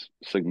that this was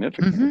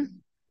significant.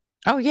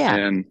 Oh, yeah,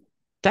 and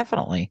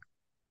definitely.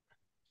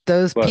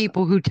 Those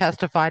people who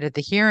testified at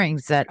the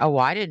hearings that, oh,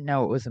 I didn't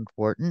know it was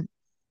important,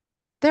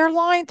 they're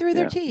lying through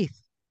their teeth.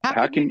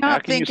 How can you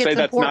not think it's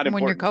important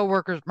when your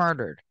coworker's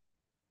murdered?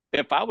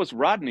 If I was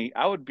Rodney,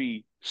 I would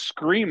be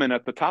screaming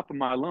at the top of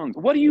my lungs,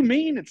 what do you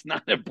mean it's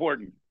not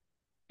important?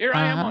 Here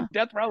I am on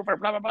death row for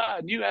blah, blah, blah.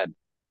 And you had,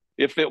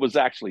 if it was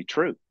actually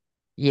true.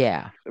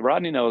 Yeah.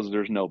 Rodney knows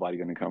there's nobody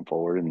going to come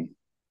forward. And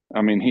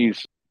I mean,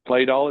 he's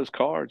played all his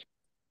cards.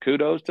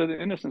 Kudos to the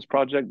Innocence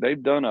Project.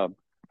 They've done a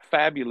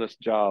fabulous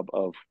job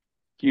of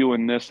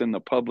hewing this in the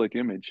public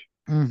image.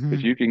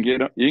 Because you can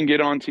get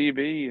on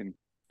TV and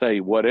say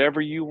whatever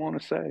you want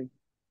to say,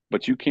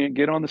 but you can't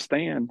get on the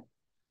stand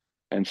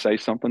and say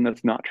something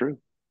that's not true.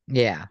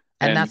 Yeah.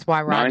 And that's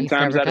why Rodney's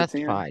never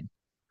testified.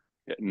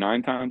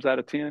 9 times out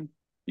of 10,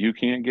 you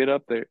can't get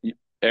up there.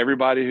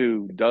 Everybody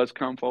who does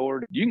come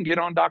forward, you can get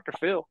on Dr.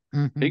 Phil.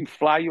 He can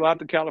fly you out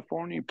to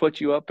California, put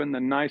you up in the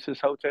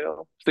nicest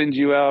hotel, send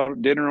you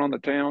out dinner on the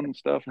town and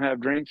stuff and have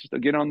drinks. To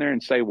get on there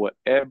and say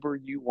whatever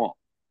you want.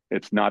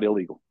 It's not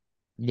illegal.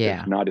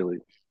 Yeah. It's not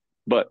illegal.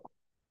 But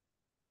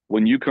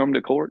when you come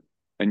to court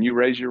and you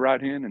raise your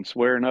right hand and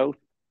swear an oath,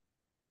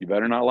 you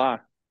better not lie.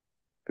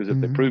 Because if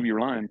they prove you're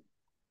lying,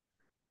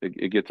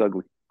 it gets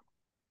ugly.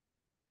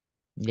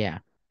 Yeah.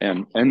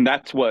 And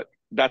that's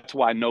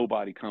why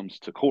nobody comes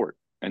to court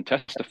and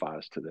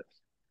testifies to this.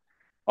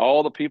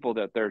 All the people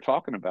that they're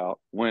talking about,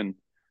 when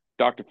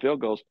Dr. Phil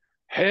goes,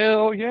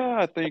 hell yeah,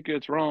 I think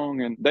it's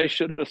wrong, and they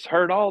should have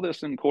heard all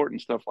this in court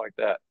and stuff like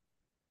that,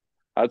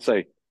 I'd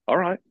say, all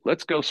right,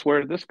 let's go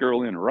swear this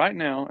girl in right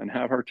now and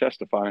have her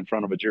testify in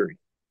front of a jury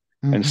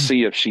and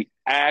see if she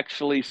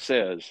actually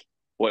says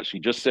what she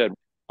just said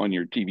on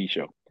your TV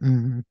show.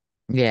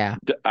 Yeah.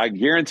 I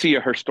guarantee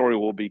you her story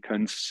will be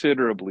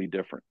considerably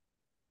different.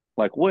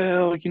 Like,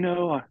 well, you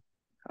know,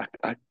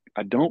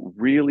 I don't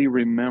really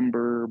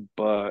remember,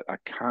 but I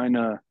kind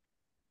of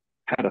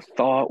had a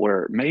thought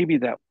where maybe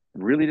that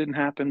really didn't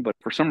happen. But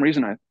for some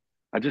reason,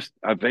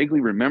 I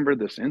vaguely remember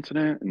this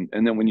incident.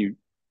 And then when you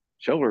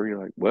show her, you're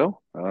like,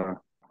 well,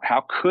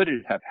 how could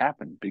it have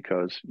happened?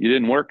 Because you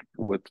didn't work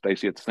with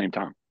Stacy at the same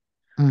time.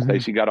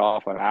 Stacy got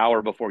off an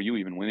hour before you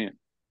even went in.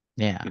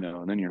 Yeah. You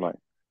know, and then you're like,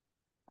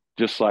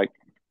 just like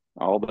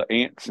all the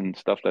aunts and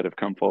stuff that have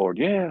come forward.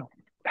 Yeah.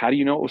 How do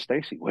you know it was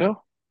Stacy?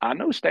 Well, I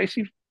know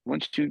Stacy when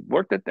she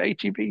worked at the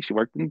HEB. She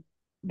worked in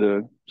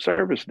the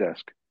service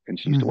desk and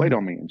she used to wait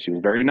on me and she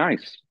was very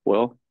nice.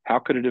 Well, how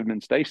could it have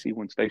been Stacy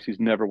when Stacy's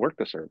never worked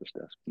the service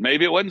desk?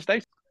 Maybe it wasn't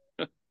Stacy.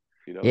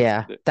 You know,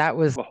 yeah, that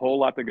was a whole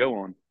lot to go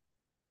on.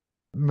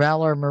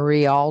 Meller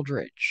Marie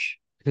Aldrich,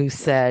 who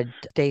said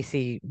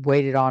Stacy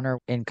waited on her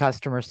in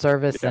customer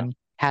service and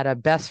had a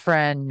best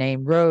friend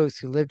named Rose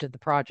who lived at the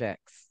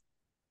projects,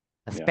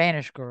 a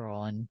Spanish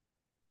girl. And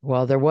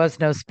well, there was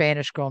no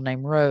Spanish girl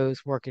named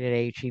Rose working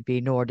at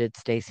HEB, nor did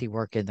Stacy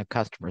work in the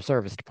customer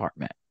service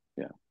department.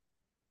 Yeah.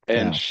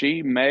 And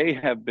she may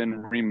have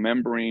been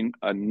remembering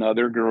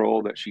another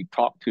girl that she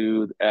talked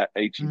to at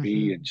HEB.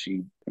 And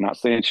I'm not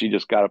saying she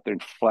just got up there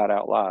and flat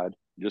out lied,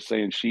 just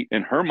saying she,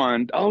 in her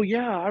mind, oh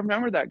yeah, I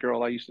remember that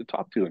girl I used to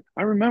talk to.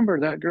 I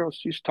remember that girl.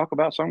 She used to talk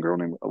about some girl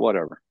named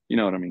whatever. You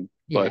know what I mean?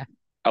 Yeah. But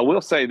I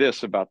will say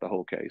this about the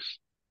whole case.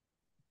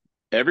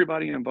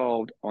 Everybody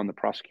involved on the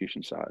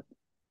prosecution side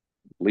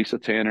Lisa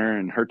Tanner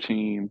and her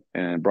team,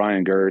 and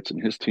Brian Gertz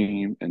and his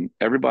team, and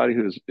everybody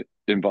who's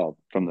involved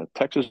from the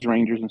Texas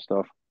Rangers and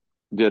stuff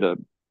did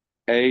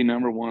a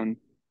number one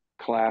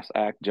class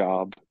act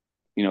job.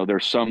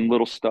 There's some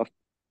little stuff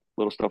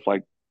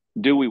like,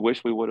 do we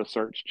wish we would have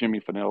searched Jimmy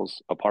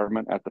Fennell's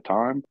apartment at the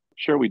time?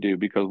 Sure we do,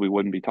 because we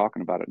wouldn't be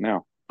talking about it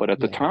now. But at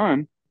the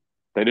time,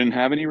 they didn't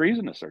have any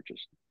reason to search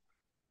us.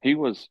 He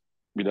was,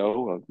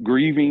 a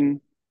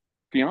grieving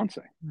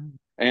fiance.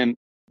 And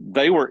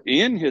they were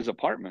in his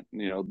apartment.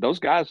 Those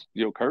guys,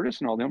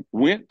 Curtis and all them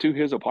went to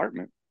his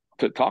apartment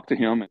to talk to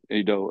him,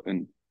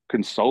 and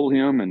console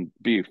him and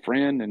be a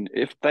friend. And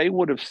if they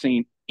would have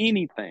seen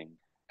anything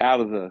out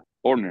of the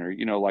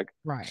ordinary, like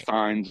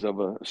signs of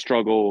a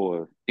struggle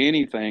or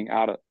anything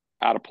out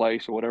of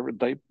place or whatever,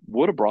 they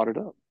would have brought it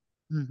up.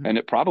 And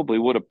it probably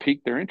would have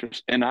piqued their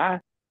interest. And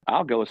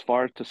I'll go as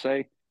far as to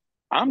say,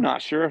 I'm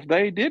not sure if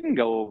they didn't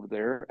go over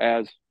there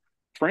as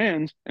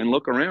friends and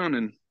look around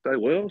and say,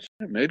 well,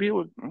 maybe it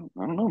was, I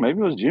don't know, maybe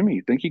it was Jimmy.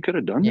 You think he could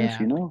have done this?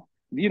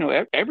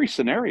 Every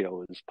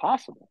scenario is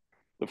possible.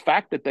 The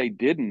fact that they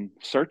didn't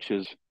search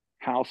his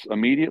house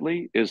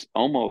immediately is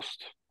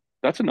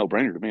that's a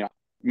no-brainer to me.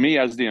 Me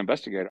as the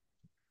investigator,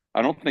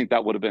 I don't think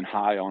that would have been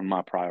high on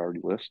my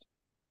priority list.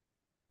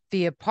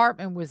 The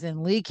apartment was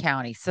in Lee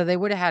County, so they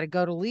would have had to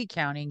go to Lee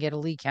County and get a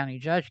Lee County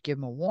judge to give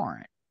them a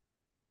warrant.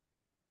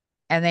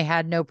 And they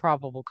had no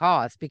probable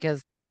cause,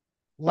 because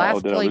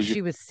last place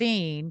she was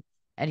seen,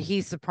 and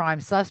he's the prime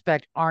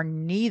suspect, are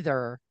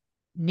neither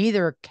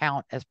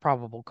count as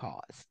probable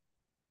cause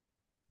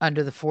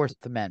under the Fourth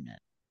Amendment.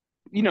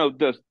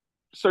 The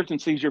search and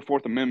seizure,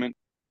 Fourth Amendment,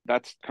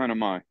 that's kind of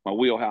my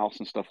wheelhouse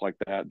and stuff like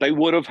that. They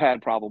would have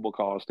had probable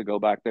cause to go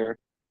back there.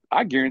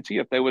 I guarantee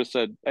if they would have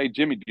said, hey,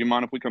 Jimmy, do you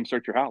mind if we come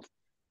search your house?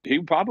 He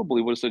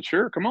probably would have said,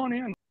 sure, come on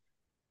in.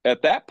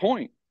 At that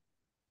point,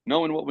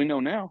 knowing what we know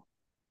now,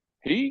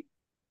 he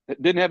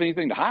didn't have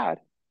anything to hide,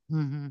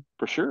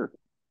 for sure.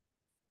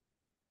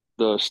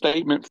 The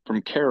statement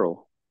from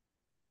Carol,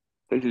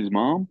 Stacey's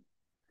mom,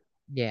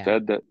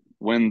 said that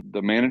when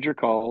the manager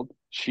called,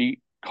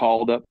 she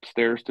called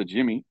upstairs to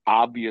Jimmy,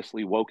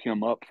 obviously woke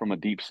him up from a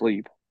deep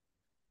sleep.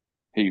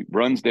 He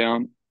runs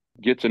down,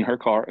 gets in her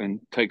car, and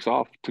takes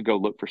off to go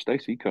look for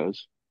Stacey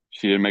because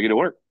she didn't make it to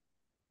work.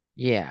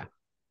 Yeah.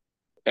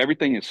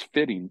 Everything is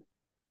fitting.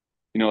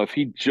 If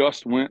he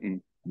just went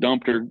and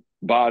dumped her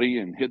body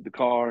and hid the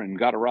car and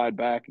got a ride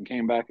back and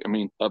came back,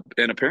 and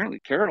apparently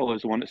Carol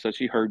is the one that said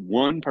she heard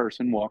one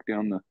person walk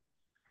down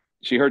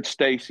she heard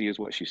Stacey is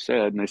what she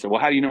said. And they said,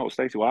 well, how do you know it was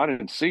Stacey? Well, I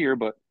didn't see her,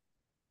 but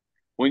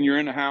when you're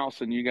in the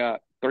house and you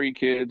got 3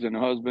 kids and a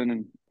husband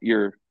and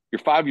your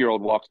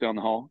 5-year-old walks down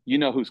the hall, you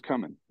know who's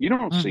coming. You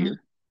don't see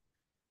her.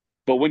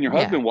 But when your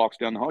husband walks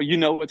down the hall, you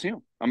know it's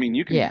him.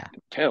 You can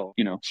tell,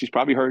 she's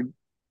probably heard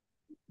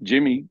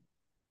Jimmy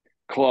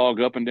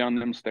clog up and down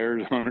them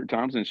stairs 100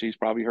 times, and she's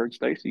probably heard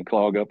Stacey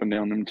clog up and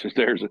down them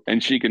stairs,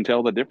 and she can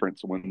tell the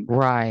difference when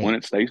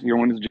it's Stacey or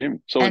when it's Jimmy.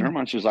 So in her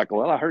mind, she's like,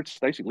 well, I heard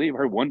Stacey leave. I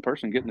heard one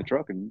person get in the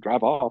truck and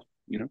drive off,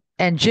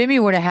 And Jimmy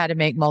would have had to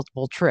make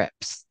multiple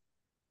trips.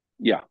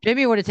 Yeah.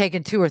 Jimmy would have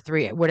taken 2 or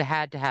 3, would have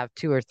had to have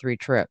 2 or 3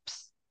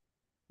 trips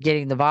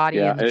getting the body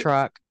in the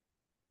truck.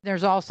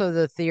 There's also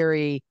the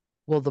theory,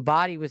 well, the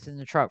body was in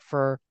the truck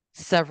for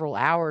several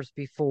hours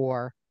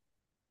before.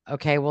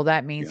 Okay, well,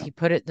 that means he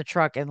put it in the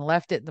truck and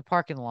left it in the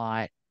parking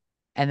lot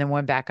and then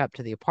went back up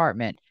to the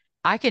apartment.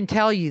 I can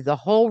tell you the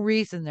whole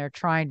reason they're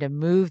trying to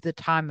move the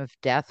time of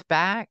death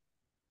back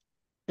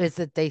is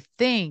that they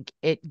think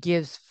it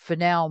gives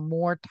Fennell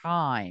more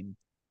time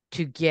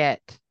to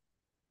get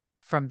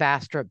from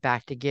Bastrop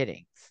back to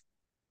Giddings.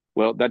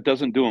 Well, that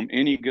doesn't do him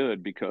any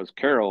good because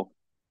Carol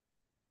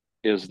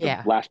is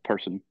the last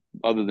person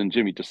other than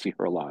Jimmy to see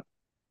her alive.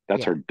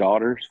 That's her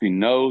daughter. She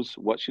knows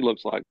what she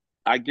looks like.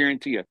 I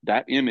guarantee you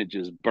that image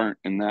is burnt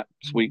in that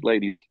sweet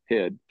lady's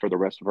head for the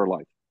rest of her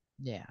life.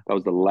 Yeah. That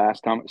was the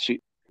last time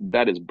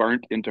that is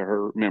burnt into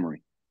her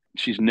memory.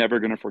 She's never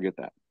going to forget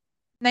that.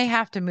 They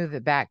have to move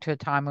it back to a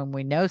time when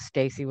we know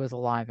Stacey was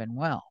alive and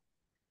well.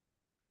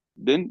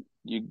 Then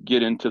you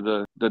get into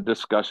the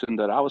discussion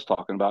that I was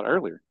talking about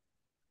earlier.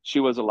 She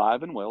was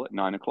alive and well at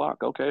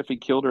 9:00. Okay, if he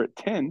killed her at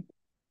 10,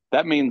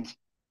 that means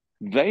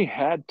they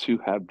had to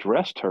have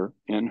dressed her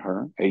in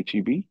her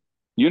HEB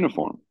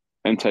uniform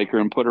and take her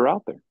and put her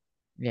out there.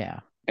 Yeah.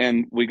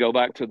 And we go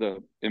back to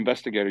the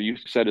investigator. You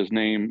said his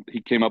name.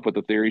 He came up with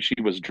the theory she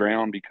was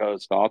drowned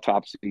because the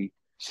autopsy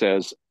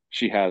says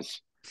she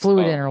has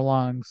fluid in her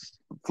lungs.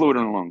 Fluid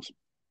in her lungs.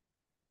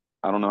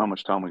 I don't know how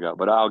much time we got,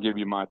 but I'll give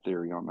you my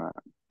theory on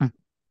that.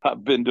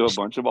 I've been to a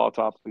bunch of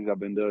autopsies. I've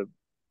been to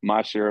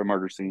my share of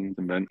murder scenes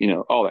and been,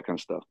 all that kind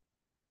of stuff.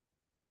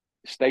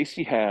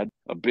 Stacey had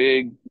a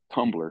big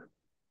tumbler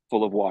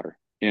full of water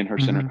in her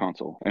center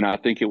console. And I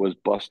think it was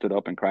busted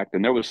up and cracked.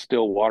 And there was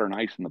still water and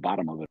ice in the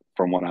bottom of it,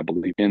 from what I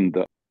believe in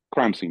the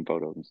crime scene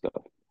photos and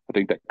stuff. I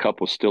think that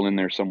cup was still in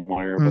there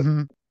somewhere.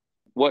 But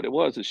what it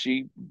was is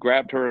she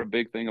grabbed her a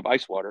big thing of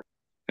ice water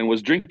and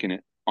was drinking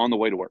it on the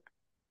way to work.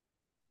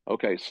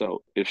 Okay,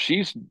 so if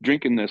she's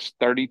drinking this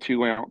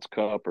 32-ounce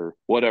cup or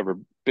whatever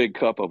big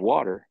cup of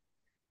water,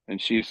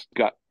 and she's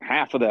got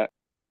half of that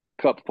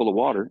cup full of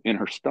water in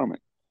her stomach.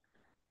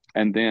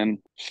 And then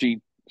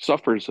she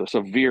suffers a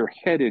severe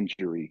head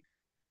injury.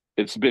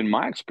 It's been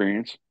my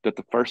experience that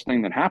the first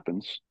thing that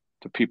happens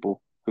to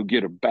people who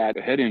get a bad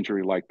head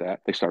injury like that,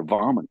 they start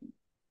vomiting.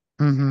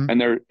 Mm-hmm.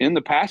 And they're in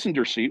the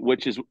passenger seat,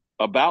 which is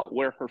about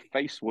where her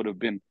face would have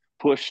been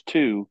pushed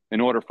to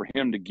in order for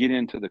him to get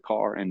into the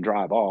car and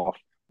drive off.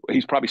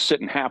 He's probably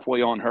sitting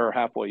halfway on her,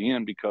 halfway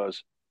in,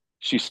 because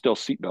she's still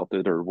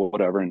seatbelted or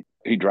whatever, and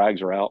he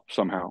drags her out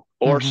somehow.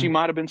 Or she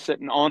might have been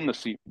sitting on the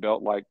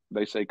seatbelt like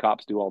they say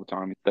cops do all the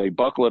time. They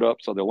buckle it up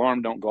so the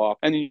alarm don't go off,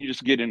 and then you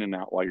just get in and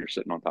out while you're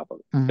sitting on top of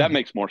it. That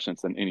makes more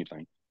sense than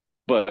anything.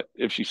 But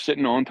if she's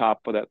sitting on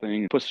top of that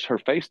thing and pushes her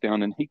face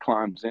down, and he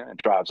climbs in and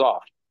drives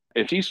off.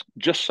 If she's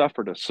just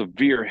suffered a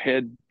severe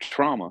head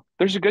trauma,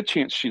 there's a good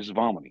chance she's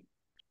vomiting.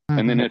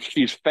 And then if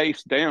she's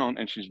face down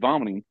and she's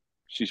vomiting,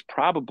 she's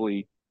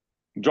probably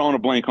drawing a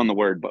blank on the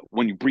word, but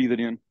when you breathe it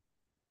in,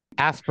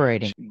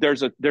 aspirating.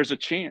 There's a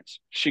chance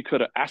she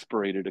could have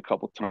aspirated a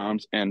couple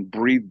times and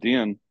breathed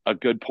in a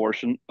good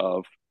portion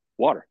of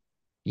water.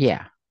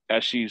 Yeah.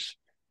 As she's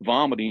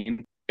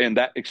vomiting, and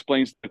that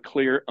explains the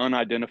clear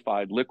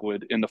unidentified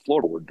liquid in the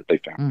floorboard that they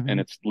found. And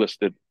it's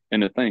listed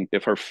in the thing.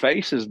 If her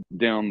face is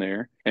down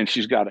there and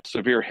she's got a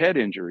severe head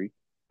injury,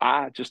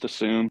 I just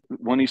assume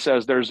when he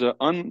says there's an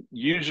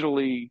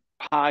unusually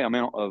high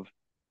amount of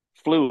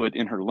fluid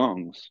in her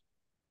lungs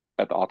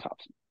at the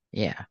autopsy.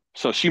 Yeah.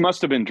 So she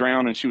must have been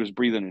drowned and she was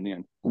breathing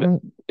it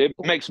in. It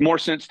makes more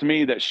sense to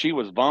me that she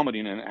was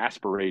vomiting and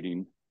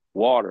aspirating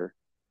water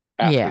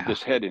after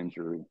this head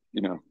injury.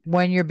 You know,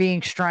 when you're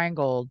being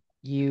strangled,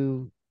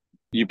 you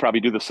probably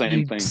do the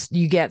same thing.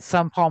 You get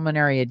some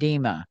pulmonary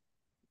edema,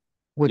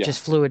 which is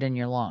fluid in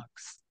your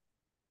lungs.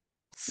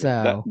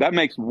 So that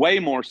makes way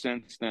more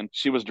sense than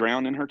she was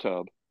drowned in her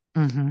tub.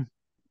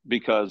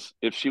 Because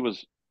if she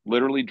was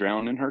literally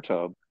drowned in her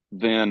tub,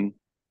 then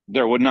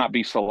there would not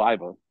be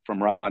saliva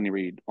from Rodney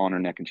Reed on her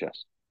neck and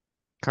chest.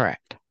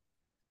 Correct.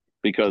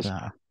 Because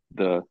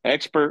the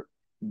expert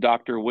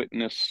doctor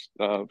witness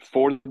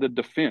for the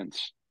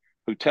defense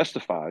who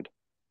testified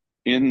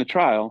in the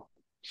trial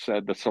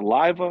said the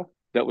saliva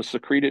that was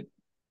secreted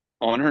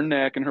on her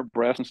neck and her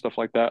breast and stuff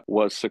like that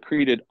was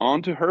secreted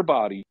onto her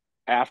body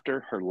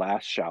after her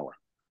last shower.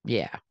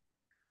 Yeah.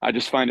 I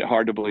just find it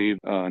hard to believe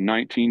a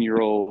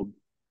 19-year-old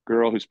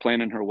girl who's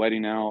planning her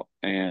wedding out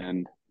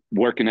and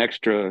working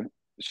extra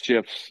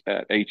shifts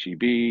at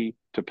HEB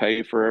to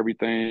pay for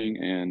everything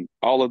and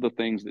all of the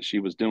things that she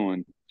was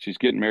doing. She's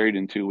getting married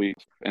in 2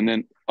 weeks. And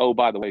then, oh,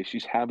 by the way,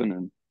 she's having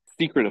a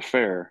secret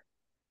affair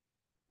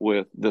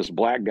with this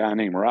black guy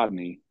named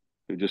Rodney,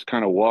 who just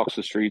kind of walks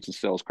the streets and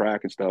sells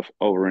crack and stuff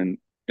over in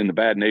the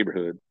bad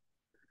neighborhood.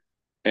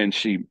 And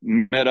she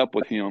met up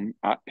with him.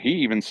 He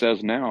even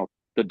says now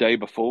the day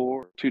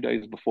before, 2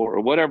 days before,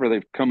 or whatever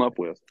they've come up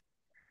with.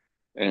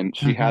 And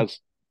she has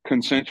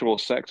consensual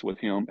sex with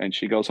him, and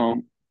she goes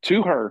home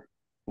to her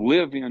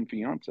live-in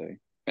fiance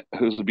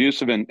who's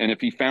abusive, and if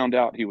he found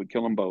out, he would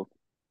kill them both,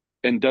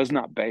 and does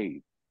not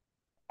bathe.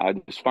 I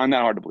just find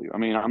that hard to believe. I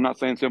mean, I'm not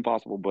saying it's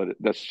impossible, but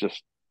that's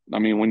just, I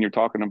mean, when you're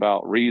talking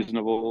about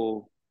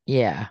reasonable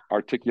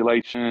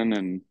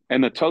articulation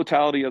and the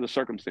totality of the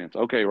circumstance.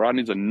 Okay,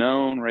 Rodney's a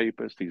known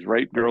rapist. He's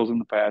raped girls in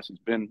the past. He's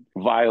been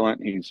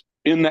violent. He's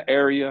in the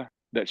area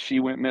that she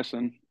went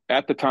missing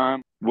at the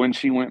time when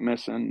she went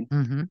missing.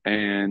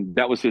 And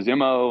that was his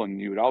MO. And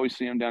you would always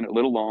see him down at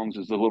Little Long's,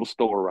 is a little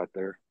store right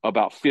there,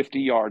 about 50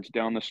 yards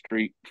down the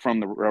street from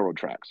the railroad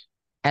tracks.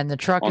 And the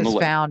truck is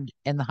found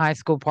in the high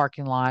school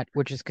parking lot,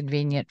 which is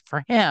convenient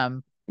for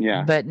him,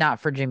 but not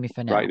for Jimmy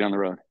Fennell. Right down the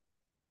road.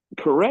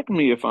 Correct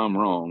me if I'm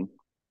wrong.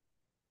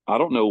 I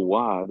don't know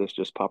why this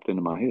just popped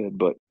into my head,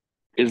 but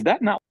is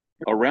that not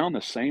around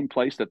the same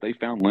place that they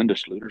found Linda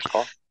Schluter's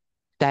car?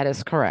 That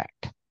is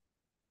correct.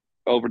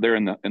 Over there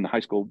in the high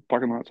school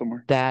parking lot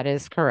somewhere? That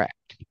is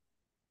correct.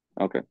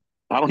 Okay.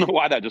 I don't know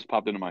why that just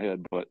popped into my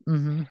head, but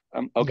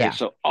okay.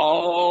 So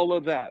all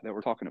of that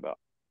we're talking about.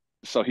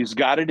 So he's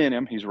got it in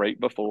him. He's raped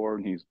before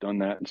and he's done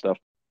that and stuff.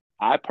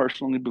 I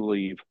personally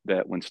believe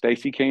that when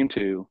Stacy came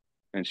to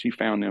and she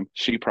found him,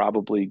 she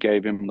probably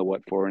gave him the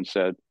what for and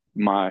said,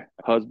 my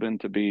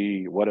husband to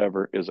be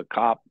whatever is a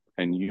cop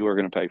and you are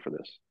going to pay for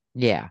this.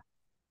 Yeah.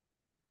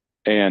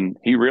 And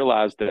he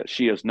realized that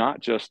she is not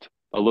just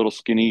a little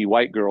skinny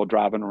white girl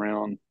driving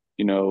around,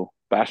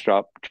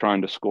 Bastrop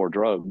trying to score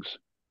drugs,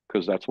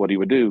 because that's what he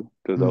would do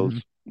to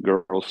those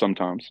girls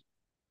sometimes.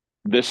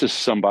 This is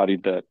somebody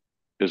that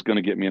is going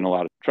to get me in a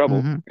lot of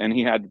trouble. And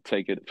he had to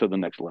take it to the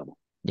next level.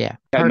 Yeah.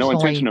 He had no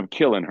intention of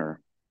killing her.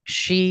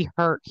 She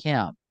hurt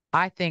him.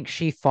 I think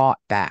she fought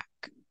back.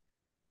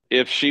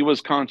 If she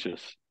was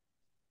conscious.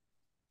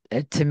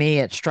 To me,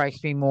 it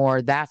strikes me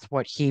more that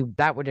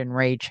would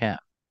enrage him.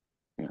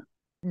 Yeah.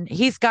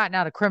 He's gotten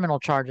out of criminal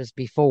charges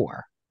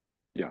before.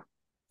 Yeah.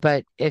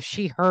 But if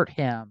she hurt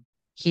him,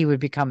 he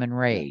would become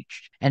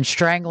enraged. And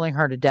strangling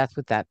her to death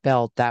with that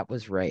belt, that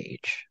was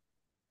rage.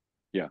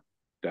 Yeah,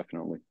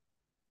 definitely.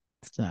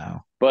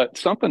 So. But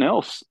something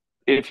else,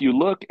 if you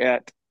look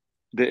at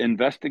the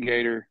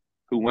investigator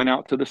who went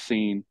out to the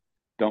scene,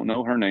 don't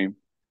know her name,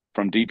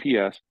 from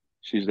DPS,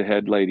 she's the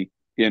head lady.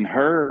 In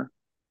her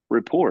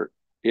report,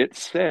 it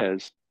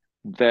says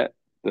that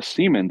the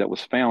semen that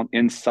was found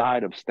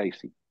inside of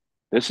Stacy.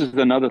 This is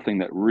another thing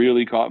that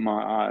really caught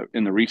my eye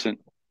in the recent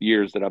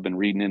years that I've been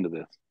reading into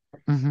this.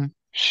 Mm-hmm.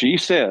 She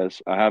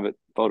says, I have it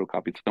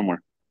photocopied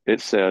somewhere.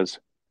 It says,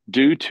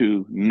 due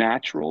to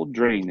natural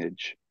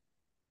drainage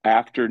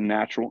after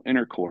natural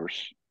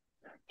intercourse,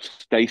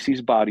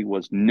 Stacy's body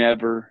was she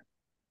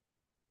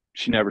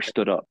never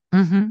stood up.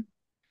 Mm-hmm.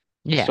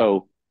 Yeah.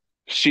 So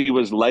she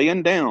was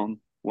laying down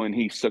when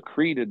he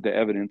secreted the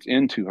evidence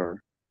into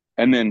her.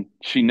 And then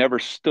she never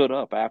stood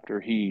up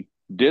after he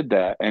did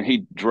that. And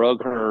he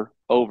drug her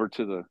over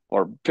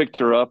or picked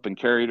her up and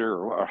carried her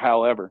or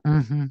however.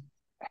 Mm-hmm.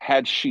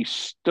 Had she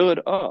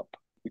stood up,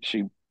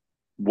 she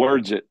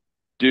words it,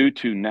 due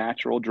to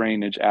natural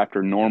drainage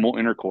after normal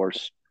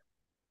intercourse,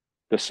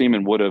 the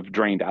semen would have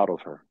drained out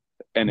of her.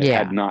 And it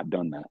had not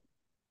done that.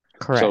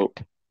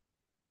 Correct.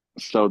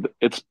 So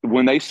it's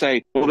when they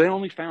say, well, they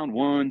only found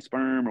one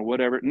sperm or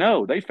whatever.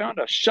 No, they found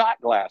a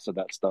shot glass of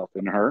that stuff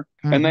in her,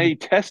 and they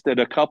tested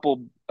a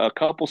couple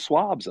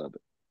swabs of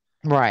it.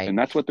 Right. And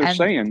that's what they're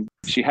saying.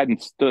 She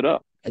hadn't stood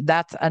up.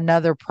 That's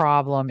another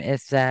problem,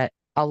 is that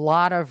a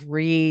lot of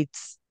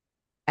Reed's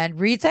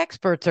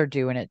experts are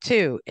doing it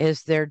too,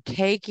 is they're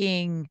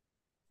taking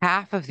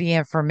half of the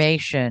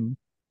information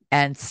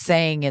and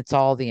saying it's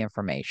all the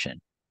information.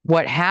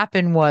 What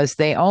happened was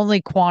they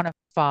only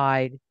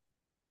quantified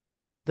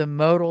the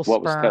modal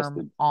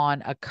sperm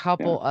on a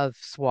couple of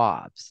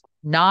swabs,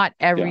 not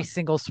every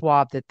single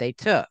swab that they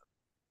took.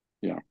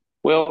 Yeah.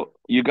 Well,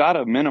 you got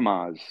to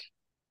minimize.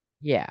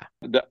 Yeah.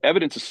 The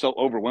evidence is so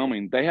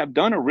overwhelming. They have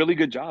done a really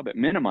good job at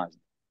minimizing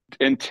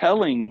and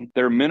telling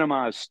their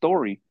minimized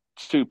story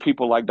to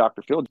people like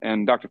Dr. Phil.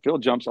 And Dr. Phil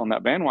jumps on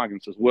that bandwagon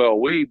and says, well,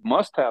 we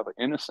must have an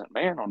innocent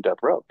man on death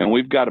row. And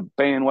we've got to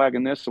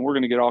bandwagon this, and we're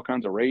going to get all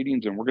kinds of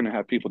ratings, and we're going to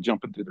have people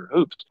jumping through their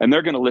hoops. And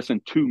they're going to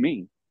listen to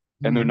me,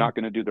 and they're not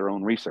going to do their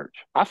own research.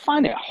 I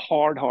find it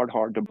hard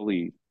to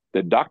believe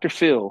that Dr.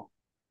 Phil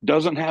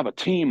doesn't have a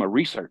team of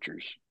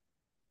researchers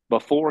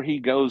before he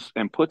goes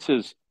and puts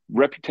his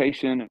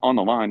reputation on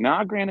the line.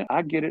 Now, granted,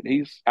 I get it.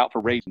 He's out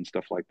for ratings and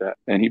stuff like that.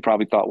 And he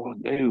probably thought, well,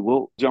 dude,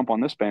 we'll jump on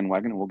this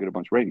bandwagon and we'll get a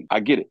bunch of ratings. I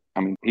get it. I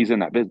mean, he's in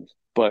that business.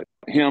 But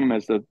him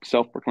as the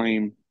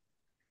self-proclaimed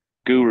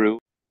guru,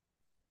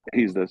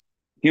 he's the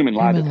human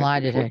lie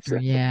detector.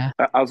 Yeah.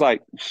 I was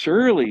like,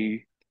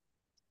 surely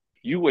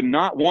you would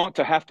not want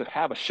to have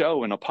a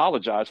show and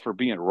apologize for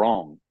being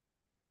wrong.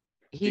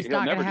 He's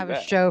not going to have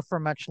a show for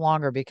much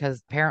longer,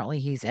 because apparently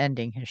he's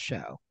ending his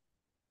show.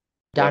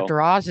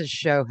 Dr. Oz's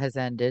show has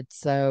ended,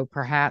 so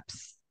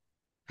perhaps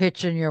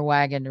pitching your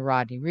wagon to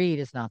Rodney Reed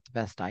is not the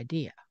best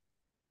idea.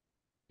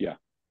 Yeah.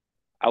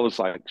 I was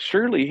like,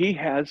 surely he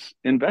has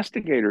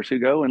investigators who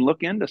go and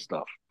look into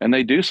stuff, and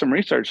they do some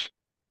research.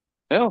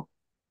 Hell,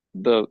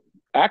 the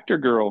actor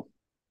girl,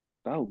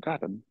 oh God,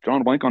 I'm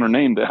drawing a blank on her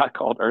name that I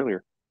called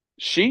earlier.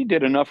 She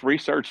did enough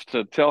research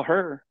to tell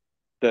her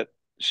that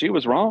she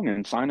was wrong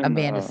in signing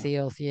Amanda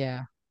Seales,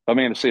 yeah.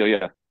 Amanda Seales,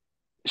 yeah.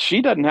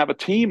 She doesn't have a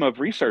team of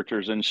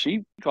researchers, and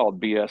she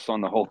called BS on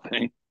the whole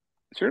thing.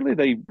 Surely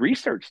they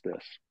researched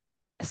this.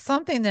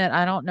 Something that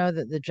I don't know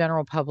that the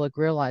general public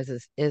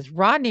realizes is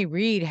Rodney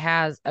Reed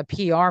has a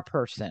PR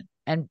person,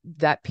 and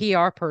that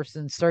PR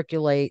person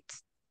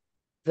circulates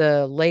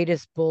the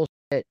latest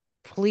bullshit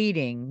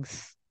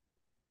pleadings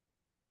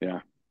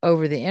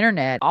over the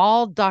internet.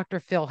 All Dr.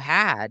 Phil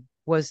had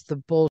was the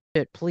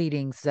bullshit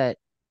pleadings that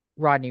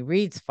Rodney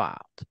Reed's filed.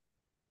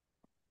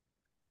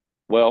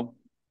 Well,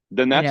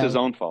 then that's his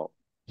own fault.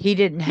 He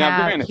didn't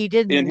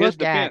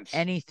look at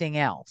anything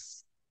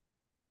else.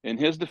 In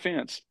his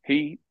defense,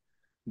 he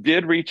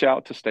did reach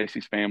out to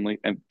Stacy's family.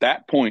 At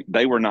that point,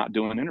 they were not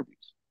doing interviews.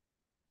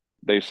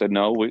 They said,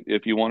 no,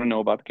 if you want to know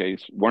about the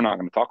case, we're not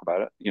going to talk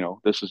about it.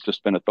 This has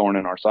just been a thorn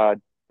in our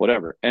side,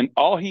 whatever. And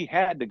all he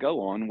had to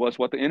go on was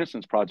what the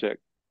Innocence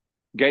Project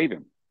gave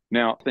him.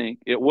 Now, I think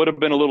it would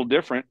have been a little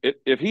different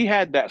if he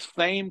had that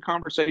same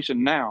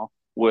conversation now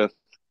with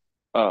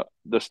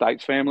the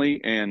Stites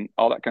family and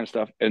all that kind of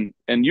stuff. And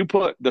you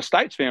put the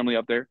Stites family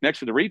up there next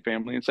to the Reed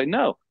family and say,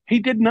 no, he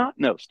did not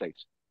know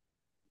Stacy.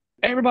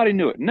 Everybody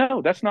knew it.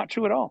 No, that's not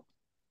true at all.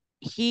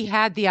 He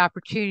had the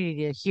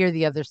opportunity to hear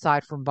the other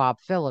side from Bob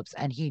Phillips,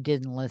 and he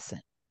didn't listen.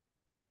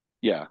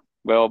 Yeah.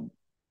 Well,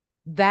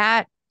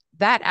 that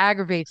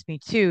aggravates me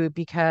too,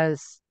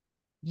 because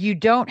you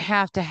don't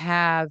have to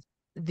have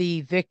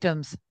the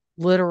victim's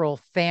literal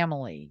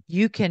family.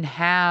 You can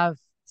have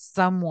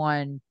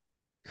someone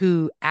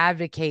who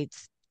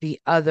advocates the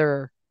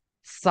other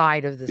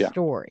side of the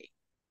story.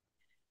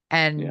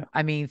 And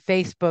I mean,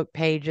 Facebook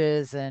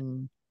pages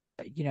and,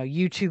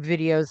 YouTube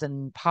videos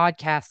and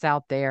podcasts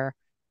out there,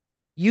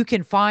 you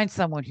can find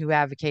someone who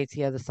advocates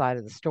the other side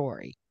of the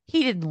story.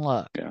 He didn't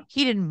look. Yeah.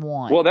 He didn't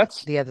want the other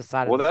side of the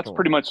story. Well, that's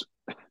pretty much.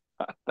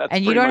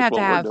 And you don't have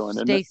to have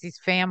Stacy's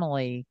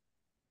family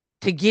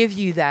to give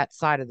you that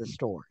side of the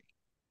story.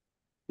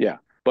 Yeah.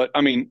 But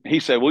I mean, he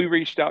said, we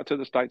reached out to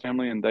the Stites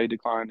family and they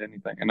declined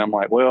anything. And I'm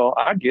like, well,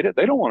 I get it.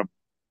 They don't want to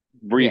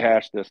Yeah.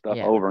 rehash this stuff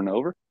Yeah. over and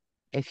over.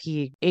 If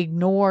he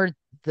ignored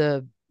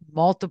the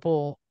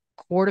multiple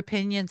court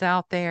opinions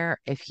out there,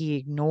 if he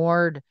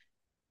ignored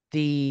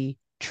the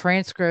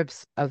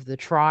transcripts of the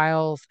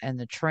trials and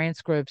the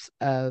transcripts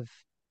of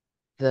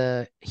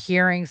the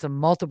hearings, the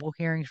multiple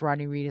hearings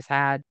Rodney Reed has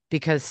had,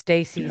 because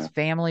Stacy's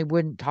family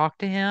wouldn't talk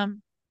to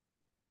him,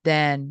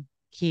 then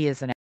he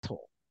is an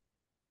asshole.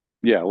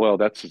 Yeah, well,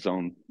 that's his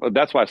own.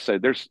 That's why I say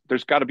there's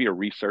got to be a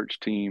research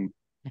team,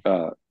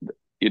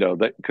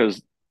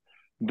 because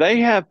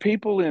they have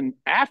people in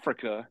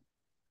Africa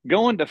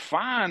going to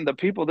find the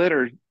people that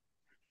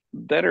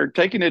are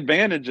taking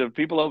advantage of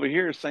people over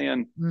here,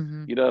 saying,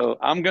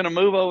 I'm going to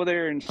move over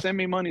there and send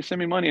me money,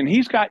 and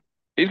he's got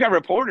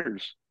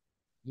reporters,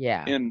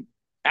 in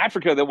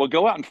Africa that will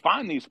go out and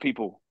find these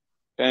people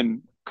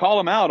and call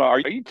them out. Are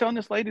you telling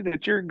this lady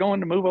that you're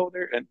going to move over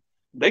there? And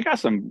they got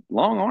some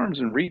long arms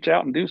and reach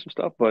out and do some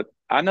stuff, but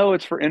I know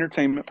it's for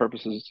entertainment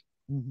purposes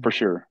for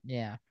sure.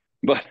 Yeah.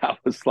 But I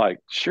was like,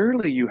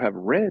 surely you have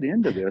read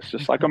into this,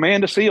 just like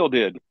Amanda Seal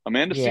did.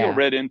 Amanda Seal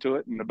read into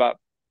it, and about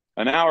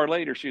an hour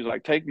later, she was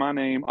like, take my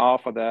name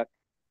off of that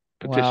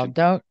petition.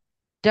 Well,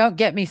 don't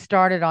get me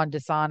started on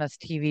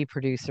dishonest TV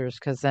producers,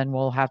 because then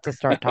we'll have to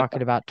start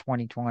talking about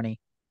 2020.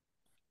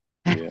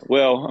 Yeah.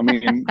 Well, I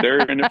mean, they're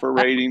in it for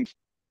ratings.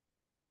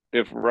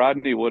 If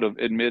Rodney would have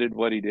admitted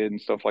what he did and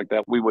stuff like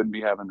that, we wouldn't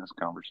be having this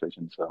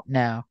conversation. So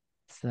no.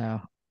 So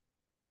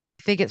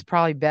I think it's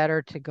probably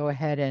better to go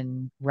ahead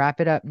and wrap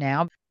it up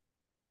now.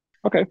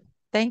 Okay.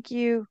 Thank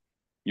you.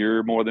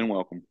 You're more than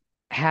welcome.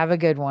 Have a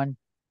good one.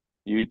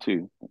 You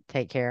too.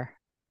 Take care.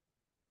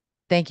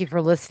 Thank you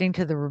for listening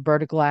to the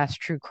Roberta Glass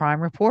True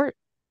Crime Report.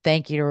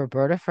 Thank you to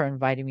Roberta for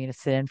inviting me to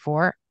sit in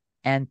for her.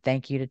 And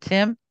thank you to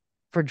Tim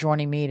for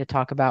joining me to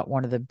talk about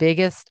one of the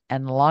biggest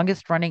and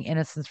longest running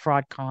innocence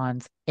fraud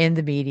cons in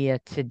the media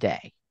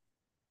today.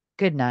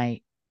 Good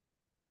night.